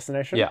Kennedy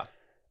assassination. Yeah.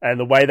 And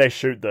the way they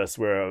shoot this,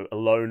 where a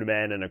lone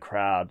man in a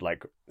crowd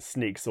like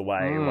sneaks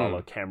away while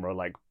a camera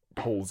like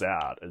pulls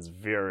out, is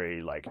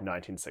very like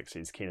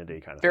 1960s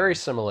Kennedy kind of Very thing.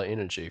 similar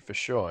energy for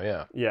sure.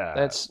 Yeah. Yeah.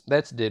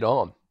 That's dead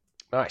on.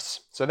 Nice.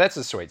 So that's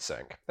a sweet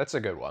sync. That's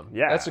a good one.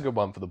 Yeah. That's a good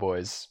one for the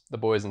boys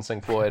in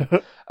Sing Floyd.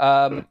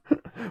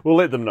 We'll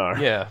let them know.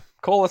 Yeah.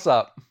 Call us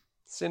up.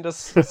 Send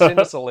us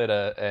a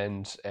letter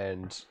and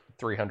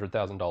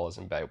 $300,000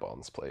 in bail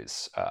bonds,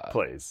 please.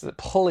 Please.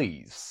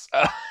 Please.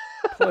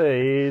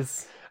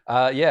 Please.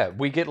 Yeah,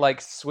 we get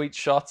like sweet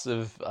shots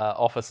of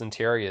office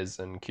interiors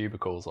and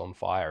cubicles on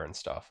fire and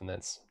stuff, and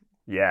that's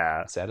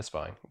Yeah.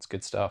 satisfying. It's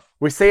good stuff.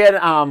 We see it,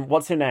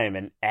 what's her name?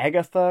 An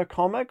Agatha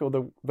comic? Or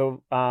the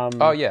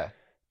Oh yeah.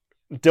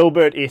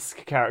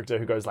 Dilbert-esque character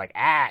who goes like,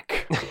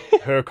 ack!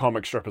 Her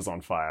comic strip is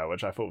on fire,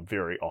 which I thought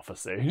very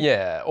officey.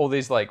 Yeah, all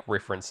these like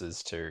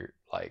references to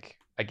like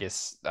I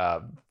guess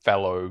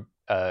fellow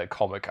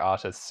comic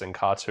artists and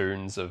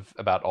cartoons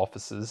about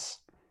offices.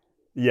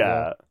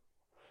 Yeah.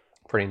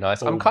 Pretty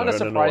nice. All I'm kind of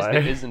burning surprised away.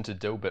 there isn't a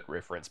Dilbert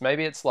reference.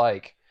 Maybe it's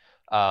like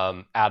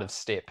out of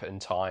step in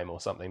time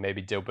or something.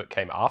 Maybe Dilbert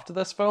came after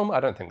this film.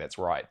 I don't think that's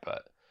right,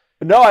 but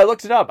No, I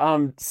looked it up.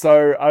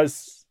 So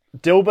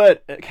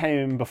Dilbert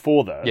came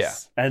before this. Yeah.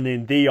 And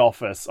then The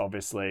Office,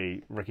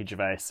 obviously, Ricky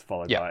Gervais,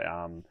 followed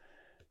Yeah.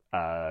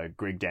 by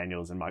Greg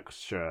Daniels and Mike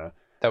Schur.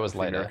 that was the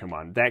later. American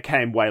one. That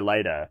came way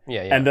later.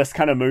 Yeah, yeah. And this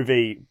kind of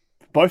movie,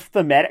 both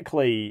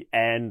thematically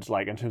and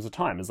like in terms of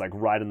time, is like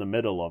right in the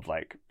middle of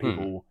like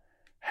people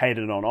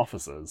hated on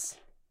officers.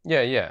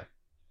 Yeah, yeah.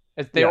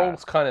 They're Yeah. all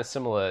kind of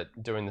similar,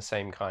 doing the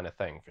same kind of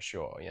thing for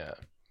sure. Yeah.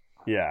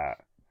 Yeah.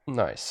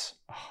 Nice.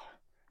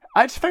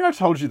 I think I've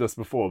told you this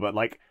before, but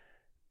like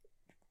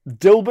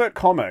Dilbert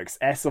Comics,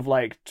 as of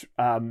like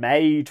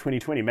May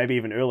 2020, maybe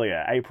even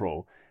earlier,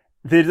 April,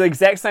 they're the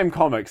exact same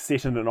comics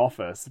set in an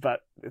office,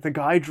 but the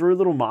guy drew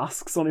little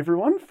masks on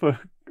everyone for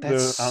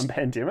the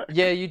pandemic.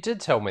 Yeah, you did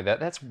tell me that.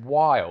 That's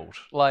wild.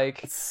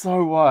 Like, It's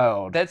so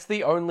wild. that's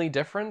the only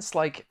difference.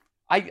 Like,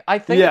 I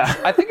think Yeah.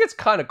 I think it's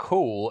kind of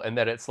cool in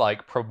that it's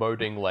like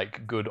promoting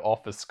like good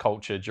office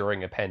culture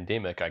during a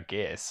pandemic, I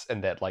guess,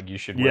 and that like you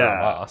should wear a Yeah.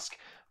 mask.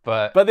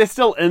 But But they're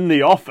still in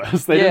the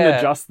office. They didn't Yeah.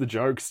 adjust the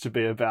jokes to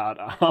be about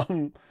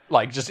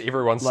like just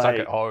everyone stuck Like-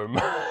 at home.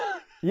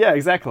 Yeah,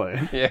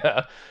 exactly.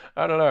 Yeah,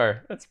 I don't know.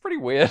 It's pretty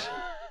weird.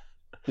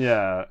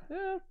 Yeah.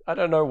 Yeah, I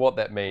don't know what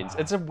that means.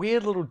 It's a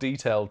weird little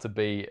detail to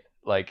be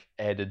like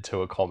added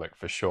to a comic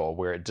for sure,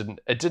 where it didn't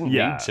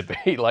Yeah. need to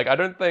be. Like, I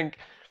don't think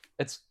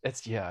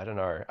it's yeah, I don't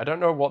know. I don't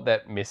know what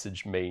that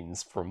message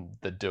means from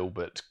the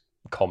Dilbert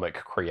comic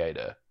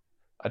creator.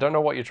 I don't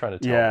know what you're trying to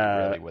tell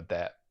me really with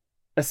that.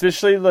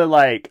 Especially the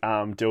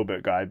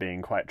Dilbert guy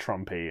being quite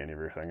Trumpy and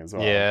everything as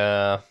well.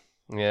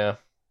 Yeah.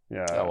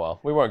 Oh well,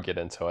 we won't get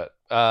into it.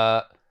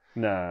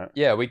 No.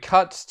 Yeah, we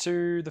cut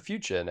to the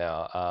future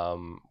now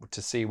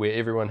to see where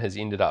everyone has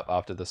ended up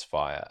after this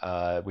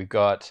fire. We've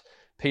got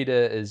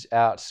Peter is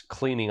out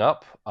cleaning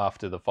up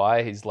after the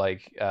fire. He's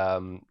like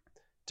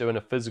doing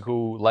a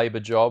physical labor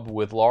job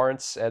with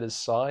Lawrence at his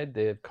side.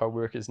 They're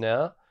co-workers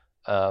now,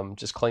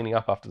 just cleaning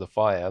up after the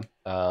fire.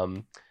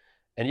 And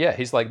yeah,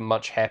 he's like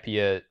much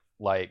happier,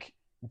 like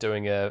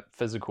doing a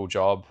physical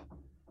job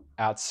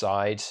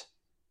outside,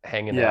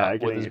 hanging out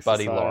with his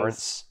buddy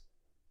Lawrence.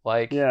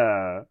 Like,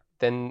 yeah.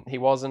 Than he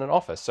was in an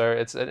office. So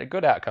it's a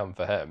good outcome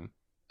for him.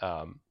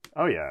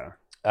 Oh yeah.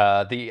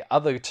 The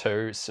other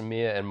two,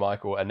 Samir and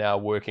Michael, are now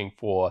working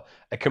for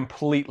a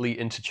completely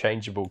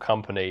interchangeable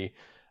company.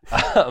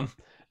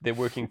 They're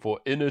working for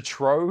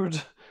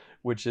Innertrode,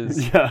 which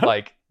is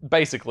like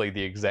basically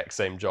the exact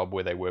same job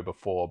where they were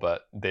before,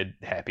 but they're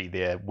happy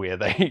there where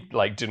they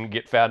like didn't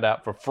get found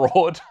out for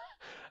fraud.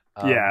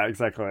 Yeah,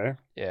 exactly.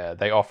 Yeah,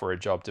 they offer a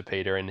job to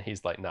Peter, and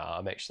he's like,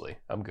 "Nah,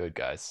 I'm good,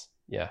 guys.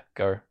 Yeah,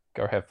 go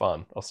have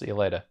fun. I'll see you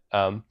later."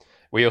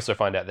 We also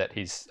find out that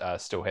he's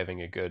still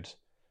having a good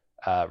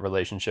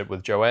relationship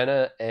with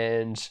Joanna,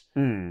 and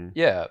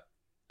they're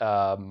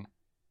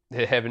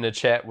having a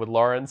chat with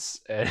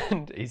Lawrence,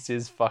 and he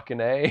says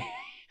 "fucking A."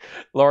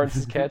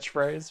 Lawrence's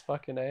catchphrase,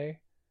 "fucking A,"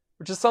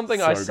 which is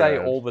something I say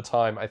all the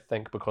time, I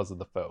think, because of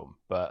the film,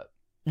 but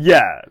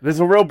yeah, there's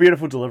a real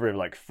beautiful delivery of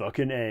like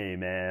 "fucking A,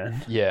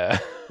 man." Yeah.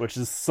 Which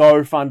is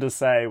so fun to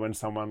say when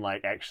someone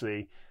like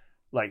actually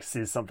like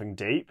says something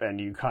deep and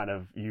you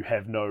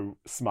have no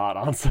smart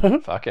answer.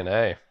 Fucking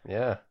A,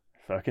 yeah.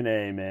 Fucking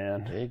A,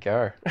 man. There you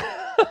go.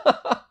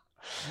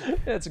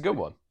 Yeah, it's a good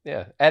one.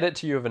 Yeah, add it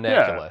to your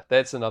vernacular. Yeah.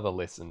 That's another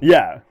lesson.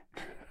 Yeah.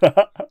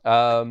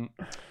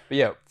 But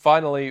yeah,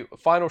 final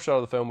shot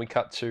of the film, we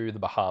cut to the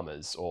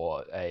Bahamas,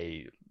 or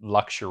a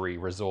luxury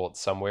resort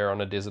somewhere on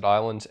a desert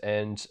island,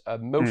 and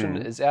Milton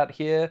is out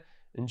here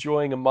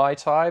enjoying a Mai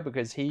Tai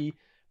because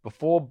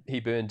before he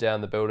burned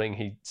down the building,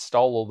 he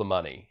stole all the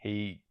money.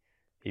 He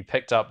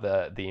picked up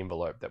the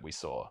envelope that we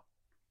saw.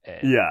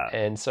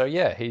 And so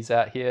yeah, he's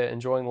out here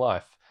enjoying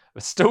life.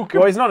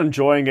 Well, he's not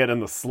enjoying it in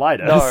the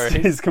slightest. No,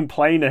 he's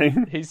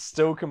complaining. He's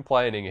still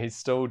complaining. He's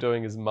still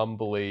doing his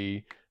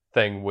mumbly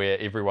thing where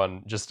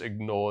everyone just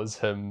ignores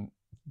him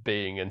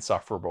being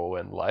insufferable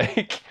and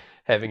like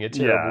having a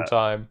terrible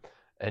time.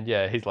 And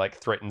yeah, he's like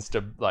threatens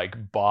to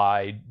like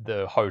buy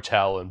the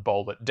hotel and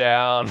bowl it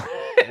down.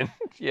 And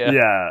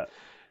yeah.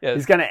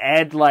 He's going to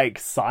add like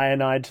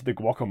cyanide to the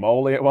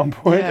guacamole at one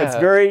point. Yeah. It's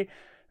very,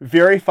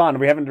 very fun.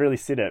 We haven't really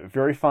said it.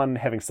 Very fun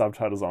having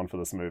subtitles on for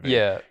this movie.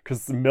 Yeah.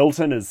 Because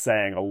Milton is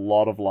saying a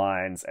lot of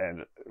lines,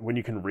 and when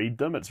you can read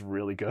them, it's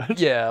really good.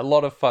 Yeah, a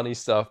lot of funny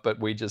stuff, but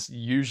we just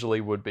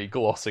usually would be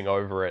glossing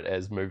over it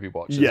as movie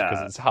watchers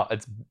because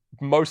it's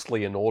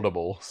mostly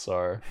inaudible.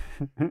 So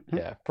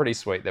yeah, pretty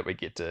sweet that we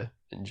get to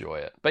enjoy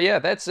it. But yeah,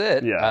 that's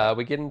it. Yeah.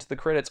 We get into the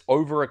credits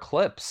over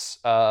Eclipse.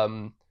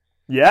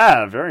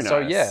 Yeah, very nice. So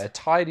yeah, a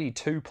tidy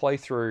 2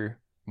 playthrough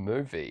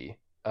movie.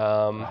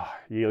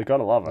 You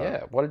gotta love it.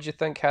 Yeah. What did you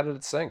think? How did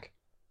it sink?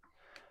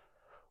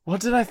 What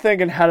did I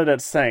think and how did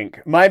it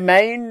sink? My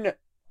main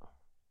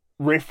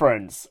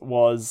reference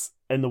was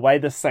in the way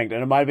this synced,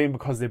 and it might have been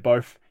because they're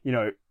both,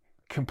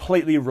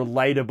 completely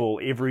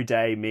relatable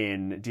everyday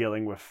men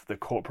dealing with the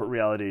corporate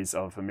realities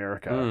of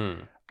America.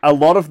 A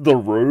lot of The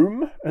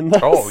Room in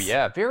this. Oh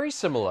yeah, very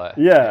similar.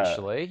 Yeah.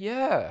 Actually,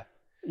 yeah.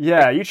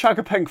 Yeah, you chuck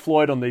a Pink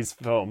Floyd on these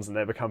films and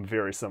they become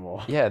very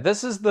similar. Yeah,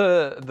 this is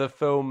the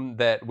film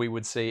that we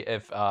would see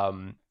if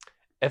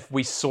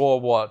we saw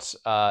what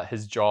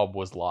his job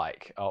was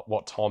like,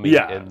 what Tommy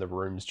in The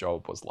Room's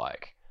job was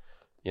like,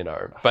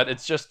 But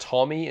it's just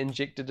Tommy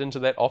injected into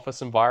that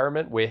office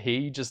environment where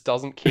he just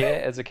doesn't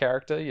care as a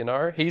character,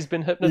 He's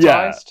been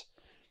hypnotized.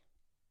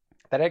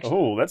 Yeah.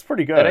 That's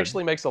pretty good. That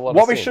actually makes a lot of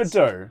sense. What we should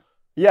do,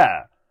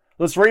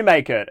 let's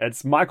remake it.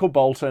 It's Michael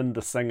Bolton,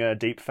 the singer,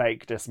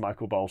 deepfaked as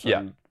Michael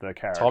Bolton, the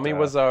character. Tommy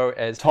Wiseau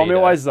as Tommy Peter.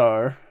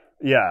 Wiseau,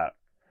 yeah.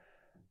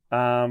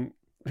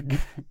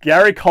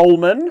 Gary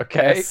Coleman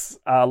as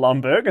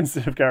Lumberg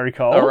instead of Gary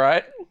Cole. All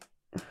right.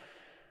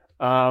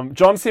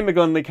 John C.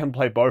 McGinley can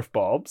play both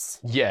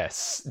Bobs.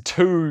 Yes,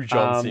 2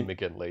 John C.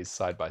 McGinleys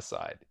side by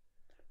side.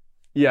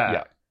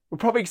 Yeah. We'll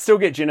probably still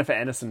get Jennifer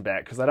Aniston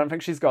back because I don't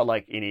think she's got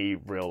like any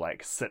real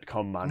like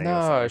sitcom money. No,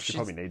 or something. She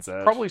probably needs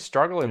it. Probably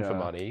struggling for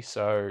money,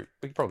 so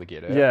we could probably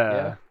get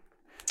her.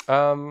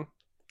 Yeah.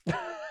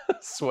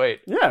 Sweet.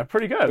 Yeah,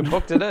 pretty good. We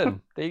booked it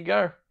in. There you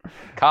go.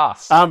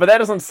 Cast. But that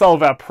doesn't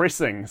solve our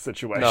pressing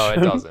situation. No,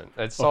 it doesn't.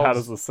 It solves, how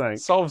does this sync?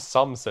 Solves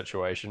some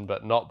situation,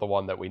 but not the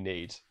one that we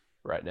need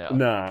right now.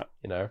 Nah.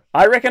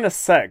 I reckon a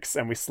 6,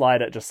 and we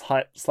slide it just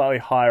slightly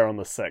higher on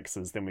the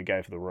 6s than we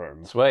gave The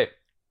Room. Sweet.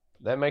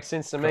 That makes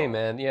sense to me,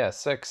 man. Yeah,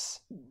 6.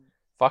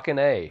 Fucking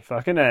A.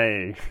 Fucking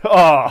A.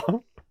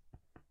 Oh.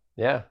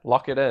 Yeah,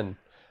 lock it in.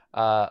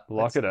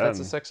 Lock it That's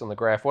in. a 6 on the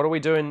graph. What are we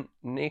doing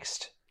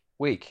next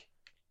week,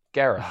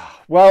 Gareth?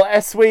 Well,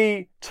 as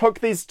we took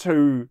this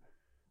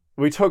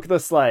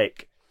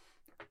like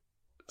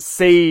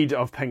seed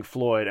of Pink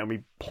Floyd and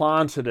we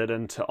planted it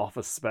into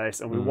Office Space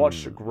and we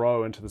watched it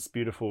grow into this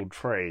beautiful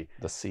tree.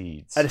 The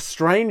seeds. A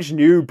strange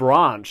new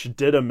branch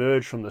did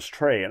emerge from this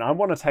tree, and I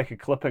want to take a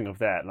clipping of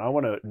that and I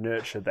want to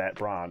nurture that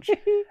branch.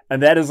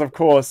 And that is, of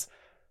course,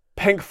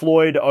 Pink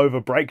Floyd over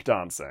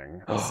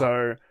breakdancing.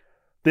 So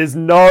there's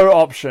no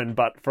option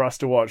but for us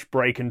to watch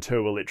Breakin'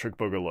 2 Electric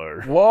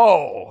Boogaloo.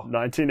 Whoa!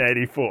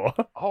 1984.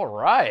 All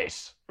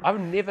right. I've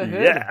never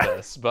heard Yeah. of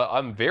this, but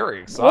I'm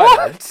very excited.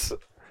 What?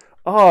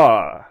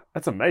 Oh,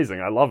 that's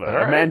amazing. I love it. All A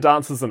right. man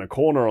dances in a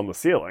corner on the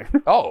ceiling.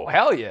 Oh,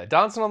 hell yeah.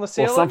 Dancing on the Or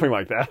ceiling? something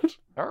like that.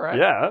 All right.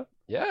 Yeah.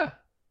 Yeah.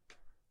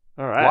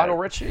 All right. Lionel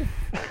Richie.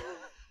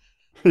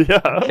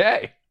 Yeah.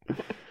 Okay.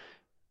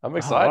 I'm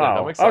excited.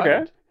 wow. I'm excited.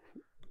 Okay.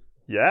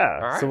 Yeah.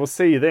 All right. So we'll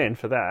see you then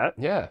for that.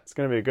 Yeah. It's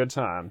going to be a good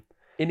time.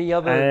 Any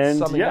other And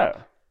summing yeah.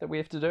 up that we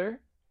have to do?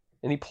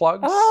 Any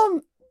plugs?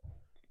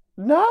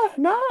 No.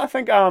 I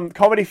think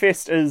Comedy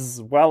Fest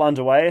is well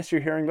underway as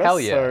you're hearing this. Hell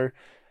yeah. So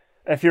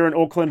if you're in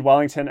Auckland,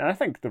 Wellington, and I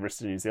think the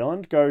rest of New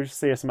Zealand, go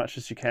see as much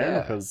as you can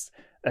Yeah. because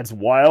it's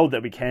wild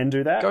that we can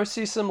do that. Go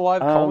see some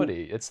live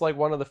comedy. It's like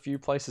one of the few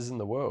places in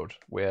the world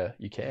where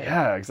you can.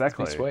 Yeah, It's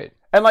exactly. pretty sweet.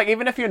 And like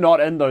even if you're not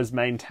in those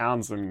main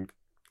towns in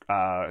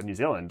New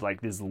Zealand,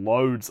 like there's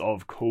loads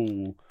of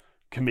cool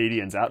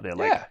comedians out there.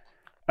 Like Yeah.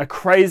 a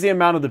crazy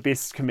amount of the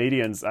best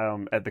comedians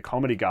at the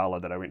comedy gala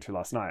that I went to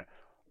last night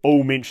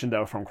all mentioned they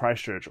were from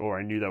Christchurch, or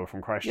I knew they were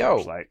from Christchurch. Yo.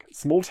 Like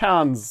small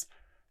towns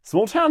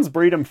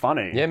breed them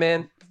funny. Yeah,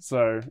 man.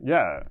 So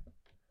yeah,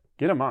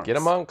 get amongst. Get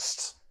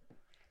amongst.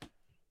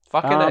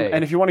 Fucking A.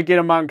 And if you want to get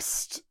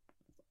amongst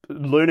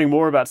learning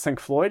more about Sync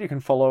Floyd, you can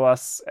follow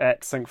us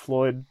at Sync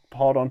Floyd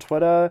Pod on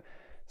Twitter,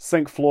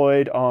 Sync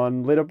Floyd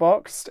on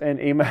Letterboxd, and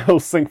email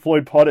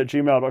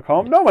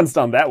syncfloydpod@gmail.com. No one's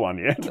done that one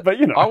yet, but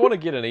you know. I want to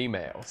get an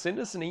email. Send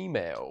us an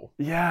email.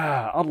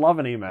 Yeah, I'd love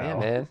an email. Yeah,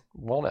 man.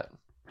 Want it.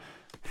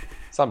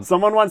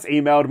 Someone once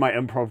emailed my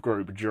improv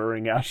group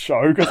during our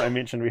show because I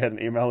mentioned we had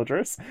an email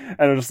address,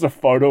 and it was just a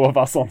photo of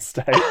us on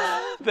stage.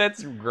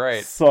 That's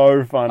great.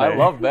 So funny. I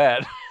love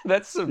that.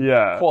 That's some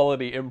Yeah.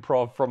 quality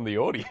improv from the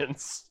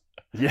audience.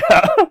 Yeah.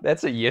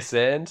 That's a yes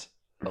and.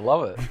 I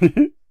love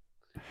it.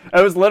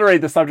 It was literally,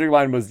 the subject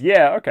line was,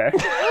 yeah, okay.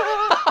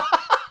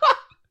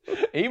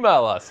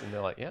 Email us. And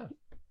they're like, yeah.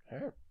 All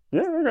right.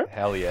 Yeah, okay.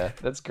 Hell yeah.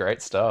 That's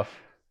great stuff.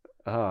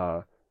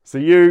 So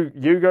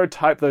you go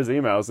type those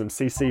emails and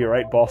CC your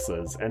 8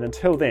 bosses. And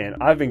until then,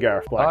 I've been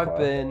Gareth Blackwell. I've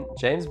been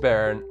James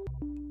Barron.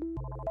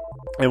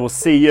 And we'll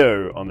see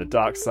you on the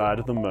dark side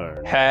of the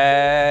moon.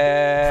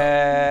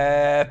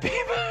 Happy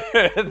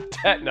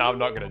birthday. No, I'm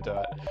not going to do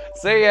it.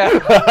 See ya.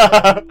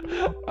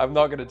 I'm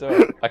not going to do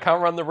it. I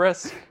can't run the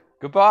risk.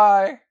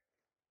 Goodbye.